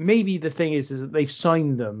 But maybe the thing is that they've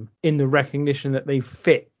signed them in the recognition that they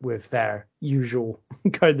fit with their usual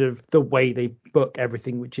kind of the way they book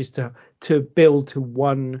everything, which is to build to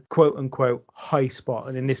one quote unquote high spot.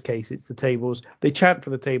 And in this case, it's the tables. They chant for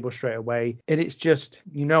the table straight away. And it's just,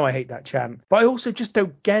 I hate that chant. But I also just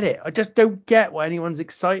don't get it. I just don't get why anyone's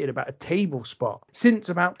excited about a table spot. Since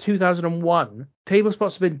about 2001, table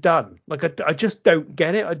spots have been done. Like, I just don't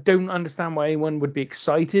get it. I don't understand why anyone would be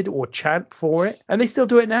excited or chant for it. And they still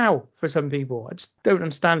do it now for some people. I just don't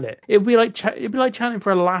understand it. It'd be like chanting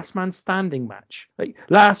for a last man standing match. Like,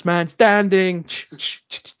 last man standing.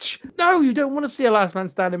 No, you don't want to see a last man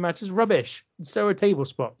standing match. It's rubbish. So are table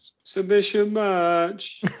spots. Submission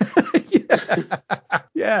match.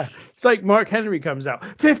 Yeah. It's like Mark Henry comes out.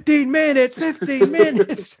 15 minutes.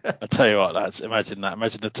 I tell you what, lads, imagine that.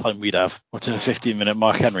 Imagine the time we'd have watching a 15-minute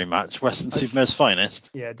Mark Henry match. Western Supermare's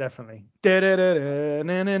finest. Yeah, definitely.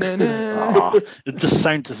 Just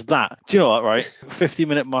sound just that. Do you know what, right?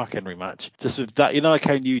 15-minute Mark Henry match. Just with that, like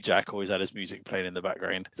how New Jack always had his music playing in the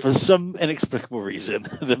background. For some inexplicable reason,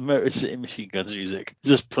 the Motor City Machine Guns music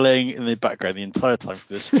just playing in the background the entire time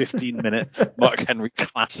for this 15-minute Mark Henry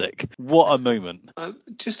classic. What a moment.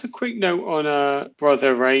 Just a quick note on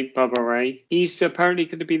Brother Ray, Bubba Ray. He's apparently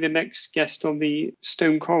going to be the next guest on the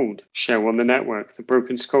Stone Cold show on the network, the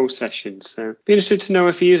Broken Skull Sessions. So be interested to know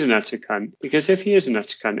if he is an utter cunt, because if he is an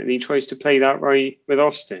utter cunt and he tries to play that right with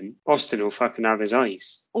Austin will fucking have his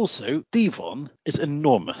eyes. Also, Devon is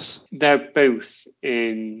enormous. They're both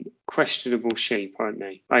in questionable shape, aren't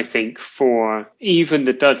they? I think for even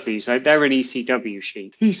the Dudleys, like they're in ECW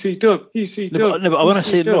shape. ECW. No, but when I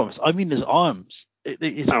say enormous, I mean his arms.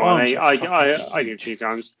 His arms. I give his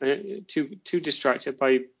arms. Too distracted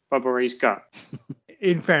by Bubba Ray's gut.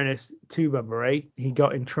 In fairness to Bubba Ray, he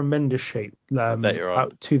got in tremendous shape.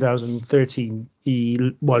 About 2013,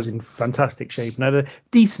 he was in fantastic shape and had a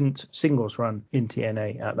decent singles run in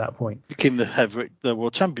TNA at that point. Became the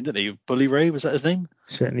world champion, didn't he? Bully Ray, was that his name?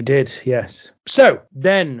 Certainly did, yes. So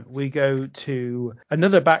then we go to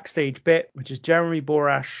another backstage bit, which is Jeremy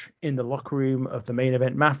Borash in the locker room of the Main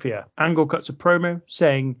Event Mafia. Angle cuts a promo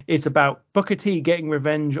saying it's about Booker T getting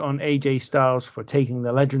revenge on AJ Styles for taking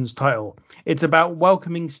the Legends title. It's about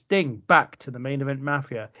welcoming Sting back to the Main Event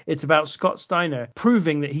Mafia. It's about Scott Steiner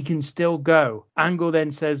proving that he can still go. Angle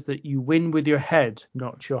then says that you win with your head,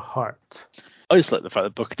 not your heart. I just like the fact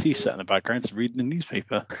that Booker T sat in the background reading the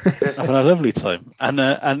newspaper, having a lovely time.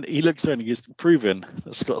 And he looks around and he's proving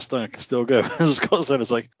that Scott Steiner can still go. And Scott Steiner's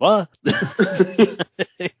like, what?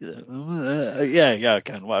 Yeah, I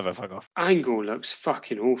can. Whatever, fuck off. Angle looks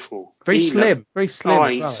fucking awful. Very slim. Oh,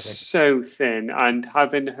 he's so thin. And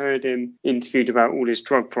having heard him interviewed about all his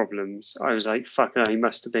drug problems, I was like, fuck no, he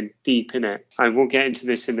must have been deep in it. And we'll get into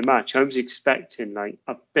this in the match. I was expecting like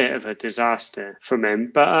a bit of a disaster from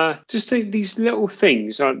him. But just think these little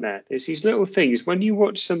things, aren't there? There's these little things when you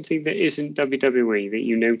watch something that isn't WWE that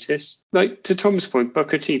you notice. Like to Tom's point,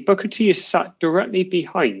 Booker T is sat directly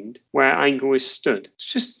behind where Angle is stood.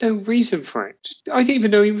 There's just no reason for right. I didn't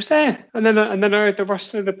even know he was there. And then I heard the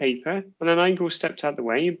rustle of the paper, and then Angle stepped out the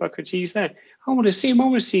way, and Booker T's there. I want to see him. I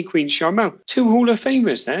want to see Queen Charmel. 2 Hall of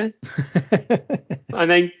Famers there. And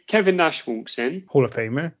then Kevin Nash walks in. Hall of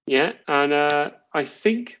Famer. Yeah, and I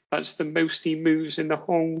think that's the most he moves in the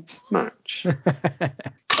whole match.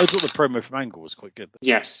 I thought the promo from Angle was quite good.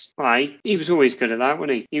 Yes, he was always good at that,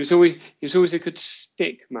 wasn't he? He was always a good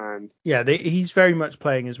stick man. Yeah, he's very much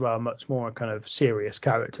playing as well, a much more kind of serious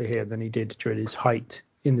character here than he did during his height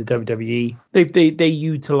in the WWE. They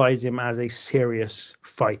utilize him as a serious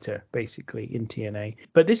fighter, basically, in TNA.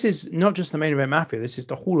 But this is not just the Main Event Mafia. This is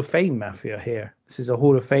the Hall of Fame Mafia here. This is a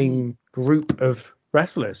Hall of Fame group of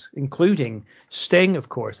wrestlers, including Sting, of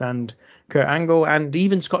course, and Kurt Angle, and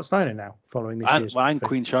even Scott Steiner now, following this year's. And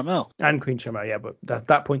Queen Charmel. And Queen Charmel, yeah, but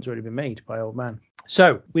that point's already been made by Old Man.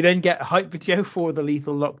 So we then get a hype video for the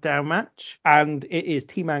Lethal Lockdown match, and it is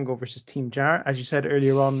Team Angle versus Team Jarrett. As you said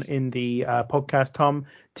earlier on in the podcast, Tom,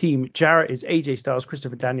 Team Jarrett is AJ Styles,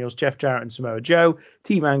 Christopher Daniels, Jeff Jarrett, and Samoa Joe.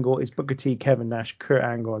 Team Angle is Booker T, Kevin Nash, Kurt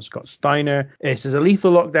Angle, and Scott Steiner. This is a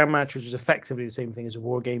Lethal Lockdown match, which is effectively the same thing as a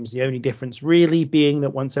War Games. The only difference really being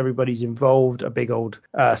that once everybody's involved, a big old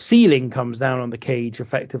ceiling comes down on the cage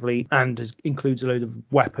effectively, and includes a load of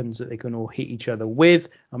weapons that they can all hit each other with.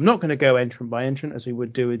 I'm not going to go entrant by entrant as we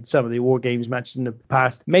would do in some of the War Games matches in the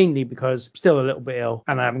past, mainly because I'm still a little bit ill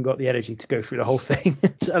and I haven't got the energy to go through the whole thing.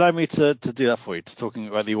 So allow me to do that for you, talking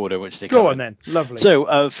about the order which they go come on in. then. Lovely.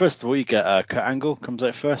 So first of all, you get Kurt Angle comes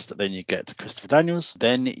out first, then you get Christopher Daniels,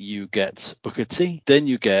 then you get Booker T, then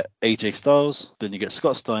you get AJ Styles, then you get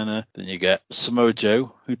Scott Steiner, then you get Samoa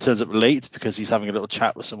Joe, who turns up late because he's having a little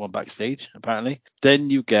chat with someone backstage, apparently. Then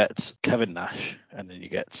you get Kevin Nash, and then you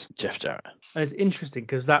get Jeff Jarrett. And it's interesting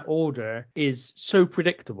because that order is so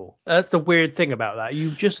predictable. That's the weird thing about that.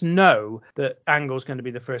 You just know that Angle's going to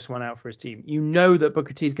be the first one out for his team. You know that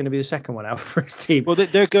Booker T is going to be the second one out for his team. Well,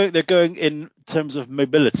 they're going in terms of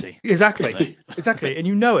mobility. Exactly. Exactly. And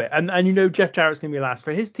you know it. And you know Jeff Jarrett's going to be last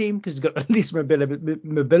for his team because he's got the least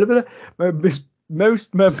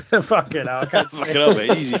fucking hell, I can't say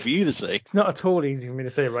it. Easy for you to say. It's not at all easy for me to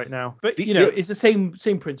say right now. But it's the same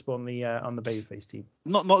principle on the babyface team.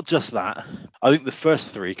 Not just that. I think the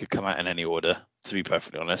first 3 could come out in any order, to be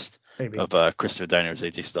perfectly honest. Maybe. Of Christopher Daniels,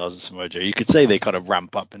 AJ Styles, and Samoa Joe. You could say they kind of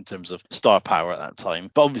ramp up in terms of star power at that time.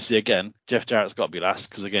 But obviously, again, Jeff Jarrett's got to be last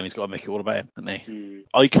because, again, he's got to make it all about him, hasn't he?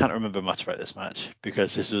 I can't remember much about this match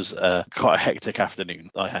because this was quite a hectic afternoon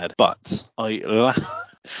I had. But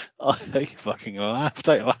I fucking laughed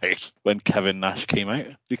out loud when Kevin Nash came out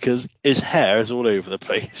because his hair is all over the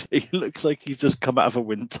place. He looks like he's just come out of a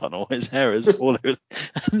wind tunnel. His hair is all over.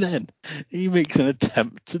 And then he makes an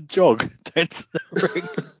attempt to jog down to the ring.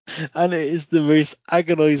 And it is the most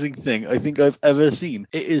agonizing thing I think I've ever seen.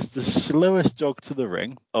 It is the slowest jog to the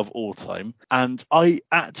ring of all time. And I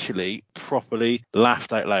actually properly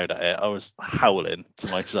laughed out loud at it. I was howling to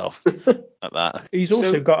myself at that. He's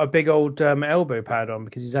also got a big old elbow pad on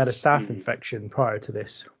because he's had a staph infection prior to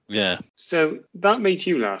this. Yeah. So that made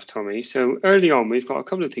you laugh, Tommy. So early on, we've got a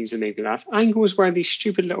couple of things that made me laugh. Angle's wearing these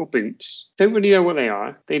stupid little boots. Don't really know what they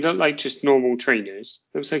are. They look like just normal trainers.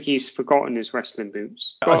 Looks like he's forgotten his wrestling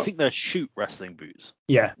boots. I think they're shoot wrestling boots.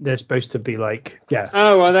 Yeah, they're supposed to be like,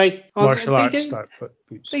 Oh, are they? Martial arts type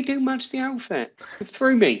boots. They do match the outfit. It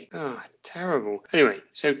threw me. Oh, terrible. Anyway,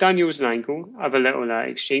 so Daniels and Angle have a little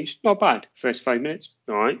exchange. Not bad. First 5 minutes.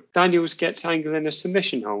 All right. Daniels gets Angle in a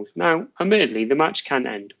submission hold. Now, admittedly, the match can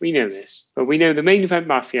end. We know this. But we know the Main Event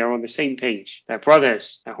Mafia are on the same page. They're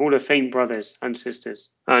brothers. They're Hall of Fame brothers and sisters.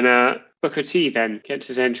 And Booker T then gets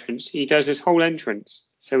his entrance. He does his whole entrance.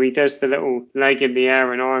 So he does the little leg in the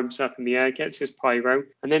air and arms up in the air, gets his pyro,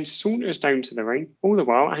 and then saunters down to the ring. All the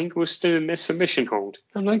while, Angle is still in this submission hold.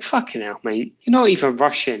 I'm like, fucking hell, mate. You're not even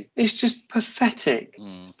rushing. It's just pathetic.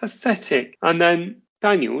 Pathetic. And then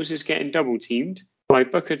Daniels is getting double teamed by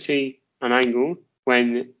Booker T and Angle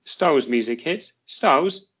when Styles' music hits.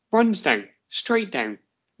 Styles runs down, straight down.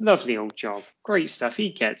 Lovely old job. Great stuff.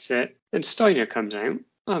 He gets it. Then Steiner comes out.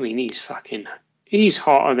 I mean, he's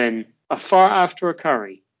hotter than a fart after a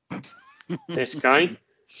curry. This guy.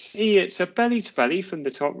 He hits a belly to belly from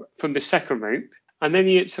the top, from the second rope, and then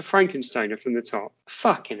he hits a Frankensteiner from the top.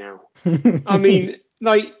 Fucking hell. I mean,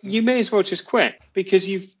 like, you may as well just quit because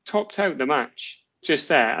you've topped out the match just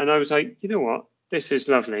there. And I was like, you know what? This is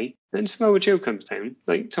lovely. Then Samoa Joe comes down,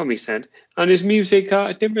 like Tommy said, and his music,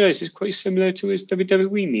 I didn't realise, is quite similar to his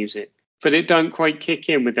WWE music, but it don't quite kick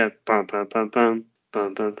in with the bum bum bum bum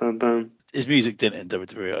bum bum bum bum. His music didn't in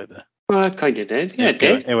WWE either. Well, it kind of did. Yeah, it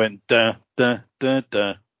did. It went da da da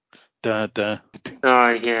da da da. Oh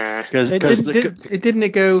yeah. Because It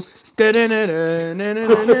didn't go. I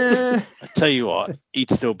tell you what, he'd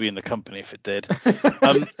still be in the company if it did.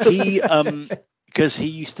 Because he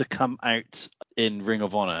used to come out in Ring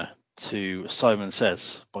of Honor to Simon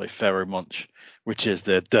Says by Pharaoh Monch, which is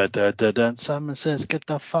the da da da da. Simon Says, get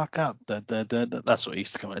the fuck up. Da da da da. That's what he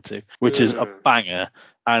used to come out to, which is a banger,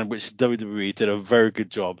 and which WWE did a very good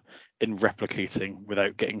job in replicating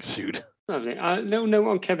without getting sued. Lovely. Little note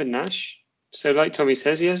on Kevin Nash. So, like Tommy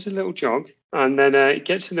says, he has a little jog, and then he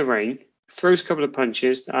gets in the ring, throws a couple of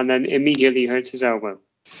punches, and then immediately hurts his elbow.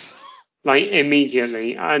 Like,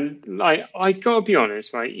 immediately. And, like, I gotta be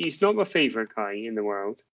honest, right? He's not my favourite guy in the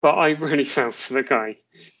world, but I really felt for the guy.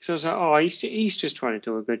 Because I was like, oh, he's just trying to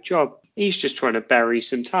do a good job. He's just trying to bury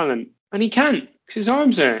some talent. And he can't, because his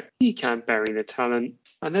arms hurt. He can't bury the talent.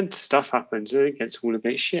 And then stuff happens, and it gets all a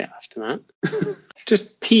bit shit after that.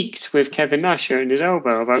 Just peaked with Kevin Nash hurting his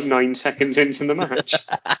elbow about 9 seconds into the match.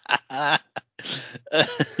 I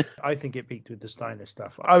think it peaked with the Steiner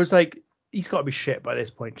stuff. I was like, he's got to be shit by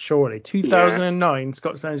this point, surely. 2009,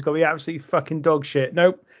 Scott Steiner's got to be absolutely fucking dog shit.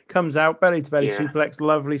 Nope. Comes out, belly to belly suplex,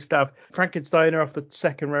 lovely stuff. Frankensteiner off the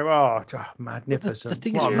second row. Oh, magnificent. The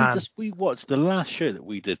thing is, we watched the last show that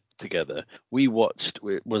we did together. We watched,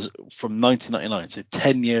 it was from 1999, so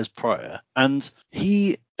 10 years prior. And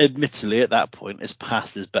he, admittedly, at that point, is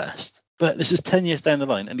past his best. But this is 10 years down the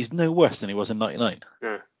line, and he's no worse than he was in 99.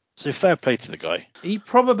 Yeah. So fair play to the guy. He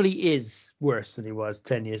probably is worse than he was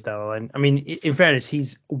 10 years down the line. I mean, in fairness,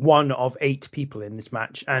 he's one of 8 people in this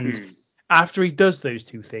match. And after he does those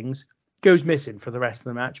 2 things, goes missing for the rest of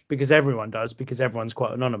the match, because everyone does, because everyone's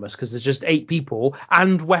quite anonymous, because there's just 8 people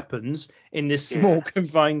and weapons in this small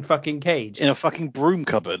confined fucking cage. In a fucking broom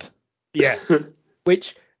cupboard. Yeah.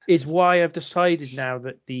 Which is why I've decided now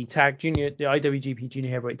that the IWGP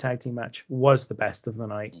Junior Heavyweight Tag Team match was the best of the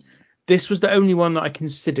night. This was the only one that I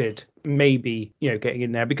considered maybe, getting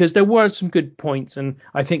in there, because there were some good points, and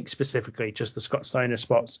I think specifically just the Scott Steiner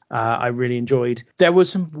spots I really enjoyed. There was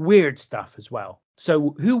some weird stuff as well.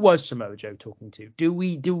 So who was Samoa Joe talking to? Do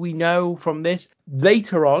we know from this?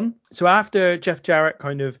 Later on, so after Jeff Jarrett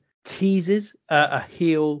kind of teases a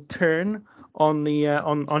heel turn on the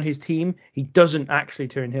on his team, he doesn't actually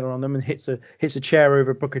turn heel on them and hits a chair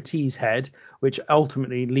over Booker T's head, which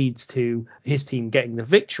ultimately leads to his team getting the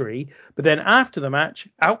victory. But then after the match,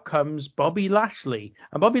 out comes Bobby Lashley,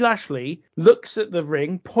 and Bobby Lashley looks at the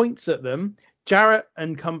ring, points at them. Jarrett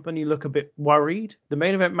and company look a bit worried. The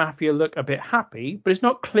Main Event Mafia look a bit happy, but it's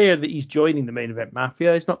not clear that he's joining the Main Event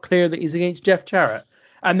Mafia. It's not clear that he's against Jeff Jarrett.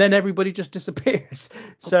 And then everybody just disappears.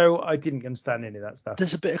 So I didn't understand any of that stuff.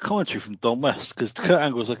 There's a bit of commentary from Don West, because Kurt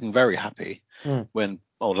Angle's looking very happy when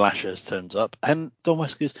old Lashes turns up. And Don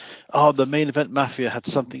West goes, oh, the Main Event Mafia had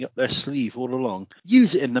something up their sleeve all along.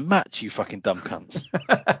 Use it in the match, you fucking dumb cunts.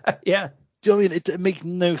 Yeah. Do you know what I mean? It makes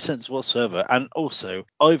no sense whatsoever. And also,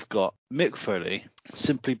 I've got Mick Foley,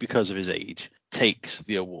 simply because of his age, takes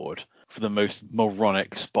the award for the most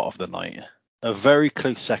moronic spot of the night. A very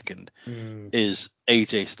close second is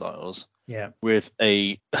AJ Styles with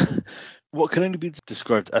a what can only be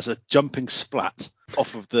described as a jumping splat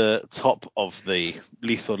off of the top of the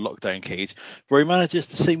Lethal Lockdown cage, where he manages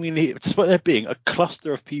to seemingly, despite there being a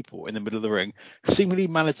cluster of people in the middle of the ring, seemingly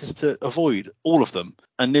manages to avoid all of them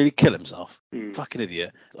and nearly kill himself. Fucking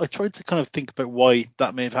idiot. I tried to kind of think about why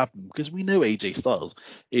that may have happened, because we know AJ Styles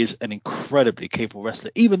is an incredibly capable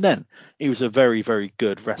wrestler. Even then, he was a very, very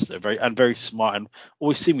good wrestler, very smart, and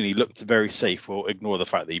always seemingly looked very safe. We'll ignore the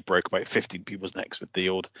fact that he broke about 15 people's necks with the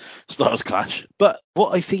old Styles Clash. But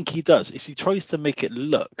what I think he does is he tries to make it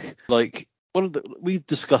look like we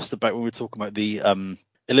discussed about when we were talking about the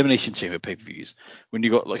Elimination Chamber pay-per-views, when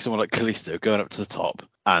you got like someone like Kalisto going up to the top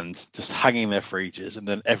and just hanging there for ages, and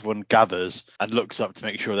then everyone gathers and looks up to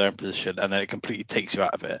make sure they're in position, and then it completely takes you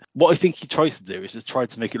out of it. What I think he tries to do is just try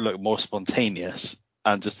to make it look more spontaneous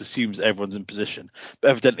and just assumes everyone's in position,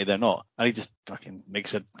 but evidently they're not, and he just fucking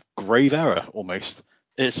makes a grave error almost.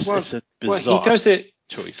 It's a bizarre he does it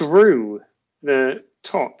choice through the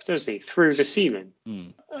top, doesn't he? Through the ceiling.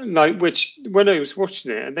 Like, which, when I was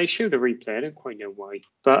watching it, and they show the replay, I don't quite know why,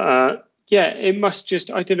 but it must just,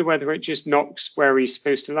 I don't know whether it just knocks where he's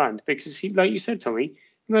supposed to land, because he, like you said, Tommy,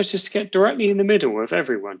 he must just get directly in the middle of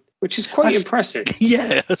everyone, which is quite impressive.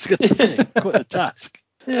 Yeah, I was going to say, quite a task.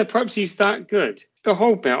 Yeah, perhaps he's that good. The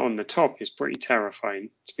whole bit on the top is pretty terrifying,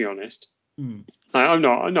 to be honest. Like, I'm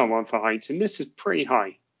not one for heights, and this is pretty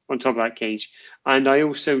high on top of that cage. And I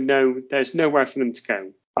also know there's nowhere for them to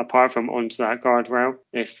go apart from onto that guardrail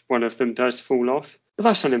if one of them does fall off. But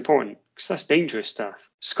that's unimportant, because that's dangerous stuff.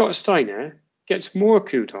 Scott Steiner gets more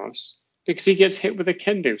kudos because he gets hit with a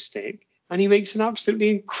kendo stick and he makes an absolutely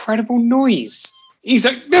incredible noise. He's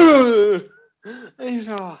like, no! He's,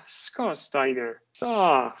 Scott Steiner.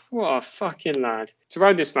 What a fucking lad. To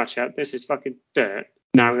round this match up, this is fucking dirt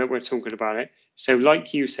now that we're talking about it. So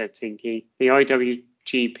like you said, Tinky, the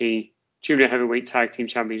IWGP Junior Heavyweight Tag Team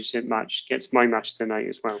Championship match gets my match of the night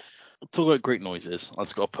as well. Talk about great noises. I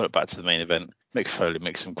just got to put it back to the main event. Mick Foley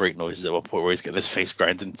makes some great noises at one point where he's getting his face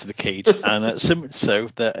ground into the cage. And so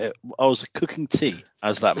that I was cooking tea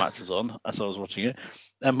as that match was on, as I was watching it.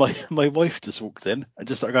 And my wife just walked in and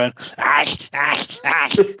just started going, ash, ash,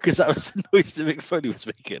 ash, because that was the noise that Mick Foley was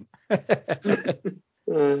making.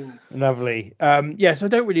 Lovely. So I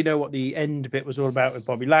don't really know what the end bit was all about with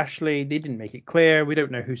Bobby Lashley. They didn't make it clear. We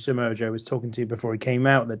don't know who Samoa Joe was talking to before he came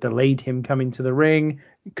out that delayed him coming to the ring.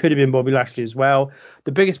 It could have been Bobby Lashley as well.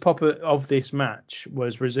 The biggest pop of this match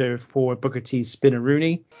was reserved for Booker T's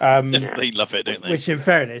Spinneroonie. They love it, don't they? Which, in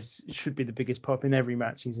fairness, should be the biggest pop in every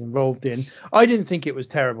match he's involved in. I didn't think it was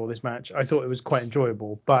terrible, this match. I thought it was quite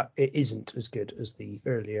enjoyable, but it isn't as good as the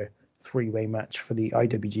earlier three-way match for the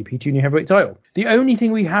IWGP Junior Heavyweight title. The only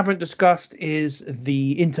thing we haven't discussed is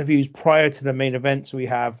the interviews prior to the main event. So we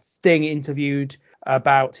have Sting interviewed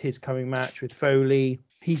about his coming match with Foley.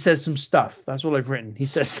 He says some stuff. That's all I've written. He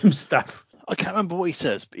says some stuff. I can't remember what he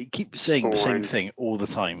says, but he keeps saying the same thing all the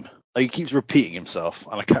time. He keeps repeating himself,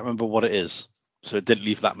 and I can't remember what it is. So it didn't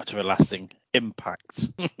leave that much of a lasting impact.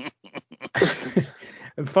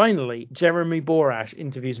 And finally, Jeremy Borash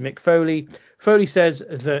interviews Mick Foley. Foley says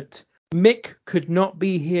that Mick could not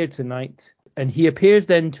be here tonight, and he appears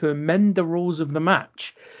then to amend the rules of the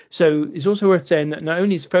match. So it's also worth saying that not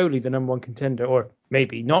only is Foley the number one contender, or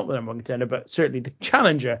maybe not the number one contender, but certainly the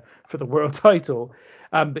challenger for the world title,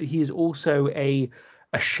 but he is also a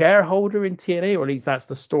shareholder in TNA, or at least that's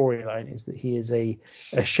the storyline, is that he is a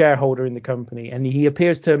shareholder in the company, and he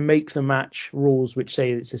appears to make the match rules which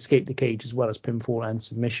say it's escape the cage as well as pinfall and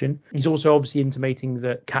submission. He's also obviously intimating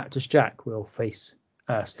that Cactus Jack will face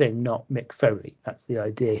Sting, not Mick Foley. That's the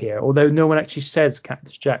idea here. Although no one actually says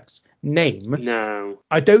Cactus Jack's name. No.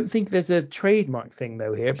 I don't think there's a trademark thing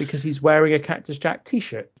though here because he's wearing a Cactus Jack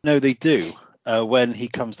t-shirt. No, they do. When he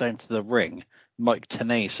comes down to the ring, Mike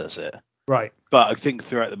Tenay says it. Right. But I think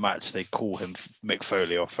throughout the match they call him Mick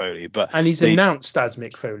Foley or Foley. And he's announced as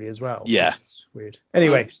Mick Foley as well. Yeah. It's weird.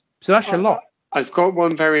 Anyway, so that's your lot. I've got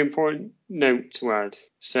one very important note to add.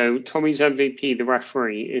 So Tommy's MVP, the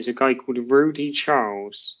referee, is a guy called Rudy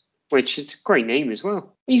Charles, which is a great name as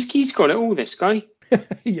well. He's got it all, this guy.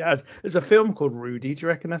 He has. There's a film called Rudy. Do you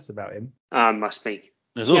reckon that's about him? Must be.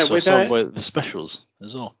 There's also a song by The Specials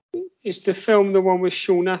as well. Is the film the one with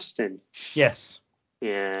Sean Astin? Yes.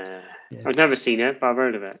 Yeah. Yes. I've never seen it, but I've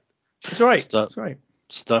heard of it. It's all right. Stop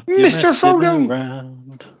Mr. your messing Foley.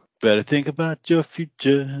 around. Better think about your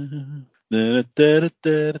future. That's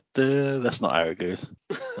not how it goes.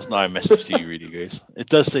 That's not how a message to you really goes. It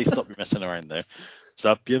does say stop your messing around though.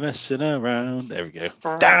 Stop your messing around. There we go.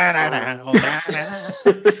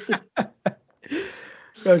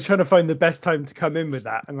 I was trying to find the best time to come in with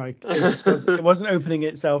that, and it wasn't opening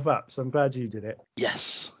itself up. So I'm glad you did it.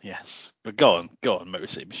 Yes. But go on, Motor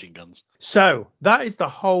City Machine Guns. So that is the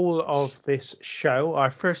whole of this show,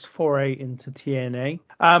 our first foray into TNA.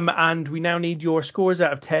 And we now need your scores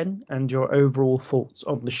out of 10 and your overall thoughts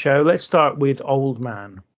on the show. Let's start with Old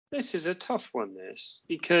Man. This is a tough one,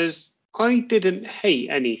 because I didn't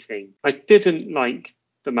hate anything. I didn't like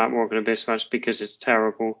the Matt Morgan Abyss match because it's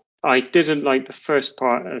terrible. I didn't like the first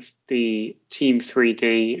part of the Team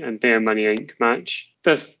 3D and Beer Money Inc. match.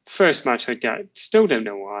 The first match I still don't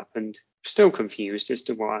know what happened. Still confused as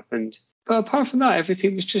to what happened. But apart from that,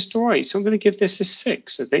 everything was just all right. So I'm going to give this a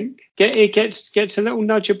 6, I think. It gets a little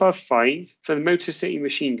nudge above 5 for the Motor City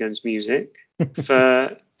Machine Guns music,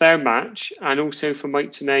 for their match, and also for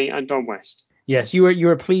Mike Tenay and Don West. Yes, you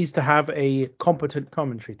were pleased to have a competent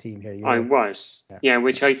commentary team here. I was. Yeah,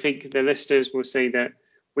 which I think the listeners will say that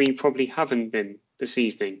we probably haven't been this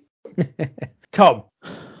evening. Tom.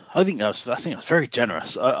 I think that's very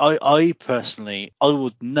generous. I personally, I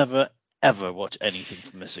would never ever watch anything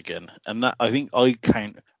from this again, and that I think I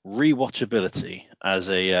count rewatchability as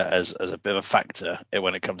a bit of a factor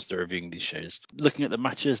when it comes to reviewing these shows. Looking at the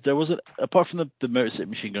matches, there was apart from the Motor City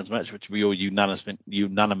Machine Guns match, which we all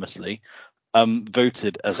unanimously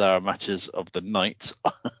voted as our matches of the night.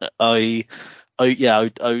 I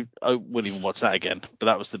wouldn't even watch that again, but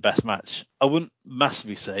that was the best match. I wouldn't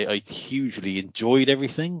massively say I hugely enjoyed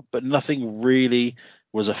everything, but nothing really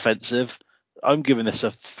was offensive. I'm giving this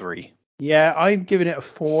a 3. Yeah, I'm giving it a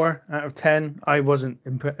 4 out of 10. I wasn't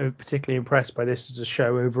particularly impressed by this as a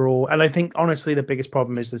show overall. And I think, honestly, the biggest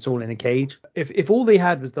problem is it's all in a cage. If all they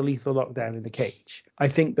had was the lethal lockdown in the cage, I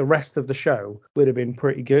think the rest of the show would have been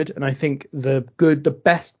pretty good. And I think the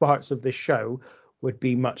best parts of this show would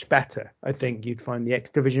be much better. I think you'd find the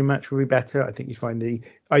X Division match would be better. I think you'd find the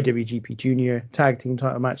IWGP Junior Tag Team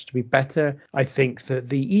title match to be better. I think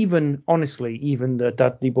that even the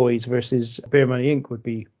Dudley Boys versus Beer Money Inc. would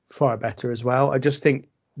be far better as well. I just think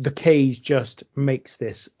the cage just makes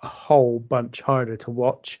this a whole bunch harder to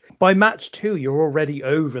watch. By match 2, you're already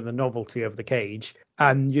over the novelty of the cage,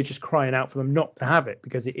 and you're just crying out for them not to have it,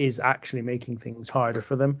 because it is actually making things harder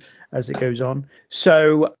for them as it goes on.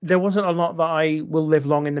 So there wasn't a lot that I will live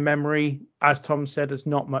long in the memory. As Tom said, there's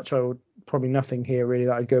not much, probably nothing here really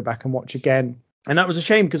that I'd go back and watch again. And that was a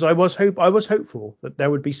shame, because I was hopeful that there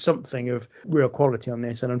would be something of real quality on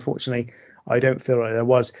this, and unfortunately I don't feel like there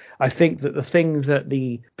was. I think that the thing that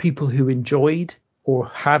the people who enjoyed or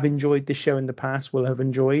have enjoyed this show in the past will have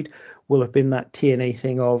been that TNA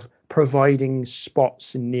thing of providing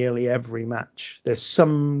spots in nearly every match. There's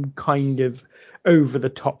some kind of over the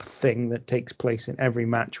top thing that takes place in every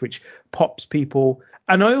match which pops people.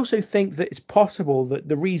 And I also think that it's possible that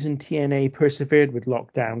the reason TNA persevered with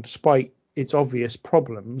Lockdown, despite its obvious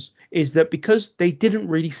problems, is that because they didn't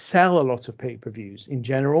really sell a lot of pay-per-views in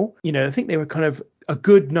general. I think they were kind of, a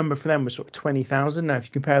good number for them was sort of 20,000. Now, if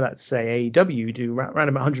you compare that to, say, AEW, you do around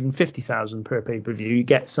about 150,000 per pay-per-view. You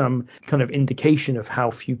get some kind of indication of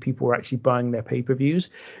how few people were actually buying their pay-per-views.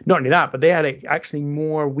 Not only that, but they had actually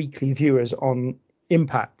more weekly viewers on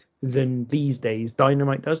Impact than these days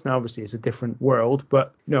Dynamite does. Now, obviously, it's a different world,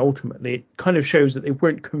 but ultimately it kind of shows that they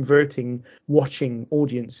weren't converting watching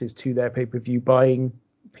audiences to their pay-per-view buying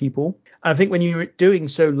people. And I think when you're doing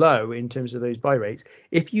so low in terms of those buy rates,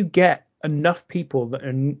 if you get enough people that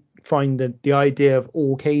find the idea of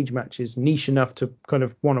all cage matches niche enough to kind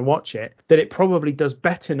of want to watch it, that it probably does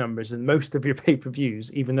better numbers than most of your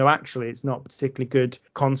pay-per-views, even though actually it's not a particularly good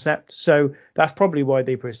concept. So that's probably why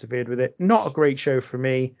they persevered with it. Not a great show for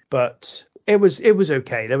me, but it was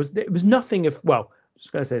okay. It was nothing of, well, I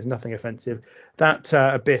was going to say it's nothing offensive. That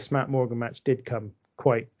Abyss Matt Morgan match did come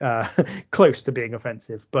quite close to being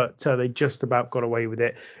offensive, but they just about got away with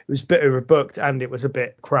it. It was a bit overbooked and it was a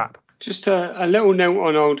bit crap. Just a little note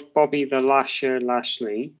on old Bobby the Lasher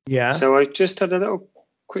Lashley. Yeah. So I just had a little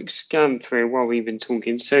quick scan through while we've been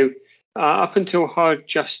talking. So up until Hard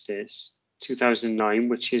Justice 2009,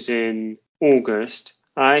 which is in August,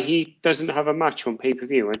 he doesn't have a match on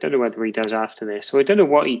pay-per-view. I don't know whether he does after this. So I don't know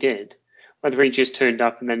what he did. Whether he just turned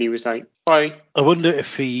up and then he was like, bye. I wonder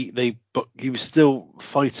if he was still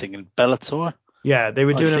fighting in Bellator. Yeah, they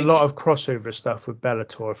were doing a lot of crossover stuff with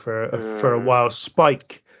Bellator for a while.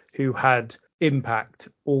 Spike, who had Impact,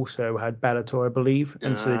 also had Bellator, I believe,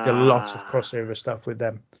 and so they did a lot of crossover stuff with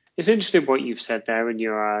them. It's interesting what you've said there in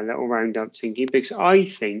your little roundup, Tinky, because I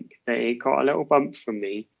think that it got a little bump from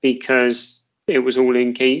me because it was all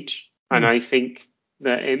in cage, and I think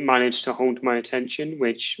that it managed to hold my attention,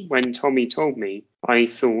 which when Tommy told me, I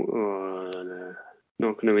thought, oh, no,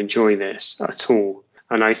 not going to enjoy this at all.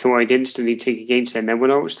 And I thought I'd instantly take against it. And then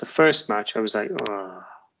when I watched the first match, I was like,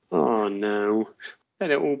 oh no. Then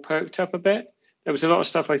it all perked up a bit. There was a lot of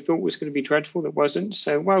stuff I thought was going to be dreadful that wasn't.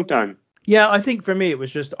 So well done. Yeah, I think for me, it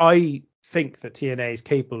was just, I think that TNA is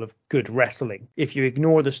capable of good wrestling. If you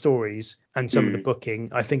ignore the stories and some of the booking,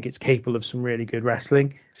 I think it's capable of some really good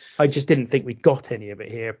wrestling. I just didn't think we got any of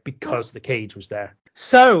it here because the cage was there.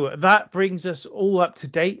 So that brings us all up to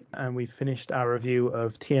date, and we've finished our review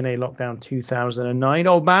of TNA Lockdown 2009.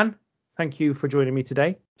 Old man, thank you for joining me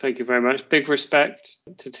today. Thank you very much. Big respect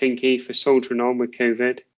to Tinky for soldiering on with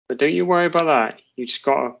COVID. But don't you worry about that. You just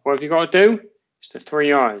what have you got to do? It's the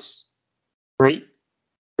 3 R's. Rate,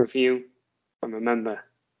 review, and remember,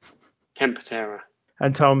 Kempatera.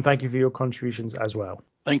 And Tom, thank you for your contributions as well.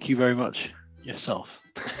 Thank you very much. Yourself.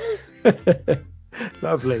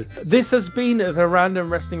 Lovely. This has been the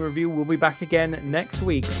Random Wrestling Review. We'll be back again next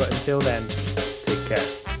week, but until then, take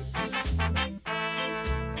care.